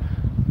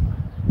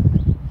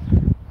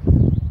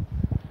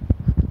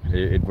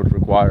 It would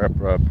require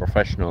a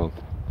professional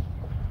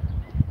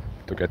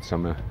to get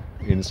some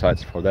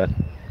insights for that.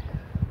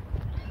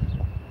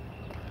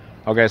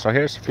 Okay, so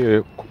here's a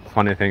few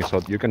funny things.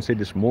 So you can see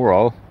this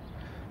mural.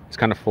 It's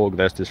kind of full.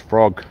 There's this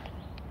frog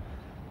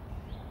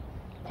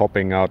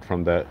popping out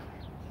from the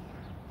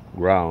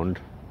ground.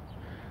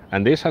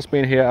 And this has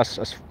been here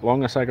as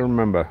long as I can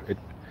remember.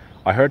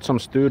 I heard some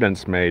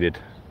students made it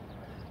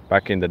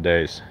back in the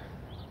days.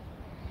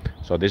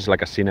 So this is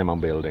like a cinema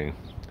building.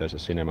 There's a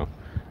cinema.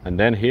 And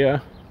then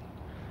here,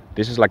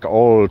 this is like an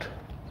old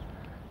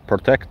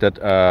protected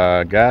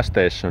gas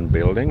station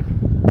building.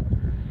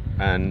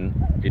 And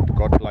it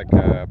got like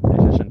a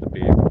decision to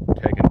be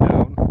taken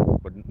down.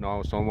 But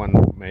now someone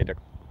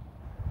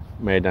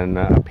made an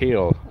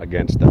appeal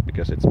against that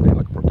because it's been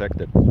like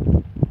protected.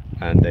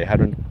 And they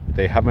haven't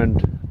they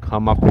haven't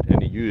come up with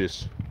any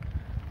use,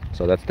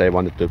 so that they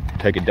wanted to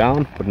take it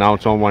down, but now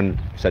someone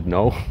said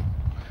no.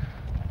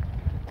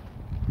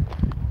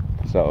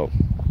 So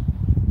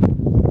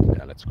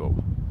yeah, let's go.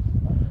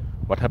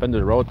 What happened to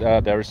the road?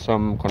 There is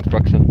some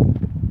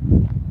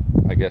construction,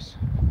 I guess,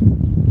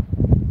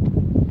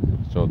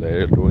 so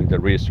they're doing the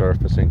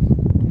resurfacing.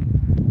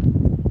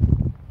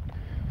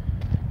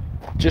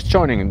 Just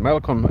joining.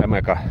 Welcome,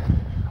 Emeka.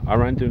 I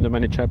ran into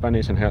many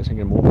Japanese in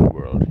Helsinki moving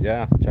world.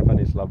 Yeah,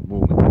 Japanese love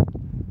moving.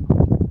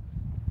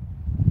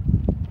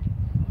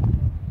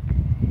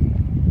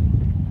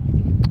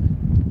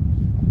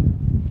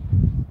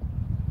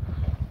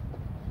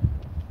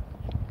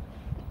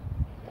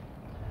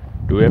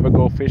 Do you ever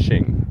go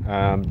fishing?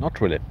 Not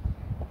really.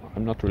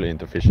 I'm not really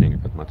into fishing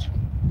that much.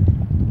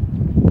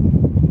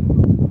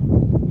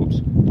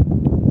 Oops.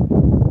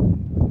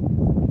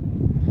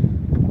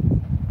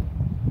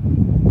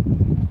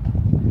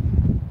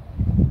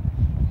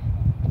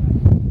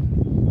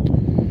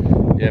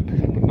 Yep,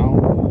 but now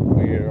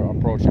we're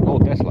approaching. Oh,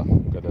 Tesla.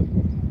 Got a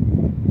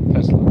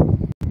Tesla.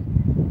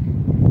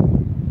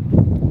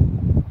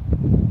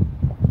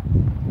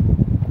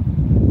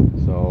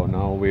 So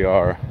now we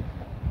are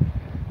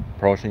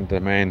approaching the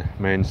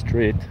main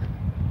street.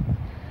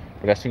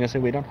 But as you can see,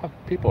 we don't have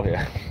people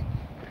here.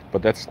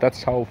 But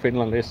that's how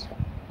Finland is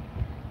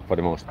for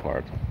the most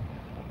part.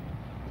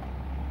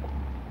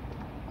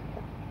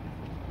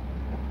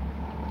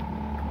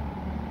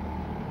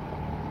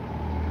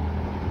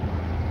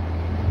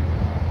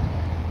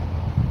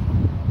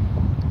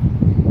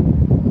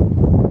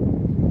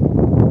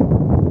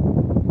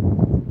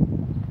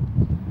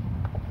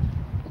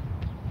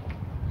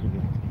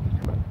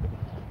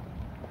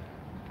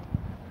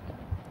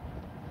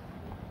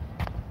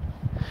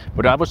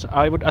 But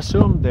I would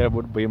assume there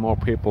would be more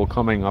people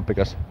coming up,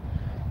 because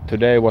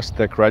today was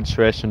the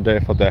graduation day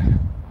for the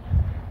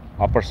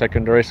upper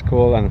secondary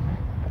school, and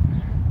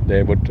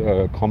they would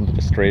come to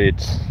the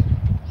streets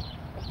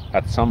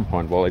at some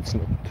point. Well, it's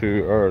not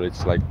too early,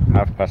 it's like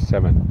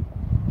 7:30.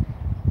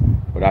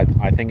 But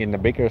I think in the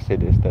bigger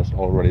cities there's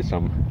already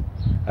some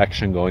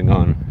action going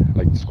on,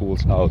 like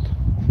schools out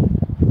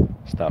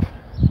stuff.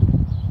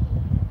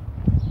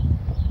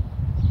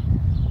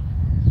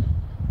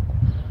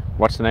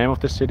 What's the name of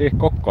the city?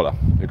 Kokkola.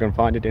 You can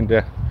find it in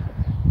the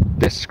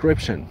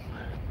description.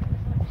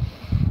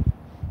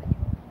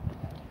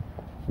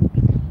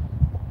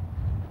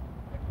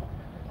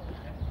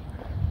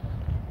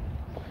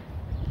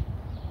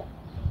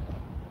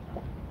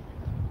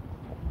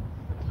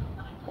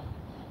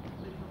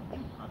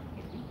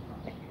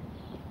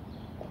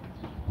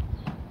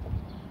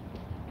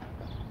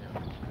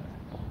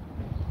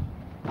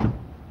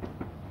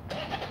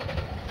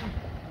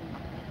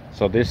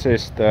 So this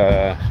is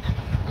the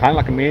kind of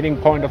like a meeting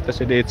point of the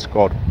city. It's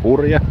called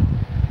Purje,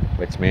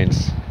 which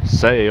means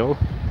sail.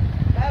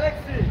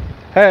 Aleksi!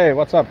 Hey,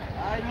 what's up?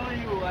 I know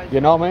you.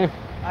 You know me?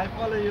 I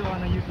follow you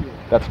on YouTube.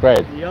 That's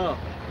great. Yeah,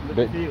 good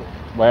Do- to see you.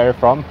 Where are you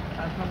from?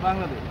 I'm from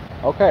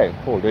Bangladesh. Okay,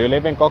 cool. Do you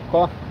live in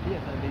Kokkola?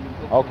 Yes, I live in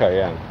Kokkola. Okay,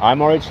 yeah.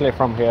 I'm originally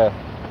from here.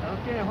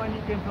 Okay, when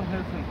you came from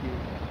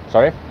Helsinki?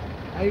 Sorry?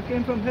 You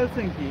came from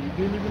Helsinki.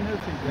 Do you live in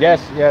Helsinki?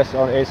 Yes,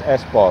 it's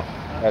Espoo.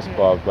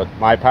 Espoo, but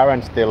my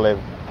parents still live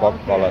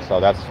Kokkola, Okay.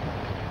 so that's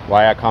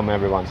why I come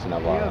every once in a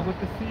while. Yeah, good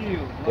to see you.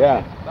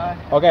 Yeah. Bye.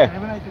 Okay.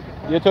 Have a nice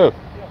weekend. You too.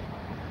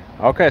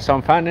 Okay,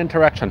 some fan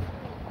interaction.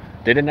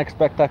 Didn't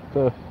expect that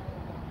to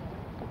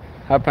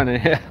happen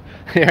here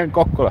in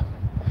Kokkola.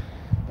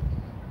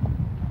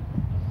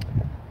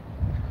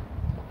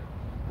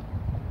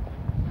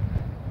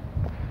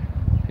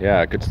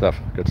 Yeah, good stuff,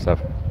 good stuff.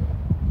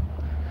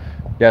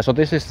 Yeah, so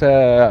this is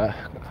a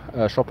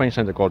shopping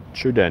center called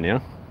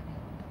Chudenia.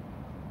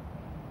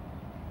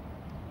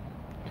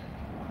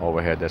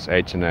 Over here there's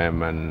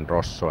H&M and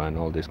Rosso and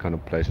all these kind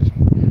of places.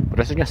 But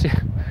as you can see,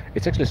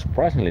 it's actually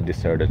surprisingly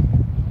deserted.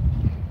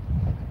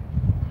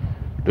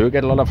 Do you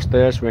get a lot of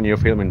stares when you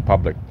film in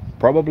public?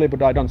 Probably,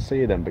 but I don't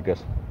see them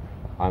because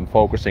I'm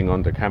focusing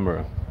on the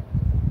camera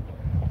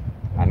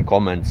and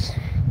comments.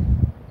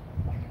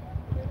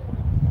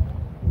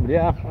 But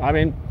yeah, I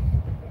mean,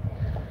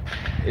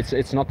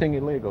 it's nothing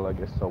illegal, I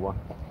guess. So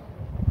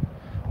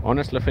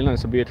honestly, Finland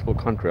is a beautiful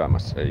country, I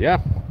must say. Yeah,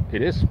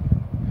 it is.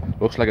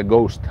 Looks like a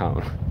ghost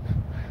town.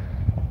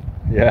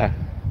 Yeah.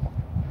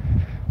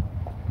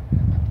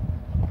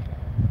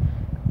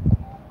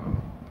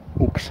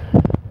 Oops.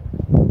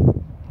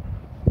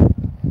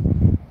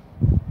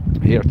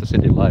 Here's the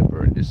city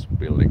library, this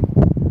building.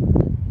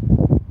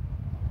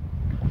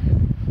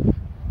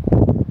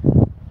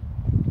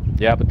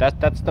 Yeah, but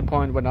that's the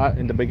point when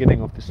in the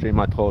beginning of the stream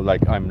I told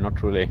like I don't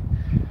really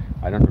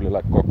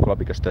like Kokkola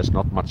because there's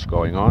not much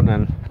going on,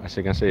 and as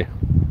you can see,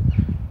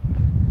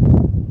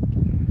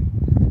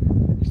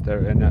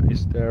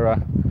 is there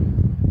a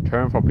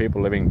term for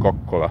people living in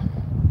Kokkola?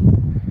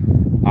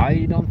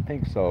 I don't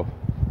think so.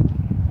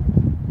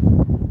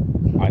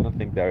 I don't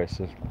think there is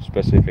a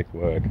specific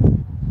word.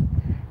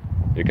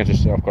 You can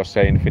just of course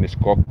say in Finnish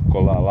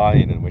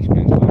Kokkolalainen, which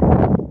means like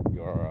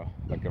you're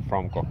like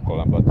from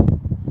Kokkola, but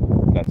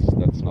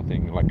That's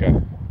nothing like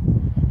a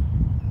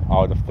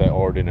out of the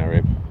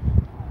ordinary.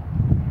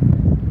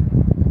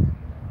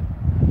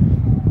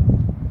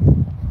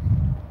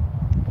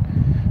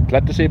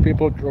 Glad to see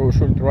people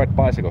choosing to ride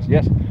bicycles.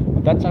 Yes,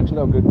 but that's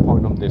actually a good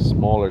point on these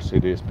smaller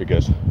cities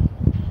because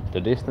the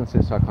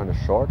distances are kind of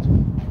short,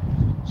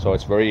 so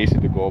it's very easy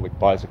to go with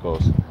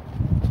bicycles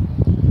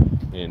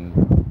in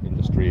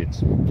the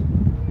streets.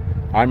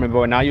 I remember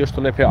when I used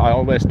to live here, I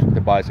always took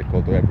the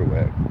bicycle to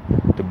everywhere,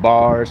 to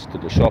bars, to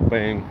the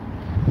shopping,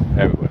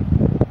 everywhere.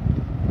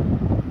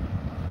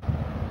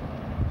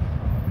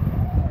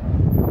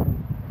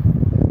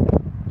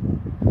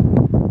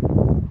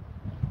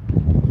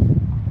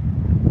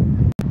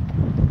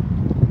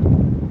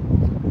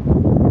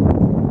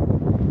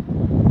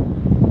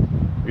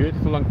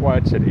 Beautiful and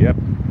quiet city, yep.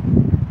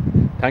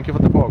 Thank you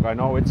for the talk. I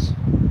know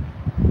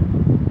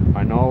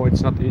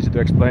it's not easy to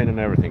explain and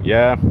everything.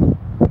 Yeah,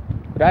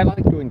 but I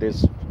like doing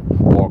this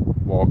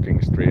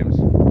walking streams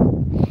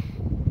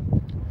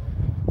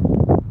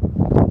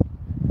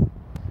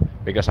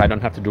because I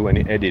don't have to do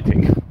any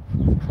editing.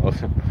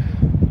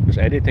 Because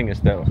editing is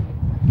the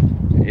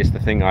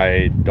thing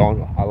I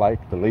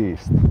like the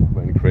least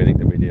when creating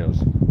the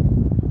videos.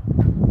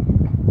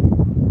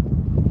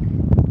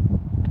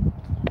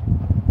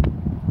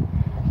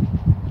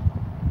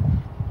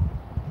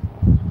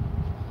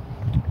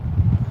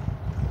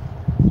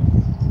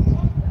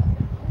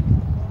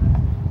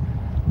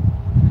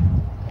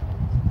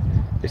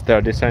 Is there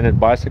a designated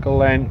bicycle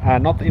lane?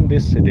 Not in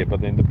this city,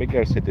 but in the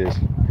bigger cities.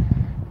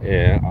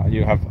 I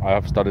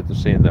have started to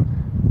see them.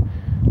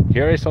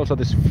 Here is also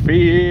this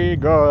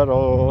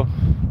Figaro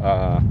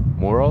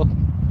mural,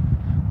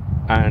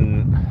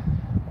 and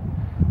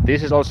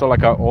this is also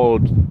like an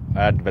old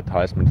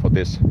advertisement for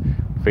this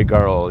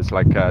Figaro. It's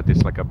like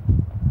this like a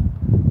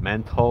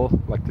menthol,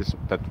 like this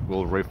that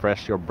will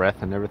refresh your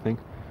breath and everything.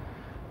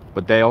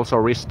 But they also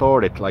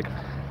restored it like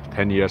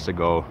 10 years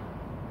ago,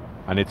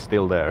 and it's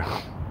still there.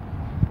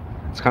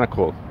 It's kind of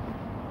cool.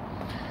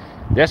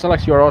 Yes,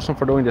 Alex, you're awesome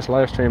for doing these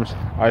live streams.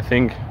 I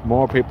think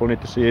more people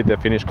need to see the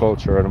Finnish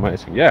culture and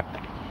amazing. Yeah,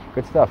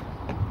 good stuff.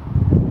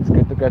 It's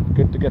good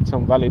to get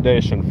some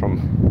validation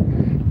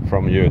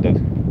from you that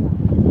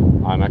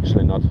I'm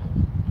actually not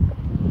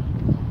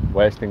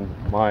wasting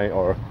my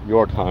or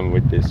your time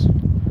with these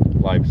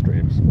live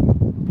streams.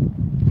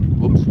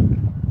 Oops.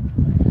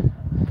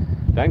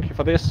 Thank you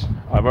for this.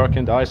 I work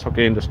in the ice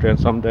hockey industry, and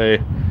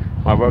someday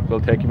my work will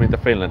take me to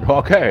Finland.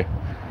 Okay.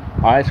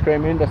 Ice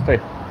cream industry.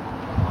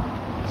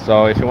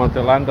 So if you want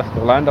the land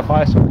of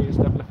ice hockey, is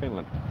definitely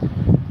Finland.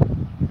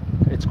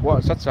 It's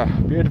such a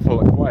beautiful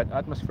and quiet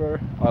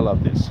atmosphere. I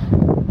love this.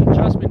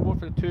 Jasmine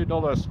moved for the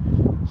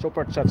 $2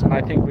 super chats, and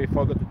I think we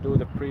forgot to do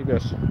the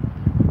previous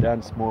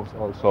dance moves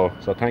also.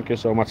 So thank you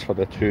so much for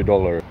the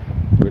 $2.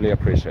 Really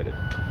appreciate it.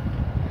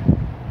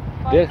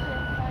 This,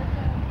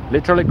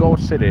 literally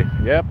Ghost City.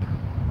 Yep.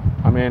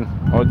 I mean,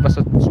 oh, it was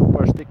a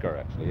super sticker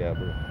actually. Yeah,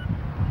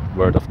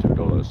 worth of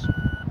 $2.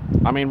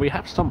 I mean, we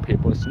have some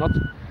people, it's not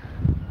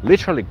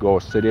literally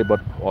Ghost City,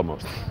 but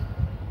almost.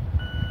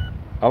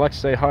 Alex,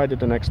 say hi to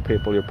the next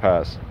people you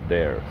pass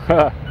there.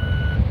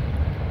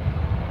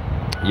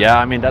 Yeah,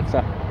 I mean, that's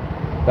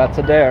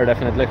a dare,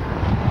 definitely.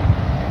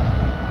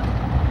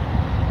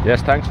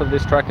 Yes, thanks for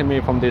distracting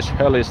me from this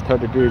hellish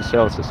 30 degrees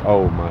Celsius.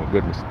 Oh my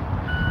goodness.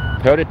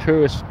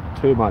 32 is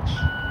too much.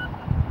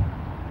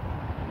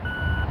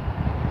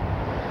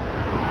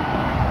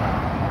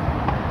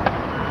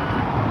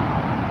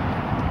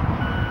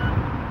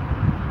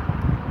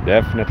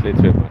 Definitely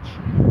too much.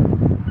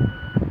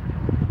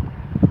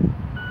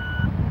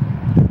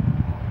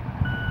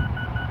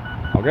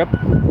 Okay.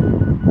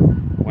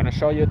 I want to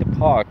show you the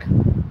park.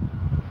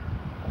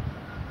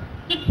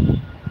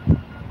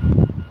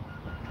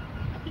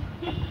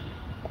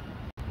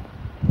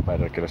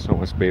 Better get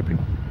someone's beeping.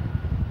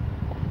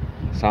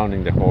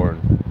 Sounding the horn.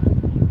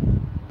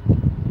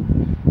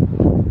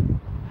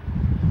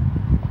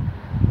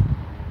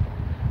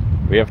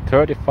 We have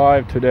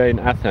 35 today in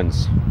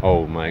Athens.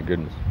 Oh my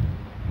goodness.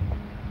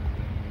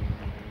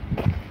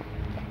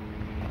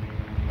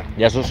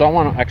 Yeah, so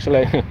someone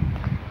actually,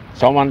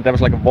 there was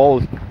like a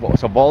Volt.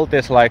 So Volt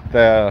is like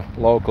the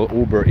local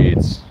Uber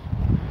Eats,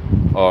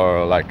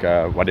 or like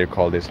what do you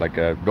call this? Like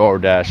a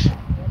DoorDash.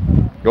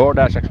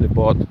 DoorDash actually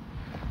bought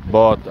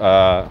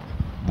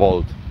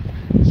Volt.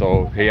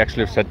 So he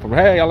actually said,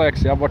 "Hey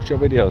Aleksi, I watched your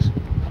videos."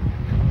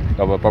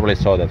 So I probably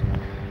saw that.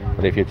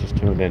 But if you just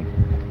tuned in,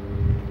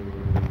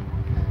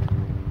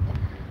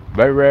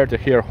 very rare to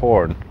hear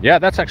horn. Yeah,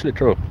 that's actually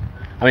true.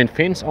 I mean,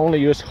 Finns only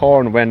use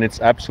horn when it's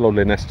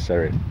absolutely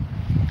necessary.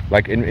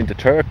 Like in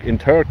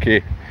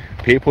Turkey,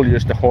 people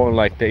use the horn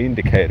like the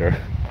indicator,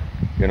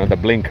 you know, the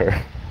blinker.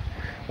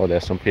 Or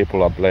there's some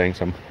people are playing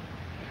some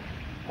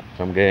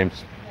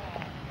games.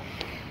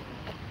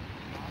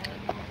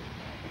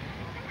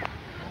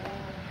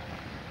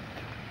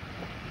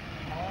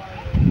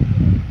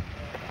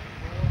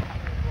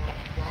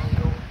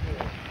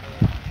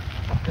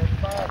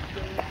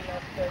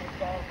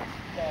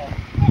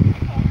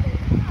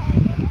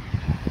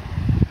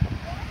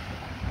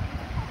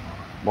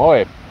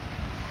 Moi!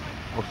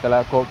 Onko teillä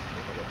joku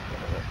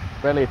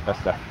pelit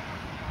tässä?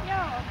 Joo,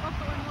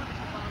 Kokkolan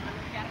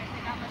nuorisopalvelut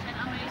järjesti tämmöisen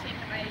Amazing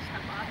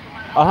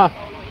Race-tapahtuman Aha.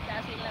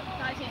 alakouluikäisille,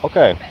 tai siis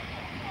Okei.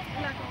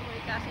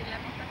 yläkouluikäisille,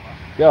 mutta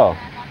Joo.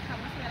 haluaisi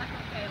vielä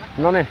kokeilla.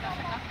 Noniin.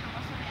 Tässä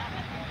katsomassa niin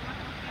annettiin tulla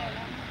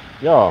kokeilemaan.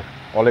 Joo.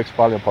 Oliks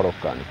paljon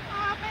porukkaa nyt?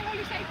 Meillä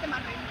oli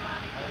 7 ryhmää,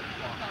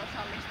 jotka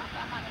osallistuivat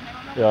tähän. Meillä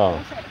on Joo.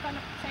 ollut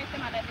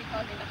 7 eri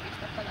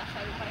toimintapistettä tässä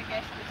ympäri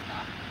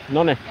keskustaa.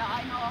 Noniin. Ja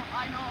ainoa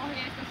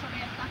ohjeistus oli,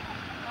 että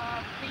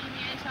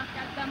tiimi ei saa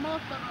käyttää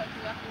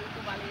moottoroituja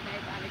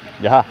kulkuvälineitä, eli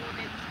Jaha.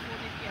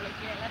 skuutitkin oli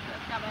kielletty,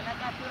 että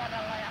käveletään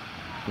pyörällä. Ja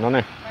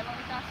Noniin. meillä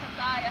oli tässä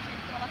tää ja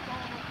sitten tuolla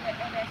koulun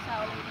edessä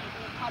oli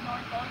niinku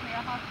hanoin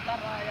tornia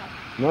hattaraa ja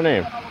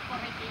Noniin. on ollut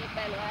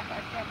korikiipeilyä ja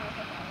kaikkea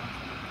muuta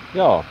tällaista.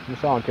 Joo, no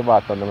se on kiva,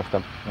 että on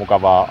tämmöistä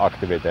mukavaa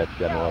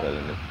aktiviteettia Joo.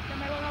 nuorille. Niin. Ja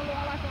meillä on ollut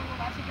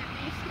alakoululaisille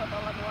disko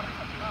tuolla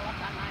nuorisotilalla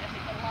tänään ja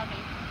sitten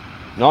lanit.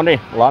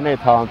 Noniin,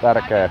 lanithan on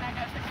tärkeä.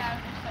 Kaikennäköistä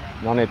käynnissä.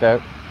 Noniin,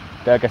 te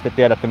oikeasti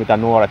tiedätte mitä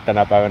nuoret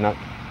tänä päivänä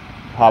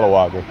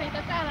haluaakin.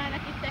 Yritetään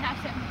ainakin tehdä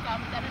sen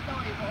mukaan mitä ne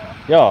toivoo.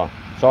 Joo,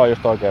 se on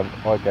just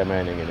oikea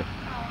meininki. Niin.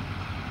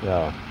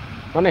 Joo.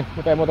 Noniin,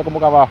 mutta ei muuta kuin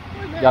mukavaa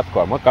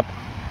jatkoa. Moikka!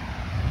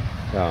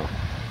 Joo.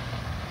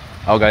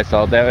 Okay,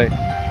 so they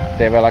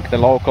were like the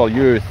local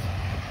youth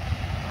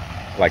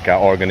like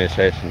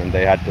organization, and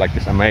they had like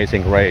this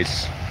amazing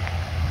race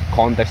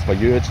contest for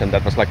youths, and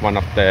that was like one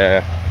of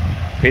the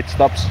pit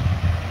stops.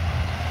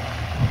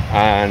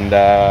 And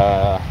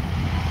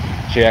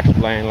she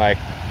explained like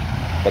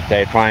that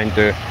they're trying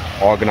to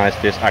organize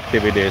these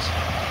activities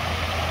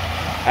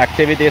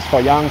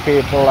for young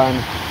people,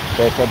 and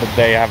they said that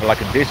they have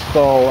like a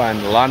disco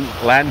and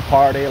LAN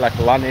party, like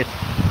lanit.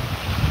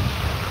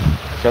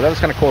 So that was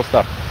kind of cool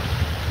stuff.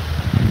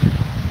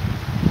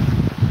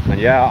 And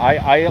yeah,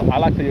 I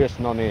like to use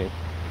Noni.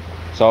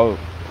 So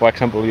for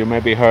example, you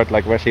maybe heard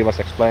like where she was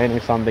explaining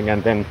something,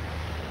 and then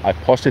I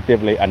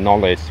positively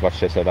acknowledged what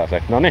she said. I was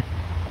like, Noni.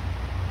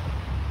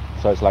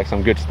 So it's like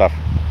some good stuff.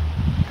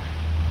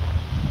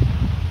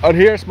 And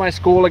here's my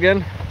school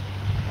again.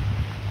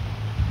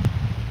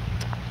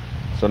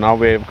 So now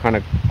we've kind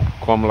of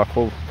come like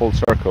full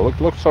circle.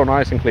 It looks so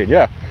nice and clean.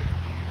 Yeah.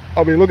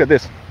 I mean, look at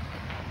this.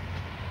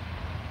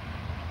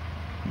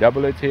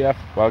 WTF,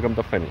 welcome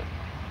to Finland.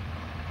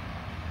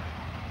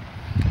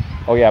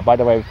 Oh yeah, by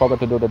the way, we forgot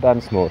to do the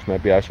dance moves.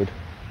 Maybe I should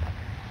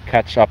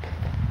catch up.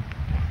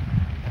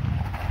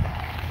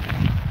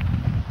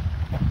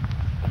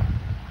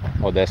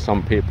 Oh, there's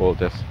some people,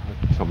 there's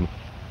some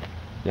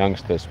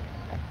youngsters.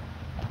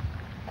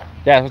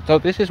 Yeah, so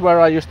this is where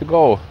I used to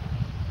go.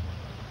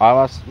 I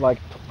was like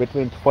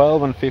between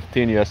 12 and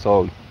 15 years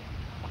old.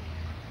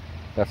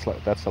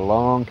 That's a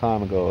long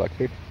time ago, like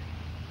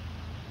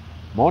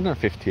more than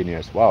 15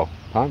 years. Wow,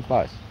 time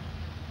flies.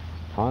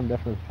 Time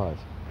definitely flies.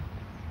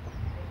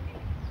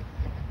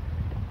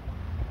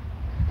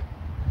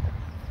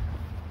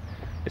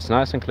 It's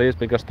nice and clean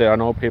because there are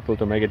no people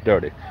to make it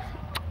dirty.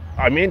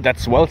 I mean,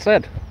 that's well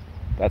said.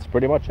 That's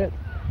pretty much it.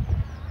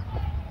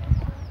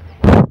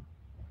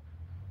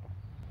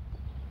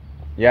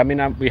 Yeah, I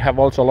mean, we have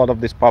also a lot of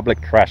this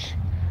public trash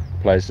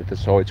places,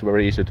 so it's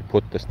very easy to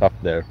put the stuff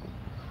there.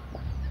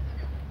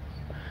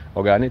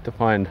 Okay, I need to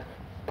find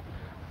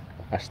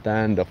a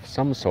stand of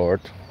some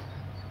sort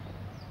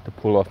to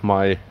pull off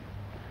my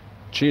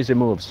cheesy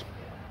moves.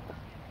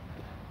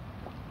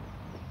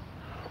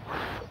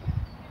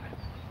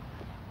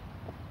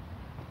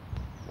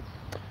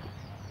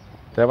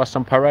 There was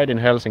some parade in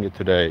Helsinki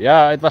today.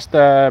 Yeah, it was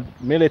the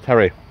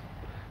military.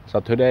 So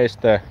today is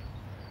the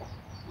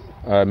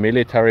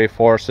military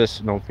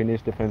forces,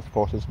 Finnish Defense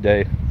Forces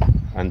Day,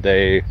 and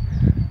they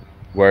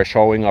were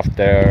showing off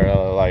their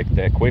like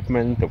the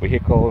equipment, the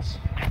vehicles,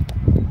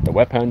 the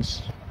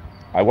weapons.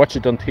 I watched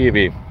it on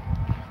TV.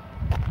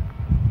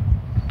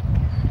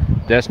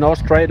 There's no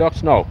stray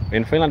dogs. No,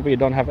 in Finland we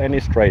don't have any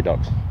stray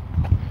dogs.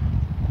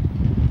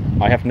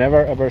 I have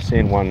never ever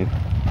seen one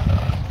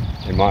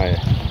in my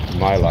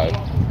life.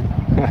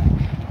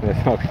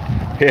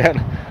 Yeah.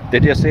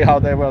 Did you see how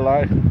they were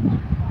like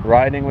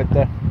riding with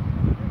the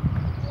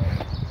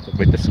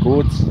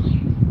scoots?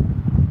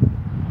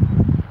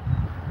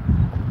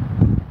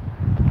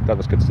 That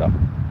was good stuff.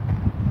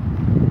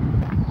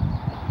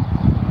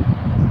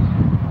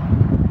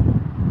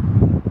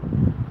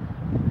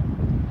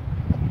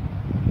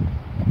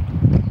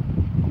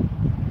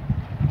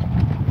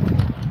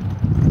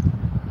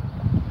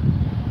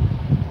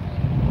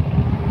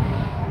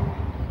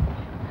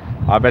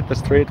 I bet the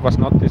street was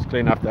not this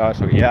clean after I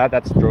saw. Yeah,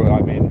 that's true.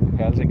 I mean,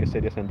 Helsinki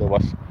city center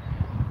was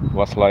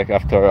like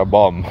after a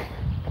bomb.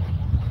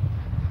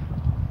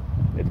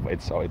 It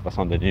was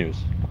on the news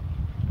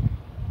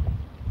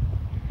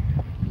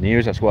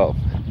as well.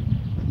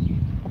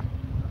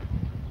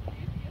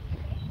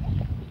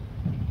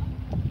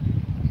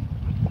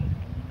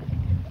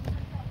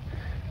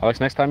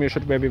 Alex, next time you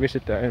should maybe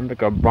visit the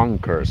underground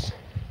bunkers.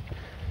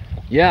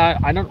 Yeah,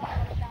 I don't.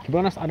 To be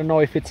honest, I don't know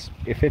if it's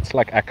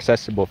like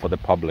accessible for the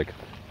public.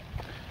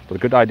 But a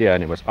good idea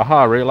anyways.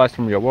 Aha, I realized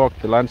from your walk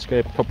the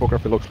landscape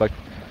topography looks like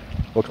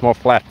Looks more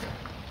flat.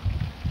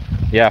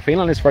 Yeah,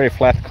 Finland is very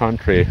flat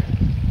country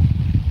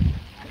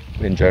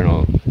in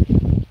general.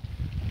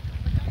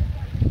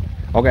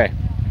 Okay,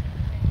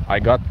 I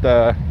got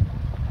the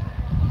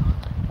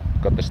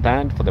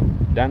stand for the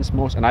dance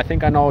moves, and I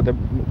think I know the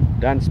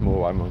dance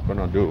move I'm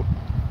gonna do.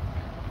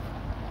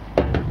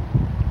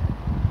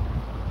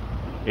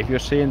 If you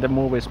see in the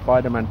movie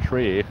Spider-Man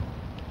 3,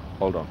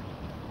 hold on,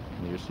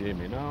 can you see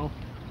me now?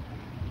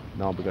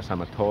 No, because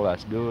I'm a tall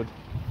ass dude.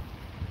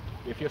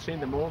 If you've seen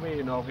the movie,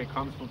 you know he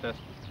comes from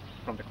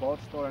the clothes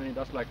store and he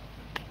does like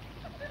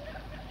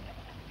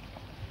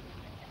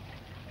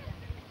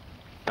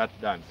that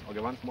dance. Okay,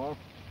 once more.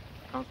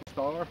 Comes to the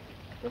store,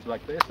 does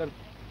like this and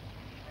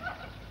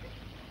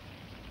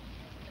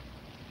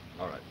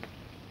alright.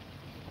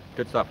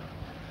 Good stuff.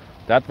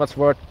 That was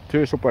worth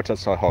 2 super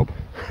chats, I hope.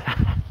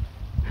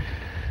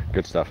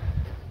 Good stuff.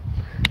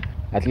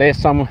 At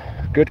least some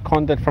good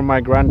content from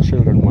my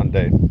grandchildren one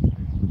day.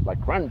 Like,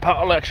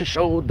 Grandpa Aleksi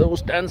showed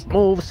those dance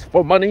moves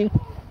for money.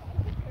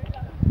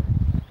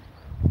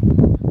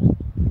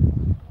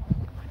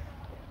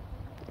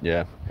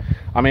 Yeah,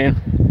 I mean,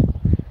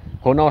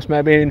 who knows,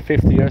 maybe in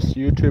 50 years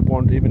YouTube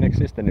won't even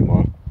exist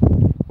anymore.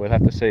 We'll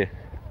have to see.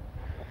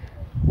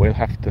 We'll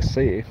have to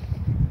see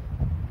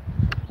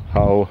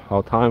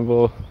how time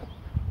will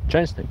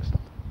change things.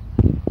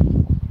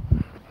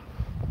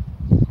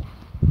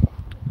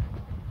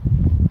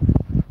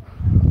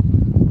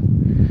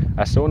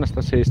 As soon as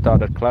the sea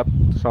started clap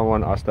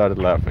someone, I started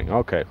laughing.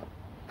 Okay.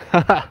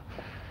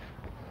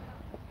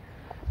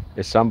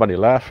 Is somebody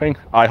laughing?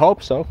 I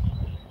hope so.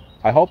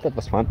 I hope that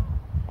was fun.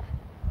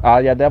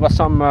 Yeah, there was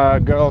some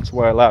girls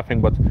were laughing,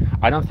 but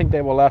I don't think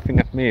they were laughing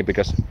at me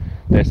because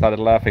they started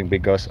laughing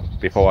because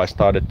before I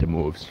started the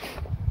moves.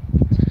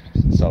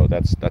 So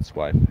that's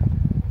why.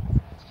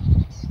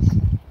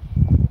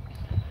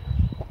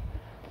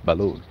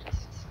 Balloon.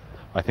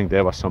 I think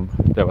there was a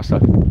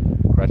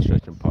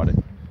graduation party.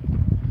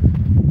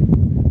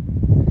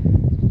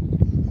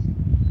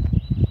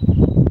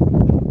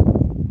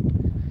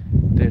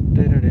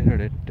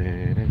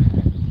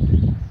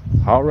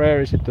 How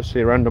rare is it to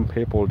see random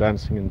people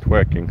dancing and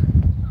twerking,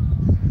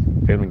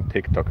 filming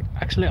TikTok?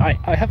 Actually,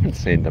 I haven't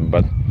seen them,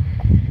 but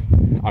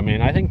I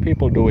mean, I think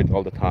people do it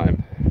all the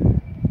time.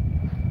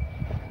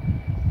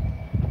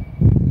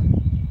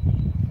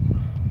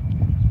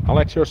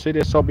 Alex, your city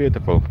is so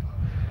beautiful.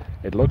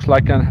 It looks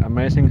like an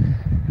amazing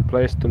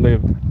place to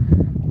live.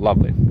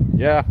 Lovely.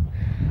 Yeah,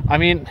 I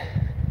mean,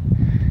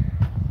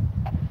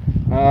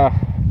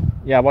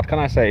 yeah, what can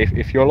I say?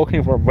 If you're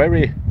looking for a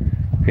very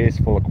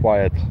peaceful,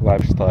 quiet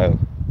lifestyle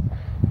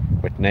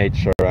with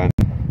nature and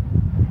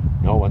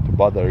no one to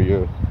bother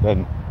you,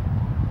 then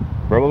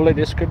probably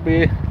this could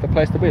be the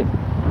place to be.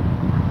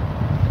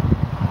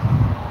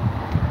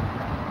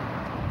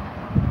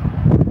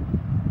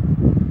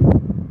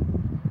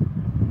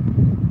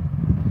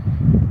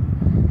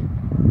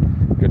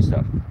 Good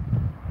stuff.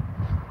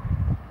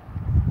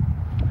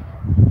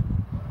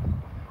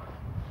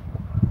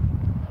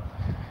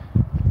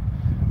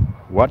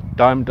 What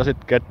time does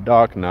it get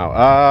dark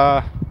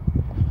now?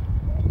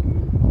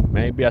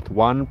 Maybe at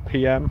 1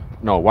 p.m.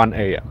 No, 1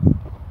 a.m.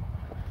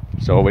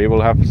 So we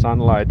will have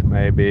sunlight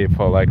maybe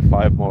for like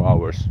 5 more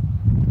hours.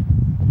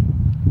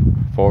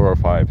 4 or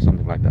 5,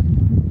 something like that.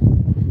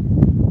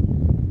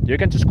 You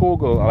can just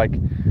Google like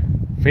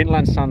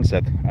Finland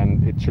sunset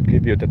and it should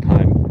give you the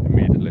time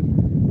immediately.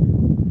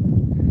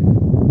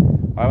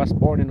 I was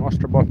born in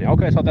Ostrobothnia.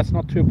 Okay, so that's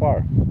not too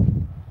far.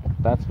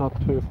 That's not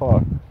too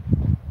far.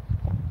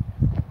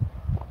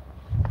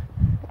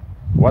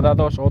 What are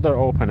those other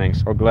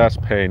openings or glass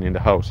pane in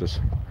the houses?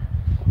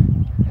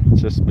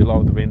 Just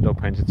below the window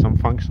panes, it's some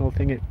functional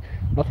thing.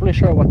 Not really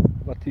sure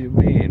what you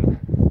mean.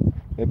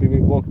 Maybe we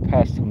walked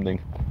past something.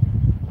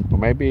 Or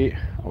maybe,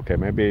 okay,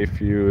 maybe if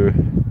you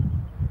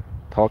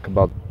talk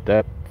about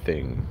that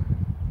thing,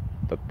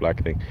 that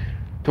black thing.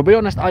 To be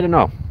honest, I don't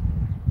know.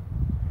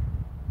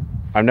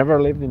 I've never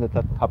lived in that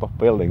type of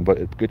building, but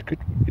it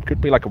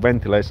could be like a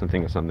ventilation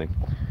thing or something.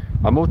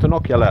 I moved to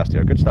Nokia last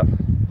year. Good stuff.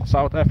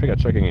 South Africa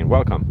checking in.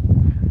 Welcome.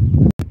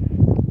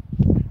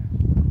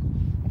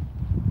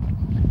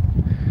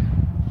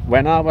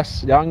 When I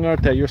was younger,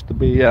 there used to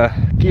be a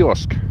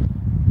kiosk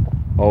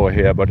over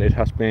here, but it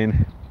has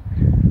been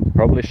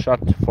probably shut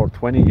for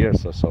 20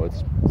 years or so.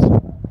 It's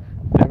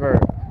never,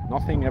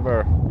 nothing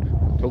ever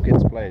took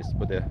its place,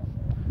 but the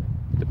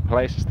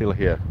place is still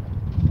here.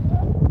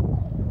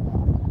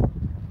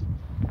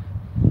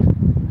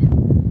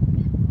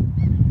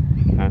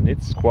 And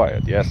it's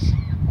quiet, yes.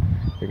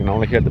 You can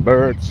only hear the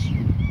birds.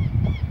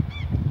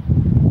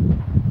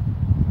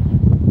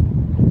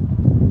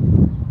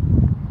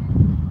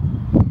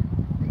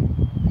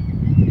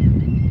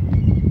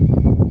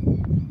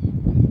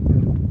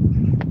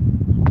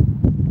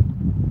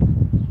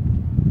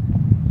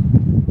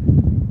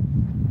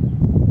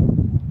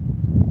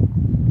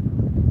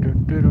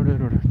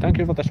 Thank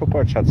you for the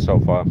super chat so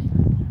far.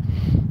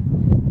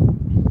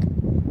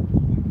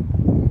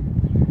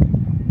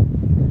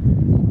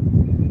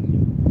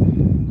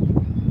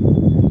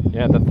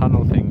 Yeah, the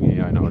tunnel thing,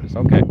 yeah, I noticed.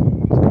 Okay.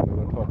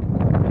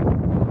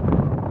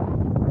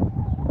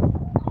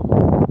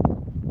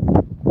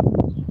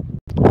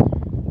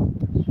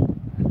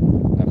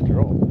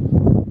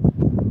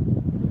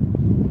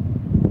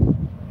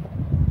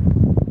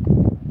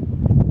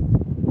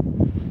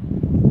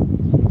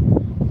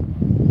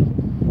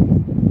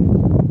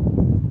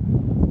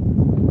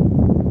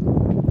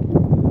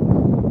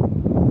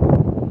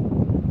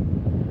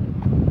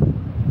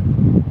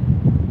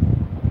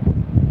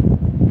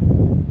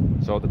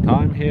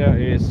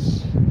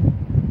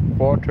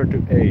 quarter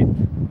to 8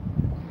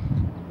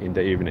 in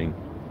the evening.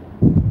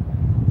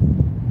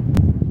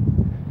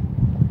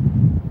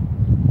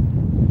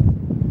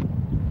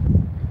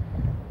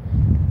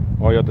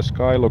 Oh yeah, the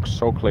sky looks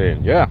so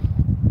clean. Yeah.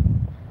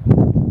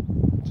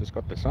 Just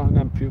got the sun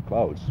and few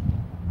clouds.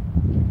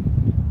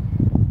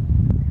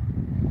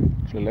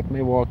 Actually, let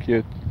me walk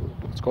you.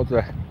 Let's go to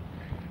the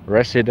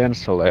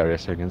residential area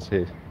so you can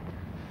see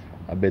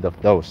a bit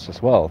of those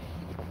as well.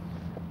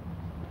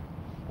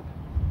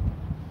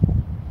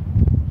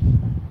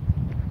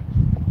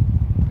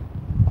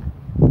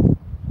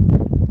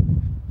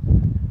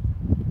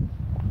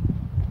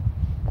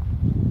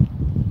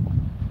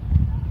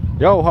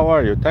 Yo, how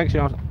are you?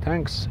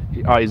 Thanks,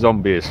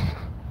 zombies.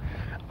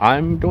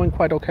 I'm doing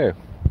quite okay.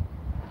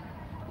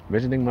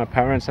 Visiting my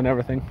parents and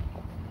everything.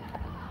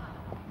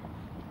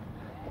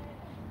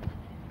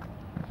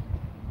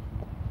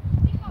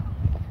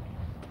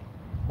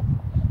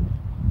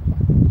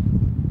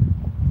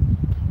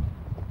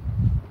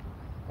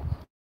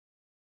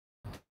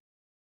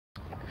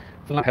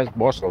 Finland has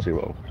Boston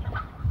Zero.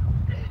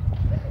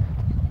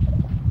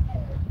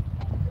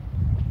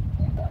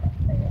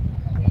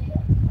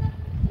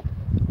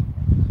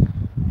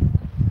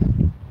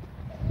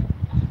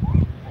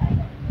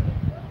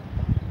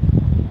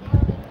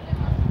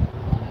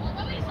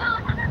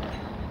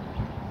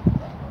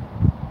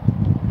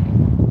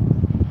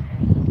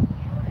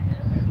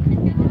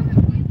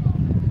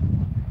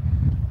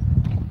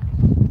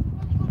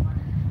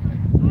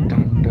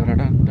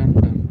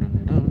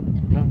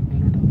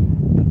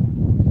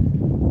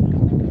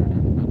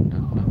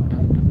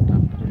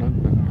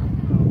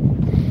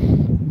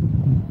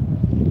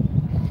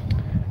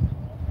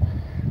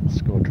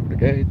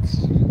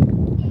 Gates.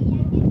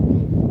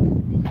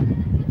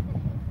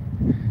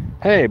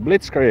 Hey,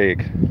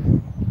 Blitzkrieg!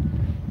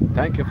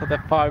 Thank you for the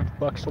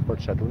 $5 super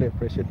chat. Really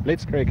appreciate it.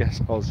 Blitzkrieg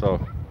has also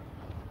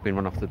been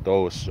one of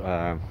those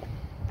how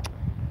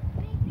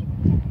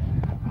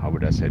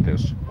would I say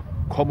this?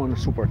 Common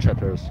super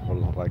chatters or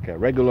like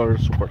regular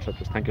super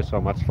chatters. Thank you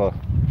so much for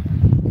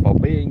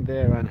being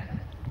there and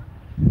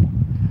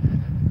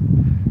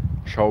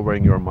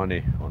showering your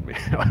money on me.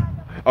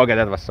 Okay,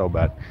 that was so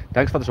bad.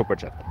 Thanks for the super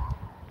chat.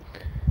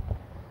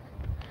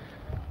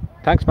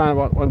 Thanks, man.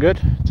 Well, good.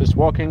 Just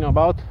walking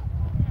out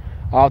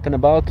and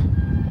about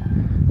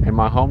in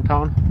my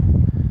hometown.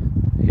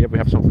 Here we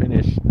have some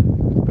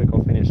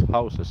typical Finnish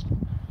houses.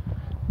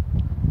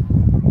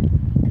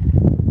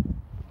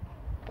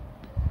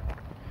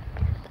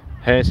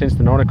 Hey, since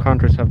the Nordic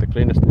countries have the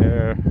cleanest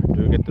air,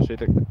 do you get to see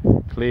the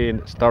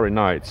clean, starry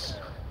nights?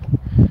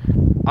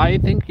 I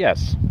think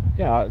yes.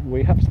 Yeah,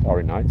 we have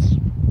starry nights.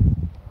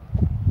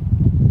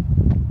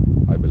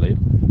 I believe.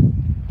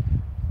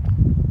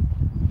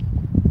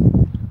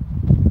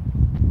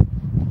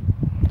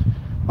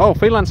 Oh,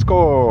 Finland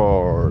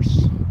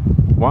scores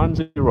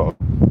 1-0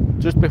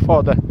 just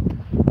before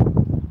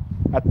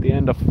at the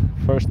end of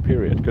first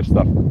period. Good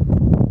stuff.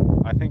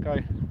 I think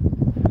I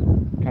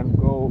can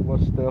go.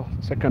 What's the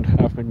second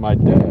half in my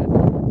dad?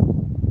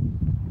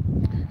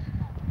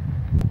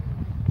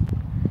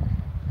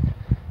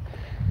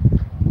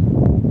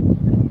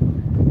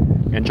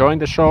 Enjoying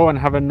the show and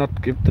haven't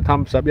not give the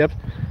thumbs up yet?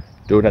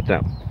 Do that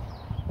now.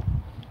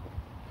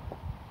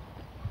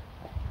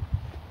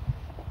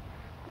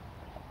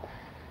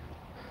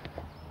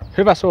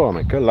 Hyvä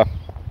suomi, kyllä.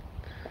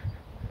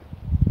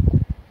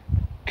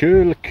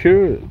 Kyllä.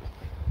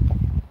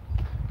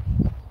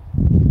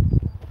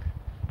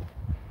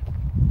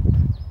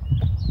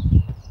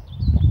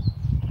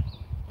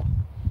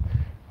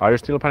 Are you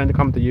still planning to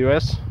come to the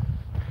US?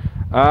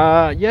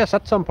 Yes,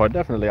 at some point,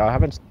 definitely.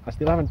 I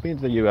still haven't been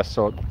to the US,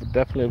 so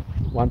definitely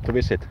want to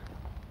visit.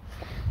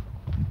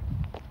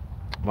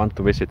 Want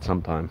to visit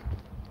sometime.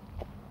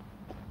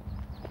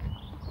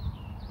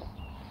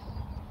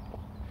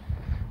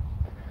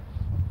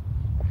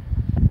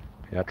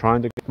 Yeah,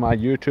 trying to get my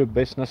YouTube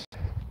business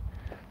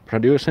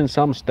producing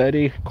some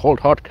steady cold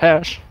hard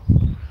cash.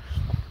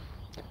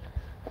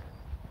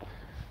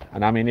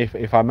 And I mean,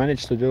 if I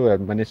manage to do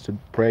it, manage to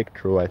break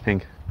through, I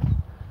think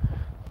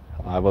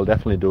I will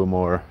definitely do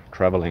more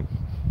traveling.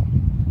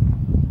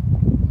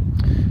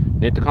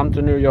 Need to come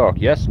to New York.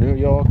 Yes, New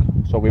York.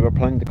 So we were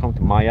planning to come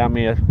to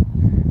Miami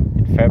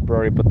in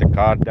February, but the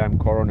goddamn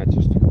corona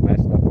just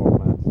messed up all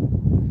plans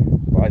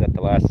right at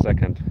the last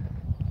second.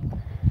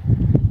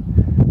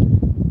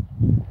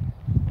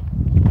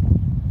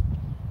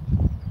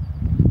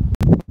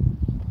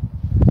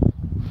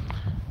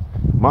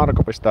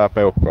 Marko pistää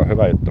peukkua,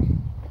 hyvä juttu.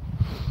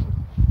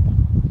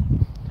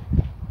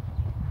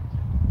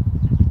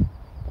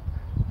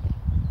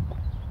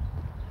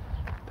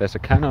 There's a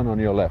cannon on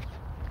your left.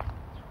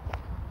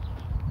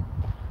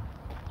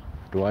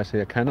 Do I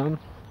see a cannon?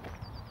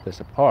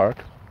 There's a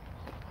park.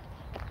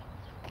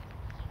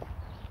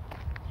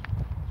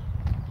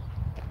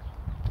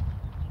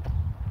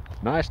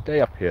 Nice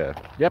day up here.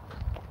 Yep.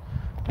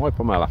 Moi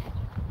Pomela.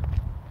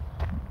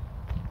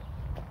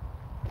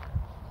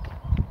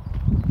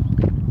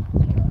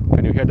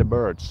 Can you hear the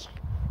birds?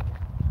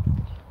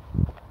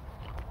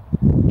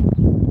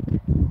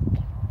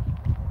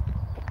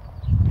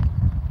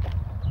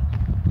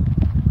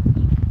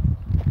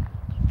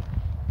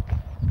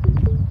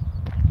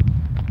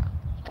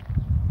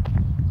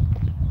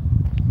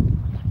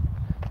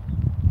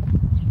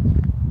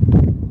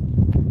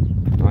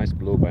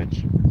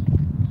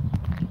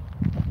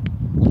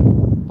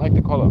 Like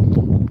the color.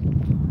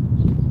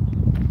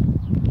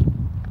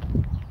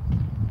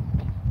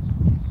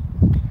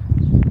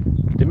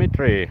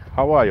 Dimitri,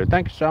 how are you?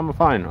 Thank you, sir. I'm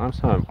fine. I'm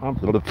fine.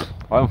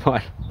 I'm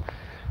fine.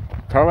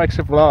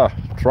 Tralexiv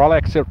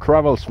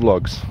Travels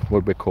vlogs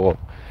would be cool.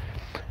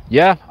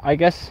 Yeah, I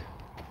guess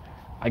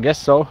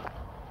so.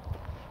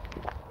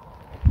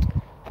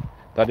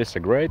 That is a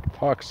great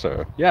park,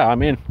 sir. Yeah, I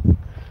mean,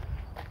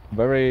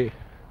 very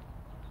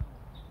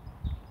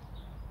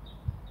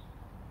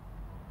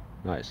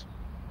nice.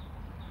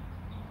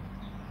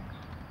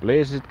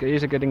 Please,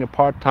 is it getting a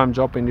part-time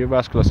job in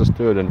Jyväskylä as a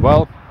student?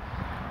 Well,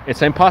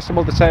 it's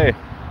impossible to say.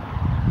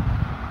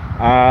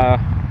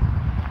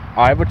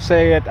 I would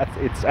say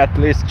it's at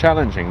least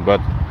challenging,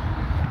 but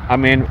I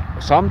mean,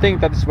 something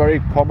that is very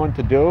common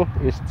to do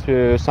is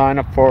to sign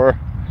up for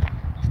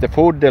the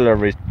food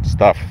delivery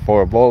stuff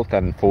for Volt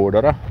and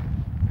Foodora,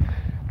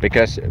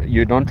 because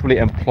you don't really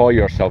employ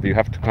yourself. You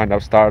have to kind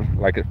of start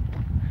like a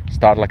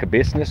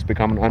business,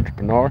 become an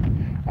entrepreneur,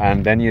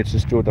 and then you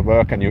just do the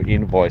work and you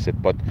invoice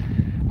it. But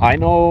I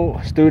know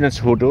students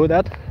who do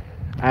that,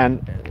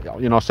 and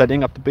you know,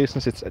 setting up the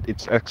business,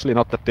 it's actually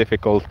not that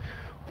difficult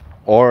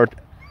or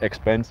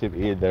expensive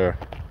either,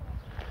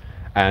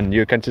 and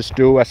you can just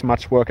do as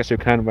much work as you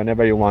can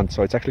whenever you want,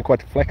 so it's actually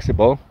quite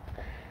flexible.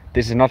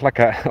 This is not like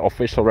a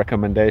official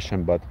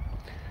recommendation, but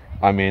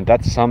I mean,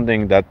 that's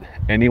something that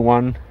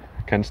anyone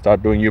can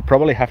start doing. You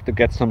probably have to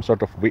get some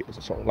sort of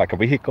like a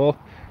vehicle,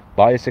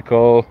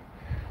 bicycle,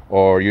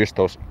 or use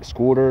those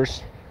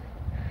scooters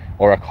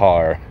or a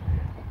car.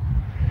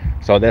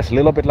 So there's a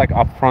little bit like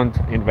upfront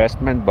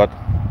investment, but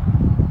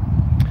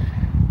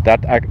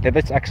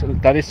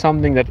that is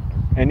something that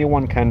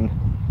anyone can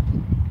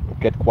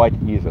get quite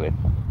easily.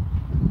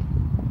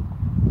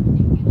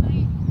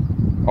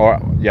 Or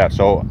yeah,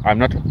 so I'm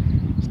not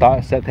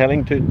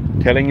telling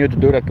you to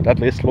do that, but at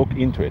least look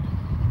into it.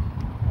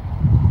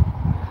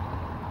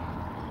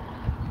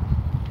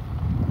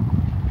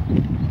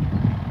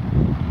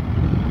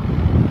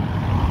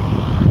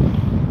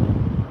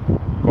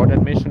 Got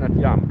admission at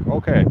Young.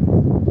 Okay.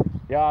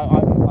 Yeah,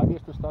 I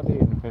used to study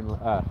in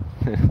Finland,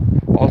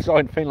 also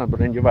in Finland,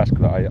 but in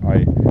Jyväskylä.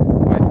 I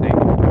think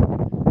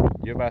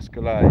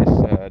Jyväskylä is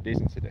a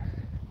decent city.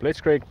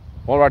 Blitzkrieg,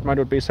 all right, my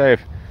dude, be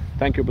safe.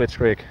 Thank you,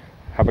 Blitzkrieg.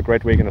 Have a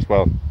great weekend as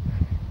well.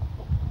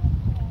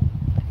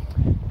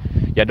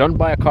 Yeah, don't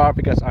buy a car,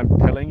 because I'm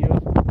telling you.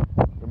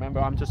 Remember,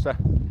 I'm just a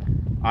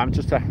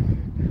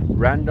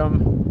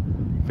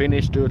random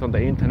Finnish dude on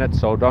the internet,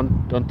 so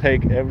don't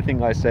take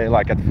everything I say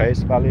like at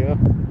face value.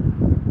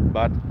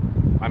 But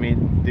I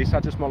mean, these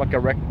are just more like a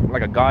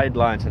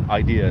guidelines and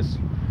ideas,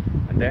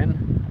 and then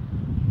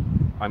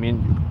I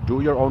mean,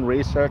 do your own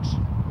research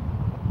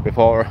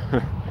before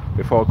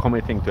before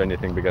committing to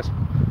anything, because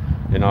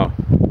you know,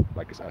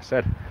 like I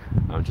said,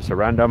 I'm just a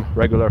random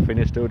regular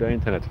Finnish dude on the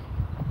internet.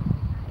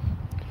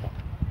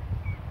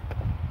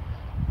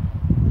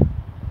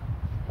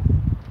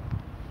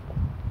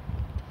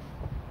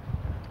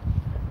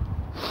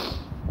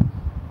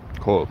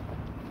 Cool.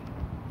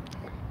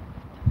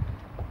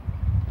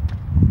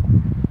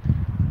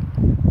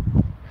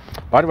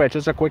 By the way,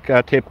 just a quick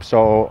tip.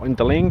 So in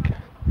the link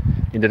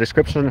in the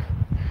description,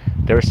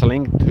 there is a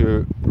link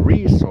to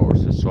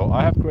resources. So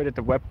I have created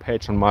a web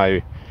page on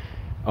my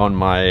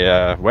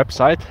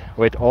website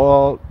with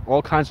all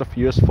kinds of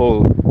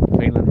useful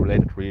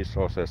Finland-related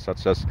resources,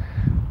 such as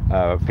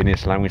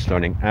Finnish language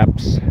learning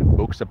apps,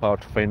 books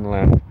about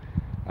Finland,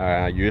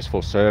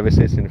 useful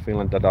services in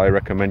Finland that I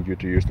recommend you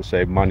to use to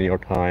save money or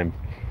time,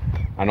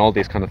 and all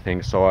these kind of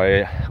things. So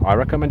I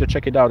recommend to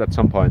check it out at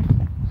some point,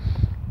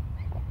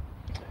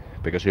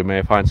 because you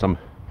may find some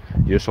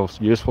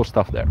useful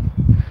stuff there.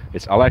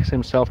 It's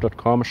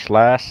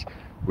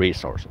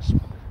alekshimself.com/resources.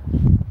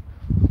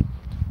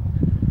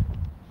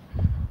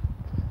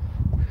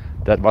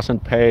 That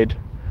wasn't paid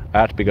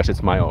ad, because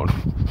it's my own.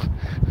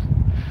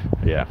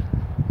 Yeah.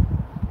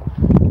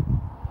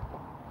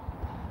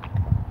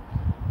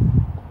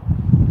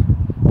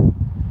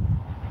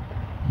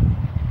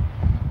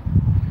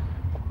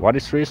 What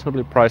is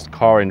reasonably priced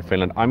car in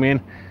Finland? I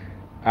mean,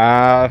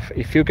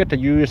 if you get a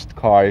used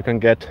car, you can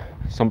get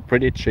some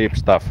pretty cheap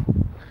stuff.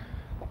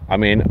 I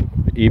mean,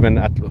 even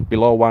at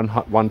below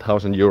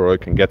 1,000 euro, you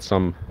can get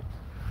some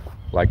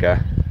like a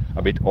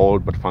bit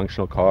old but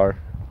functional car.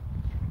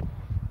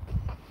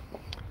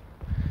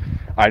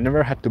 I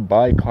never had to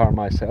buy a car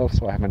myself,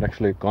 so I haven't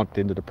actually gone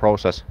into the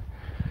process.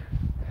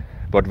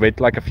 But with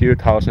like a few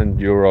thousand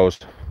euros,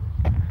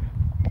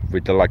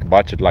 with a like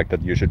budget like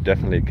that, you should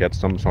definitely get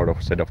some sort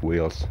of set of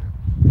wheels.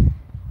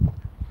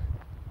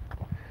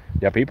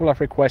 Yeah, people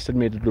have requested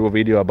me to do a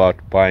video about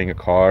buying a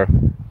car.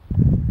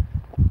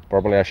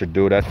 Probably I should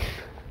do that.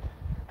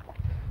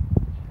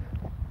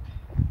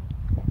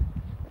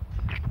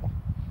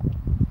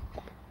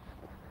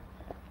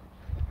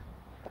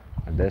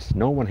 And there's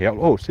no one here.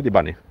 Oh, City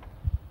Bunny.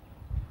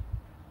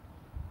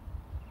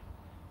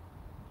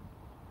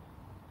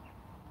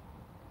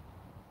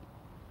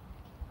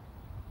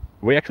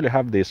 We actually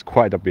have this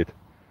quite a bit.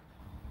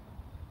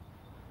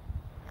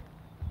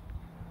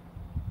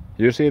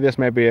 You see this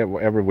maybe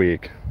every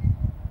week.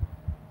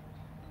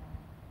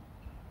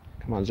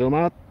 Come on, zoom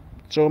out.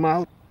 Zoom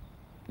out.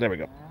 There we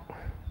go.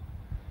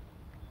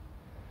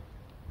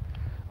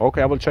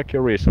 Okay, I will check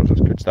your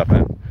resources. Good stuff.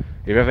 And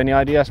if you have any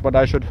ideas what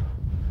I should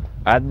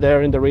add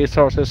there in the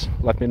resources,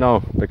 let me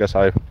know, because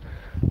I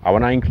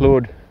want to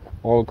include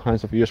all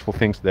kinds of useful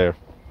things there.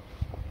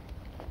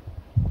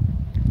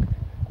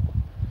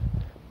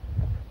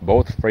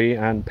 Both free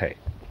and paid.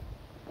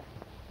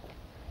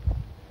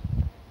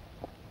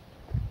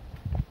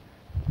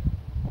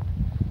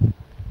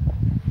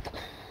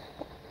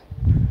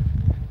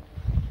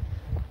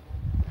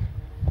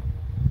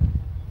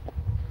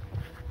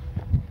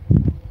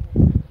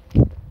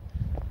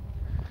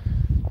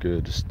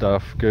 Good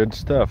stuff, good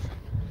stuff.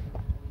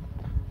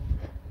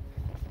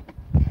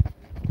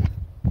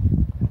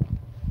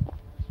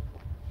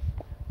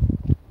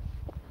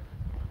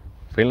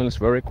 Finland is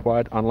very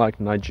quiet, unlike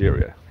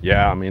Nigeria.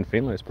 Yeah, I mean,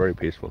 Finland is very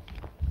peaceful.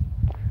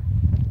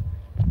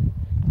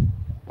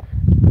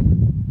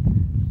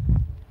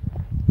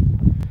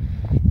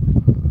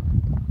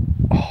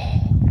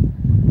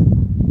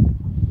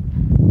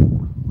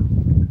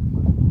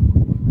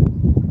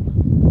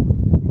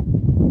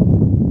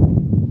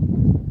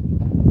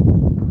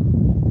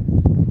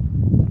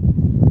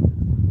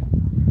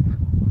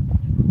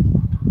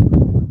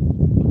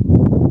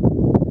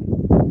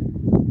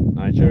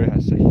 Nigeria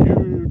has a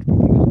huge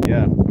population.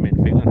 Yeah, I mean,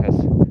 Finland has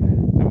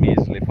a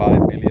measly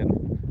 5 million,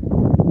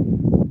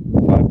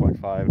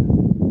 5.5.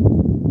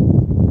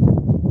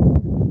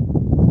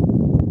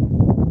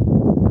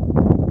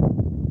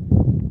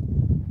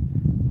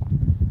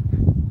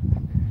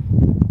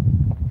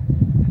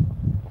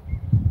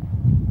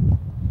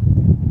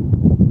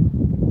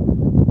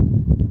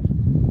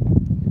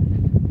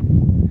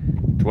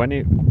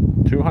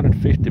 $20,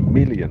 250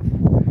 million.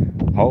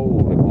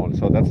 Holy moly!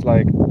 So that's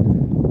like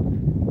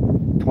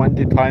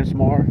 20 times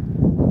more,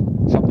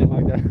 something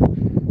like that.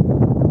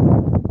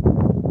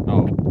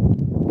 No,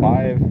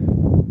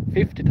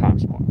 50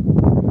 times more.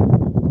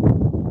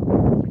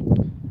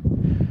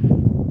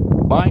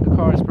 Buying a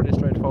car is pretty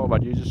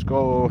straightforward. You just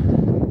go a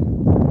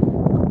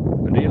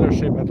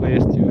dealership, at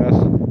least you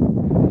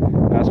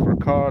ask for a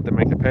car, they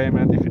make the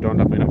payment. If you don't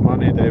have enough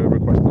money, they will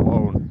request a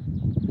loan.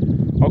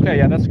 Okay,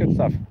 yeah, that's good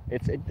stuff.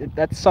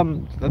 That's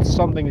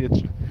something.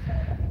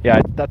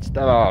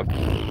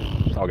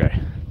 Okay.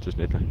 Just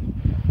need to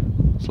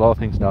slow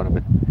things down a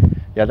bit.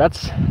 Yeah,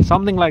 that's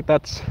something like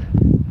that.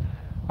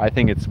 I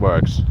think it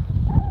works.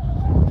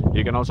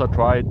 You can also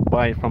try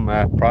buy it from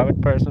a private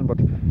person, but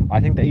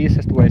I think the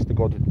easiest way is to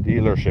go to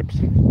dealerships,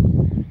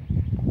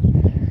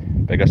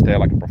 because they're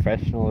like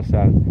professionals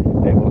and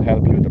they will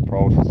help you with the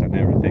process and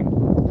everything.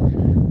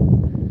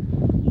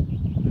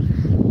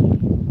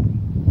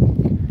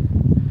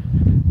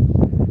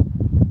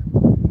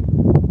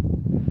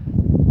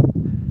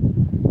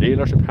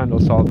 Dealership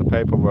handles all the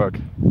paperwork,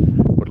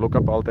 but look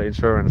up all the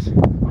insurance you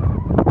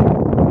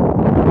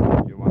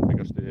want,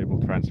 because they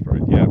will transfer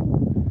it. Yeah.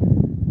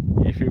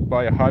 If you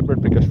buy a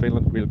hybrid, because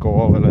Finland will go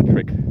all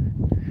electric.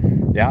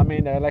 Yeah, I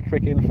mean, the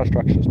electric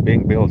infrastructure is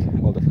being built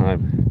all the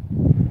time.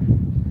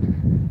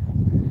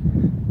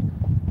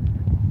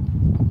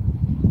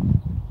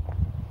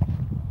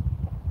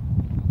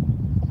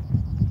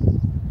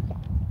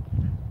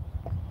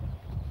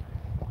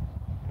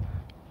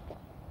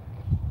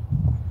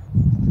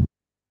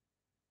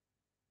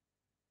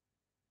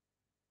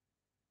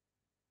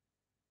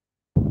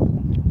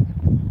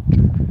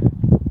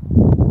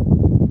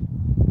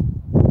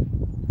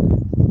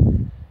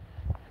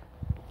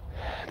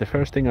 The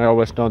first thing I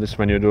always notice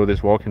when you do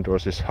these walking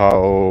tours is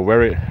how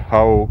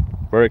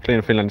very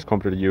clean Finland is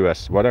compared to the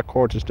US. What are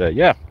gorgeous there.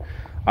 Yeah,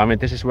 I mean,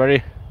 this is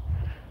very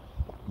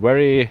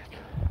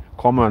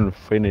common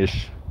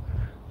Finnish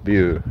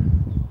view,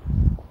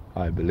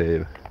 I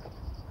believe.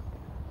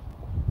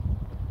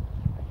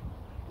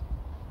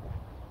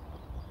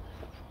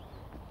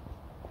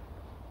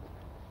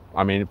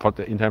 I mean,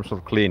 in terms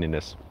of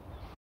cleanliness.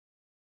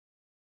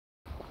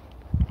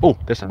 Oh,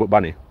 there's a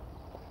bunny.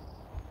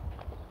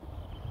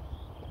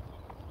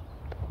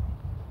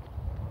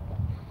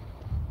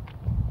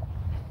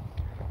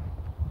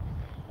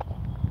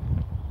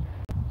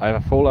 I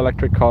have a full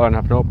electric car and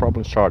have no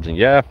problems charging.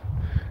 Yeah,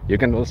 you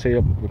can also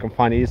you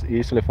can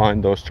easily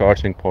find those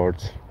charging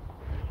ports.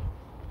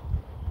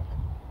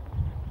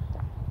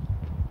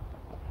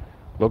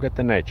 Look at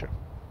the nature.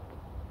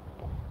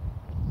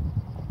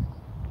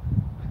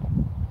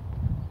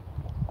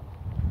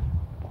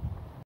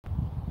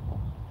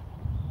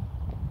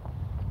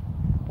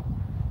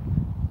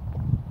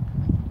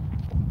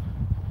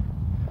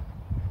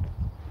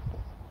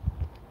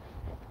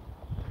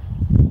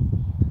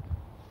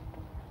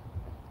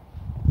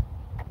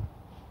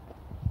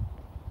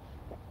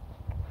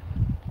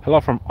 Hello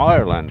from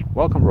Ireland.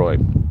 Welcome, Roy.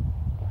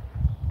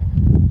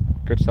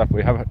 Good stuff.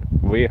 We have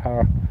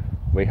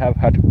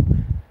had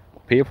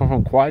people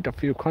from quite a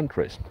few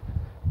countries.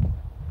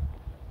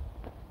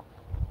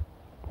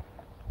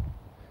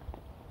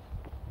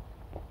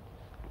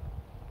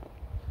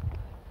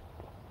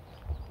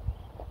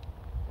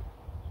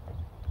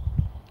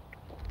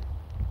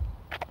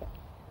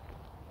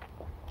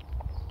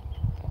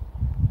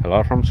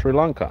 Hello from Sri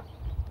Lanka.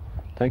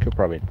 Thank you,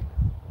 Praveen.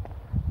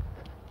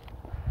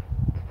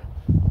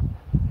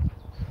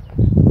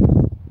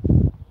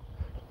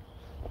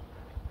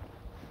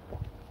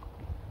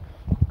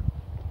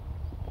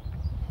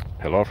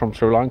 Hello from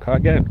Sri Lanka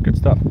again. Good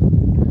stuff.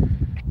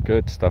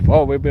 Good stuff.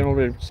 Oh, we've been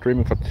already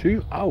streaming for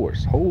 2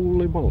 hours.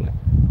 Holy moly.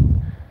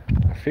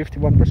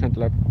 51%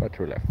 left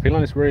battery left.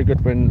 Finland is very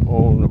good when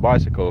on a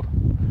bicycle,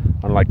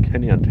 unlike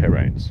Kenyan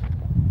terrains.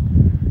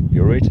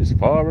 Your reach is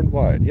far and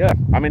wide. Yeah,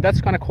 I mean that's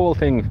kind of cool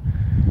thing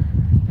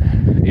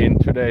in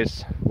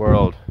today's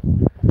world.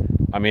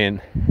 I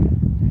mean,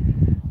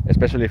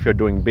 especially if you're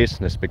doing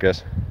business,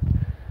 because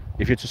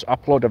if you just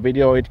upload a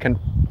video, it can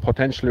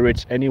potentially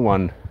reach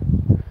anyone,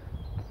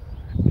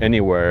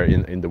 anywhere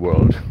in the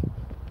world.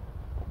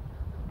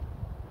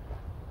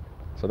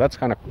 So that's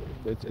kind of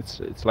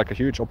it's like a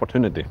huge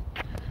opportunity.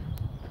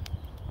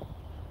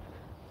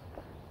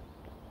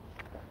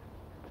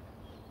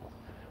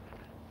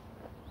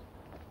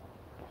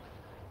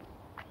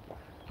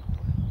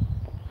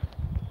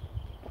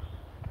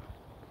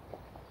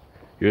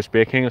 You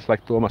speak English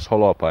like Tuomas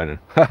Holopainen.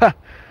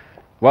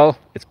 Well,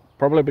 it's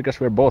probably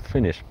because we're both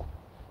Finnish.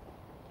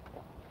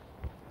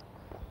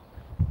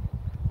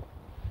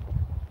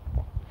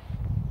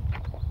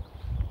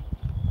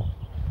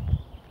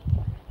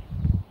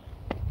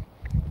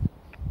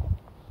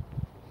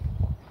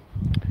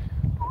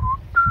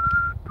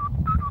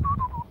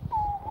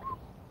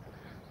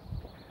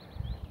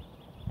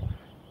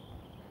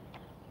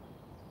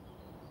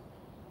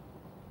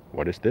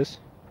 What is this?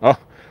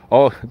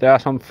 Oh, there are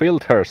some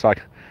filters.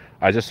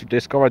 I just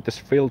discovered this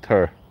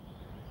filter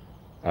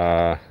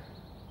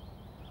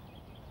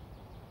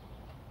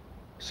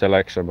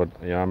selection, but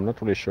yeah, I'm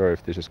not really sure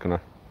if this is gonna.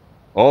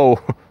 Oh,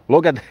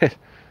 look at this!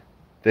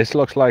 This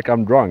looks like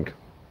I'm drunk.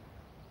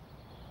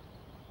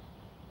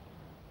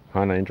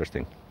 Kinda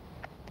interesting.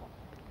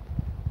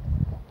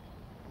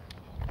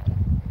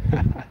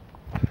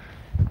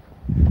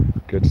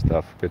 Good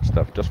stuff, good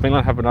stuff. Does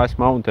Finland have nice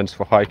mountains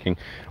for hiking?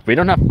 We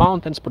don't have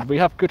mountains, but we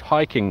have good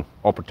hiking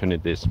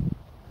opportunities.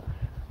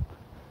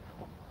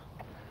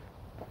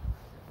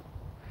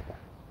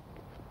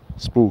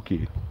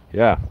 Spooky,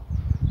 yeah.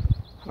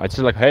 I just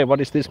like, hey,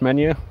 what is this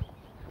menu?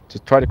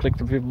 Just try to click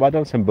the few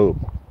buttons and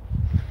boom.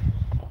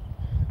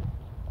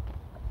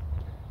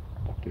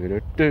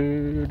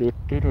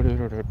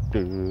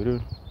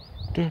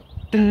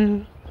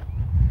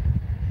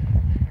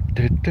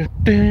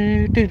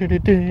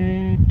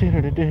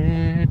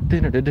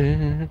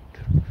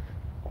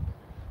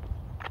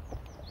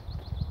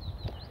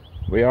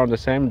 We are on the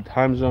same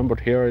time zone, but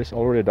here is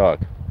already dark.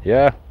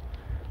 Yeah,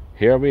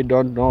 here we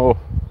don't know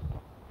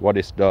what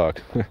is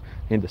dark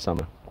in the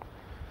summer.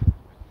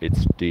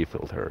 It's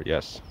defilter,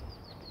 yes.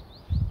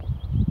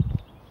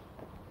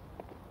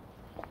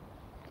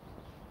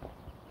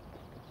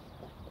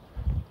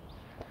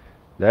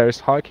 There is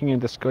hiking in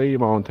the ski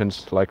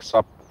mountains like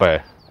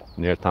Sappe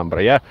near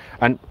Tampere. Yeah,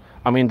 and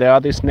I mean there are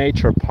these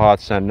nature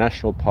parks and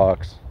national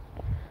parks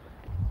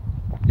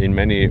in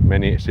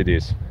many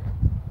cities.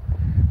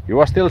 You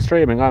are still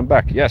streaming, I'm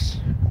back, yes.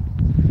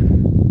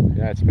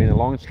 Yeah, it's been a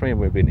long stream.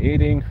 We've been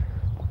eating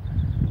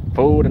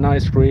food and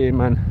ice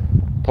cream and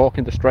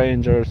talking to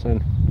strangers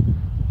and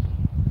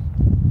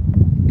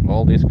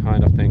all these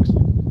kind of things.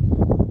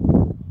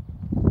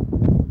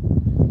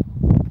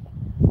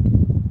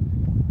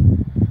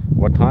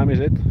 What time is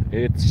it?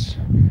 It's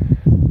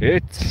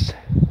 8:05.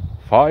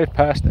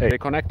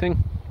 Reconnecting.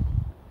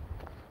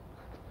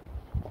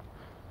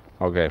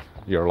 Okay,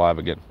 you're live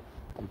again.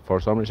 For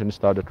some reason it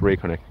started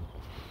reconnecting.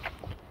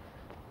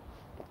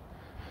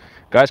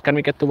 Guys, can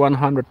we get to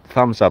 100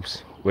 thumbs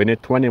ups? We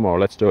need 20 more.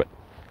 Let's do it.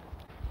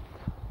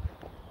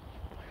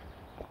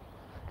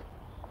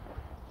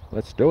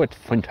 Let's do it.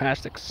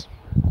 Fantastics.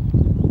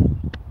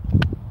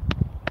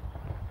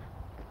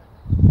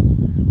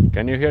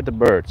 Can you hear the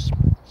birds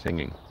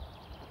singing?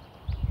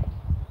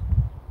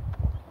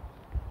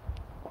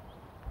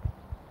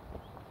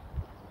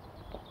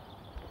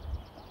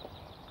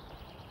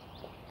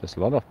 There's a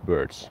lot of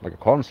birds, like a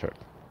concert.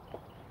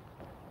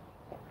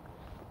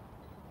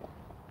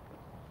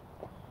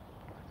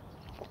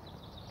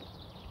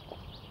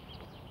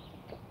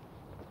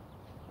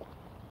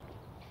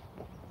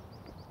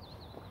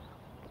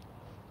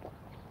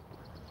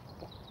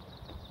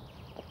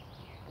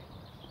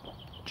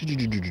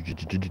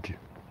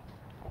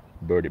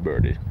 Birdie,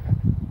 birdie.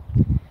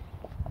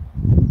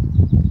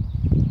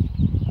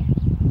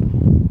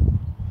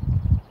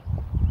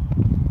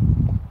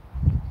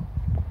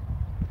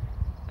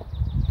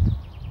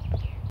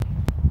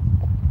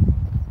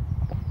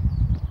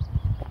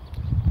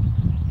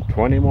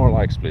 Twenty more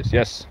likes, please.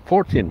 Yes,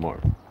 14 more.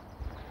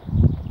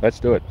 Let's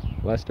do it.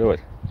 Let's do it.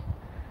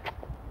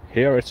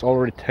 Here it's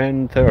already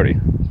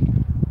 10:30.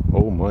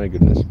 Oh my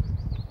goodness.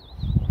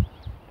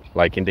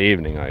 Like in the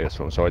evening, I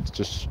assume. So it's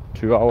just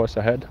 2 hours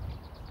ahead.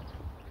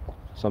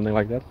 Something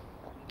like that.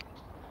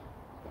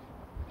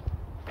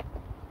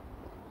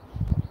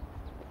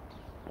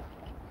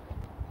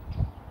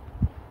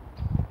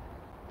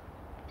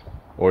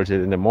 Or is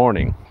it in the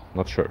morning?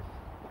 Not sure.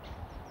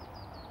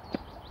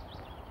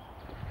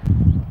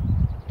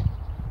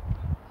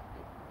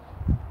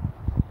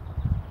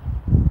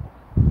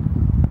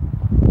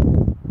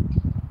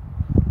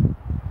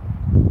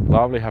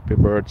 Lovely happy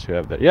birds you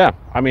have there. Yeah,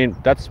 I mean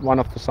that's one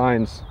of the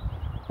signs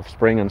of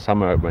spring and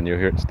summer when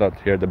you start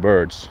to hear the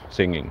birds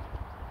singing.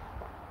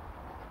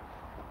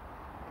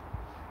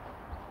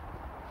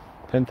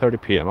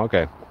 10:30 p.m.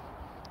 Okay.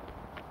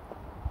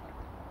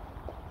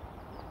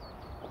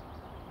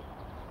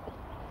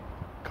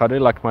 Cut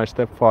it like my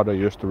stepfather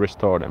used to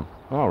restore them.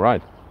 All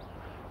right.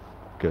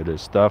 Good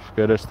stuff.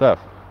 Good stuff.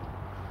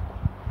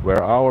 We're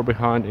an hour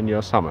behind in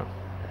your summer.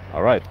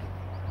 All right.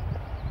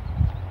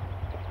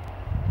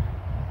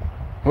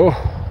 Oh.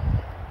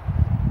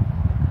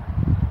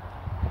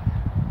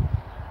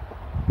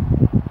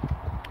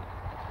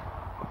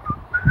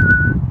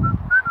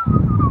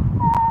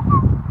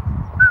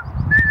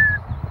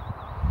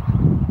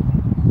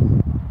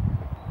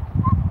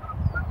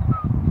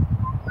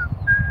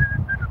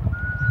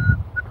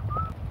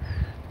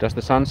 Does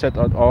the sun set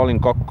at all in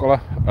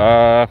Kokkola?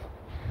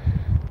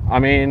 I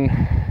mean,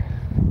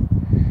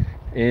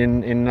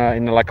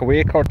 in like a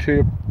week or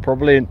two,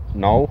 probably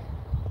no.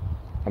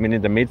 I mean,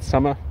 in the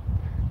midsummer,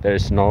 there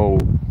is no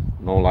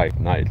like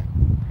night.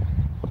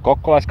 But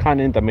Kokkola is kind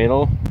of in the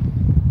middle,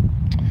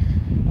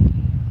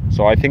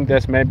 so I think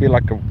there's maybe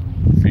like a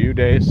few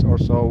days or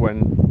so when,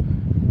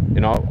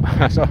 you know.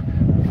 So,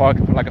 for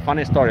like a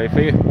funny story,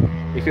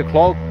 if you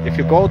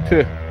go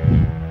to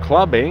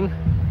clubbing,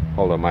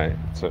 hold on,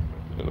 it's a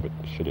little bit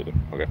shitty there.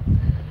 Okay,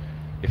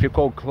 if you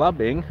go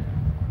clubbing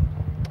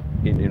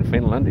in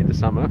Finland in the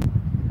summer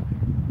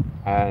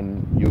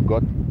and you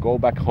go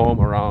back home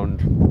around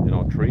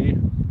 3,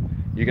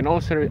 you can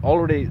also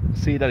already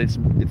see that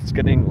it's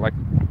getting like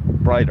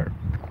brighter,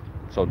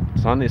 so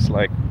the sun is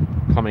like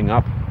coming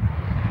up,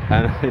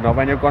 and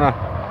when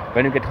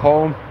you get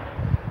home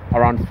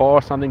around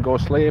 4 something, go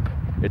sleep,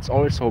 it's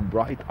always so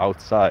bright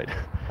outside.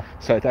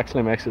 So it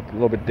actually makes it a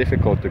little bit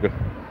difficult to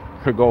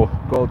go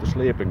to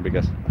sleeping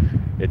because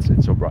it's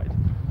so bright.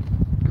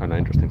 Kind of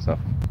interesting stuff.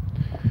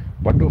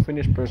 What do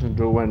Finnish persons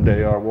do when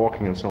they are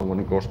walking and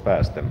someone goes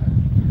past them?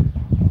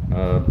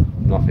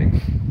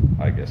 Nothing,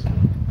 I guess.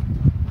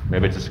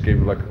 Maybe just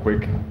give like a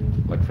quick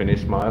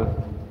Finnish smile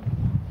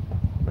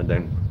and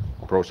then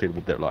proceed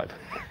with their life.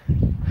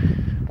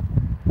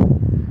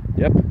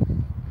 Yep.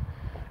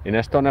 In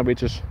Estonia we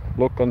just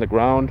look on the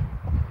ground.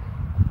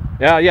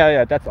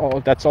 Yeah,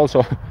 that's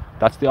also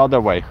that's the other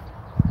way.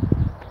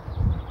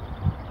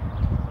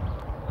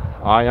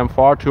 I am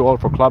far too old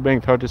for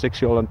clubbing,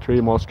 36-year-old and 3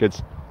 more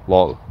kids.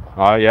 Lol.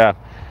 Yeah,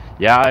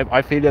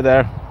 I feel you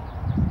there.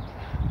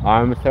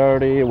 I'm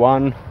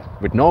 31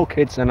 with no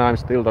kids and I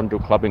still don't do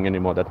clubbing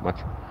anymore that much.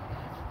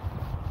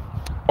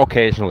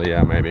 Occasionally,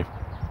 yeah, maybe.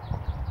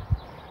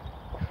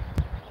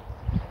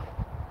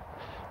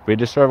 We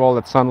deserve all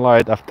that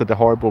sunlight after the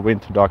horrible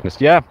winter darkness.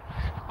 Yeah,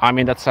 I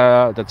mean that's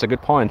a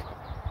good point.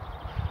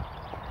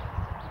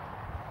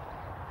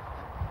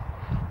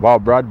 Wow,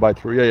 bright by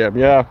 3 a.m.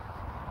 Yeah,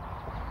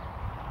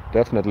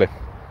 definitely.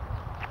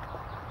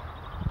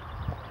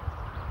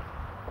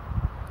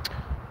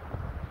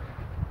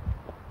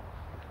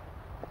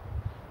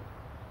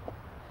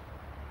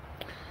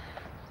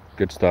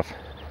 Good stuff.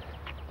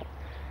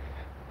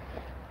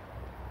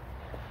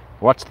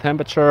 What's the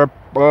temperature?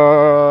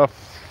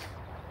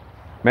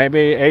 Maybe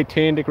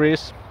 18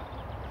 degrees.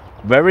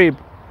 Very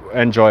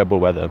enjoyable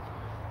weather.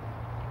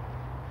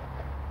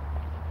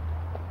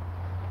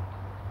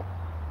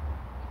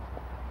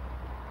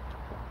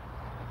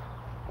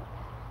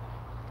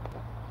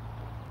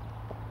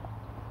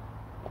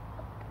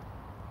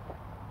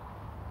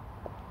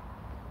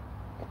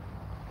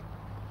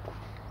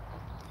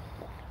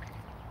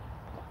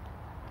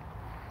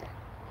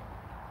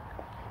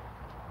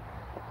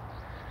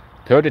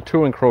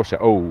 .32 in Croatia.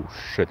 Oh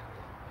shit.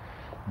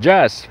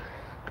 Jazz,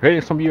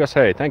 greetings from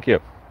USA. Thank you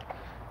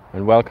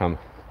and welcome.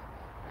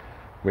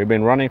 We've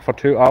been running for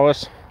 2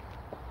 hours.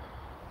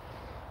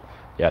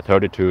 Yeah,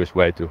 32 is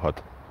way too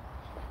hot.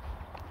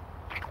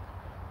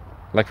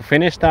 Like for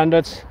Finnish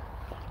standards,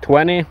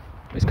 20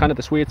 is kind of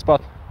the sweet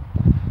spot.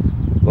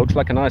 Looks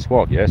like a nice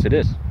walk. Yes, it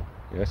is.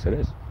 Yes, it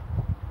is.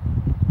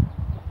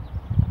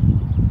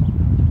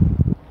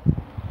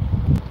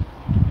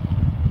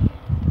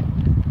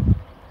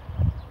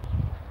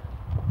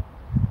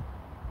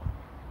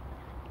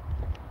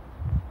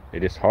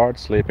 It is hard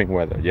sleeping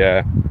weather.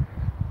 Yeah,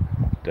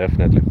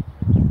 definitely.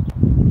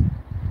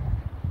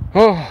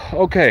 Oh,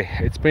 okay.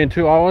 It's been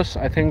 2 hours.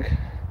 I think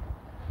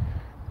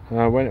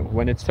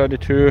when it's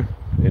 32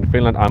 in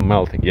Finland, I'm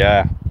melting.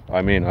 Yeah,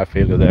 I mean, I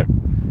feel you there.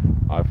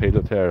 I feel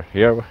it there.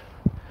 Here,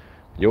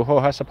 Juho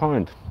has a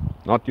point.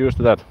 Not used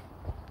to that.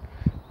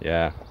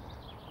 Yeah.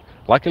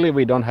 Luckily,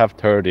 we don't have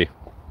 30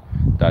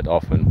 that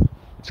often.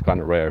 It's kind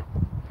of rare.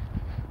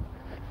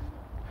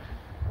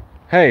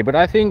 Hey, but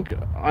I think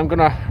I'm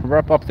gonna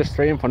wrap up the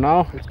stream for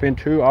now. It's been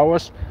 2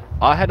 hours.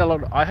 I had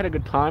a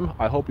good time.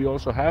 I hope you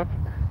also had.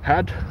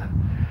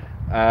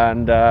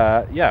 And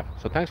yeah,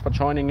 so thanks for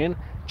joining in.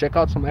 Check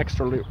out some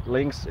extra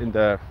links in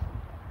the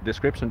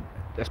description,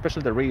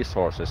 especially the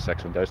resources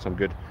section. There's some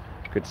good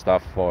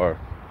stuff for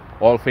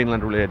all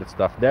Finland related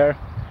stuff there.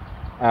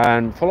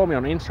 And follow me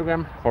on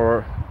Instagram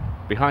for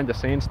behind the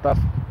scenes stuff.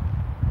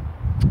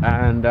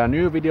 And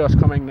new videos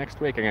coming next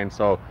week again.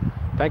 So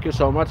thank you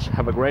so much.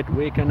 Have a great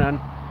weekend and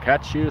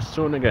catch you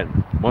soon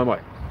again. Moi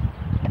moi.